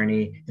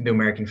Kulkarni, Hindu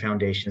American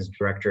Foundation's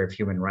Director of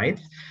Human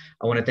Rights.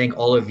 I want to thank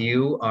all of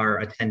you,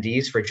 our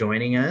attendees, for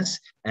joining us,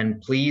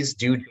 and please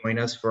do join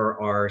us for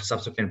our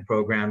subsequent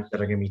programs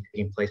that are going to be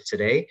taking place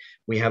today.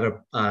 We have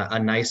a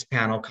nice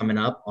panel coming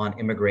up on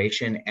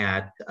immigration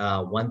at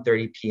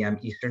 1:30 p.m.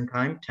 Eastern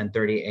Time,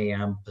 10:30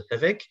 a.m.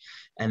 Pacific,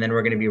 and then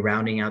we're going to be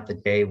rounding out the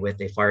day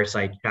with a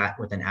fireside chat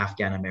with an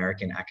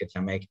Afghan-American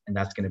academic, and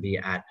that's going to be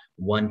at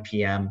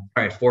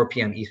 4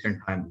 p.m.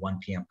 Eastern Time, 1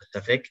 p.m.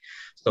 Pacific.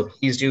 So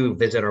please do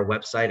visit our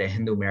website at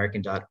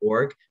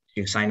hinduamerican.org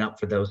to sign up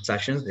for those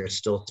sessions. There's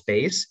still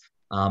space.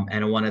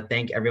 And I want to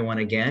thank everyone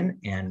again,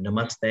 and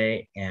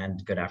namaste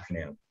and good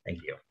afternoon. Thank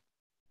you.